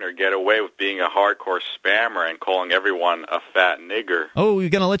Wagner get away with being a hardcore spammer and calling everyone a fat nigger. Oh, we're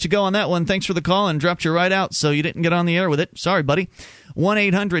going to let you go on that one. Thanks for the call, and dropped you right out, so you didn't get on the air with it. Sorry, buddy.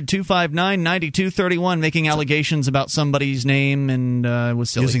 1-800-259-9231, making allegations about somebody's name and was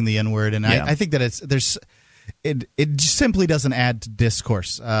silly. Using the N-word, and yeah. I think that it simply doesn't add to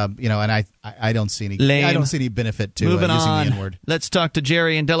discourse, and I don't see any Lame. I don't see any benefit to Moving using on. the N-word. Let's talk to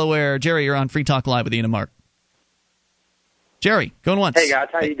Jerry in Delaware. Jerry, you're on Free Talk Live with Ian and Mark. Jerry, going once. Hey, guys,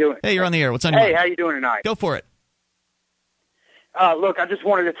 how you doing? Hey, you're on the air. What's on your mind? Hey, how you doing tonight? Go for it. Look, I just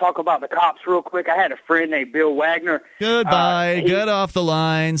wanted to talk about the cops real quick. I had a friend named Bill Wagner. Goodbye. Get off the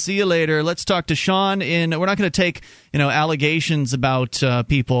line. See you later. Let's talk to Sean. We're not going to take allegations about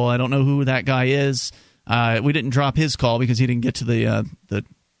people. I don't know who that guy is. We didn't drop his call because he didn't get to the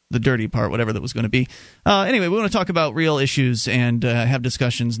dirty part, whatever that was going to be. Anyway, we want to talk about real issues and have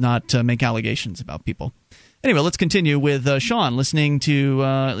discussions, not make allegations about people. Anyway, let's continue with Sean, listening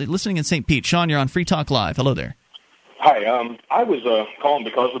in St. Pete. Sean, you're on Free Talk Live. Hello there. Hi. I was calling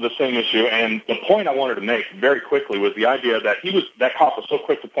because of the same issue, and the point I wanted to make very quickly was the idea that that cop was so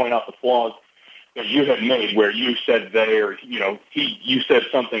quick to point out the flaws that you had made, where you said you said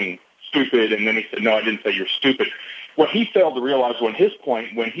something stupid, and then he said, no, I didn't say you're stupid. What he failed to realize when he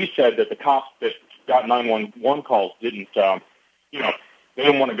said that the cops that got 911 calls didn't, they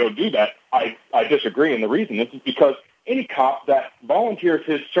didn't want to go do that. I disagree, and the reason is because any cop that volunteers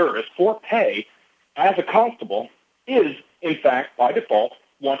his service for pay as a constable is, in fact, by default,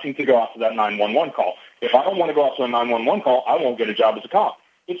 wanting to go out to that 911 call. If I don't want to go out to a 911 call, I won't get a job as a cop.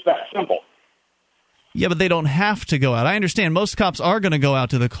 It's that simple. Yeah, but they don't have to go out. I understand most cops are going to go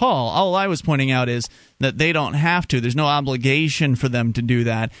out to the call. All I was pointing out is that they don't have to. There's no obligation for them to do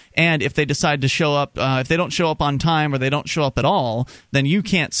that. And if they decide to show up, if they don't show up on time or they don't show up at all, then you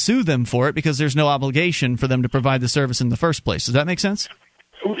can't sue them for it because there's no obligation for them to provide the service in the first place. Does that make sense?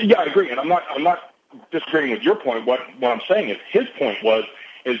 Yeah, I agree. And I'm not disagreeing with your point. What I'm saying is his point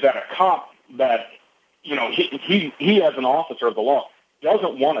is that a cop that, he as an officer of the law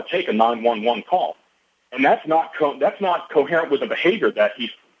doesn't want to take a 911 call. And that's not coherent with the behavior that he's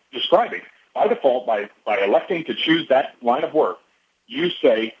describing. By default, by electing to choose that line of work, you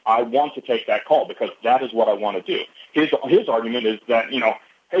say, I want to take that call because that is what I want to do. His argument is that,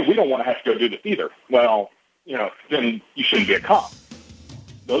 hey, we don't want to have to go do this either. Well, then you shouldn't be a cop.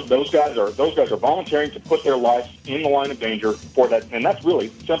 Those guys are volunteering to put their lives in the line of danger for that, and that's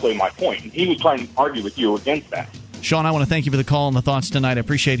really simply my point. And he was trying to argue with you against that. Sean, I want to thank you for the call and the thoughts tonight. I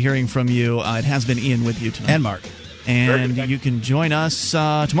appreciate hearing from you. It has been Ian with you tonight. And Mark. And you can join us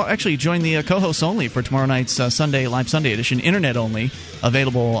tomorrow. Actually, join the co-hosts only for tomorrow night's Live Sunday edition, internet only,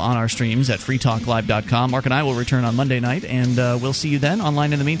 available on our streams at freetalklive.com. Mark and I will return on Monday night, and we'll see you then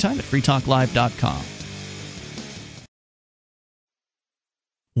online in the meantime at freetalklive.com.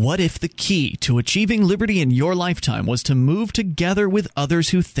 What if the key to achieving liberty in your lifetime was to move together with others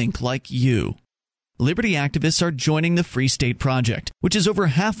who think like you? Liberty activists are joining the Free State Project, which is over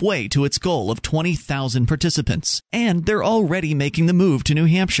halfway to its goal of 20,000 participants. And they're already making the move to New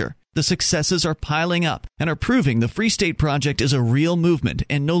Hampshire. The successes are piling up and are proving the Free State Project is a real movement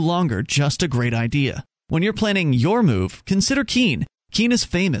and no longer just a great idea. When you're planning your move, consider Keene. Keene is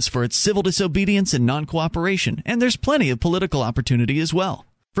famous for its civil disobedience and non-cooperation, and there's plenty of political opportunity as well.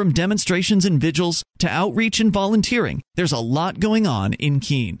 From demonstrations and vigils to outreach and volunteering, there's a lot going on in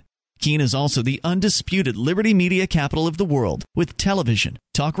Keene. Keene is also the undisputed liberty media capital of the world, with television,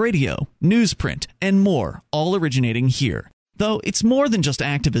 talk radio, newsprint, and more, all originating here. Though it's more than just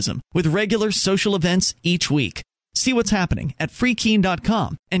activism, with regular social events each week. See what's happening at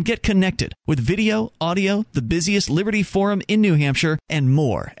freekeene.com and get connected with video, audio, the busiest Liberty Forum in New Hampshire, and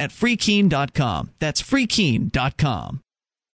more at freekeene.com. That's freekeene.com.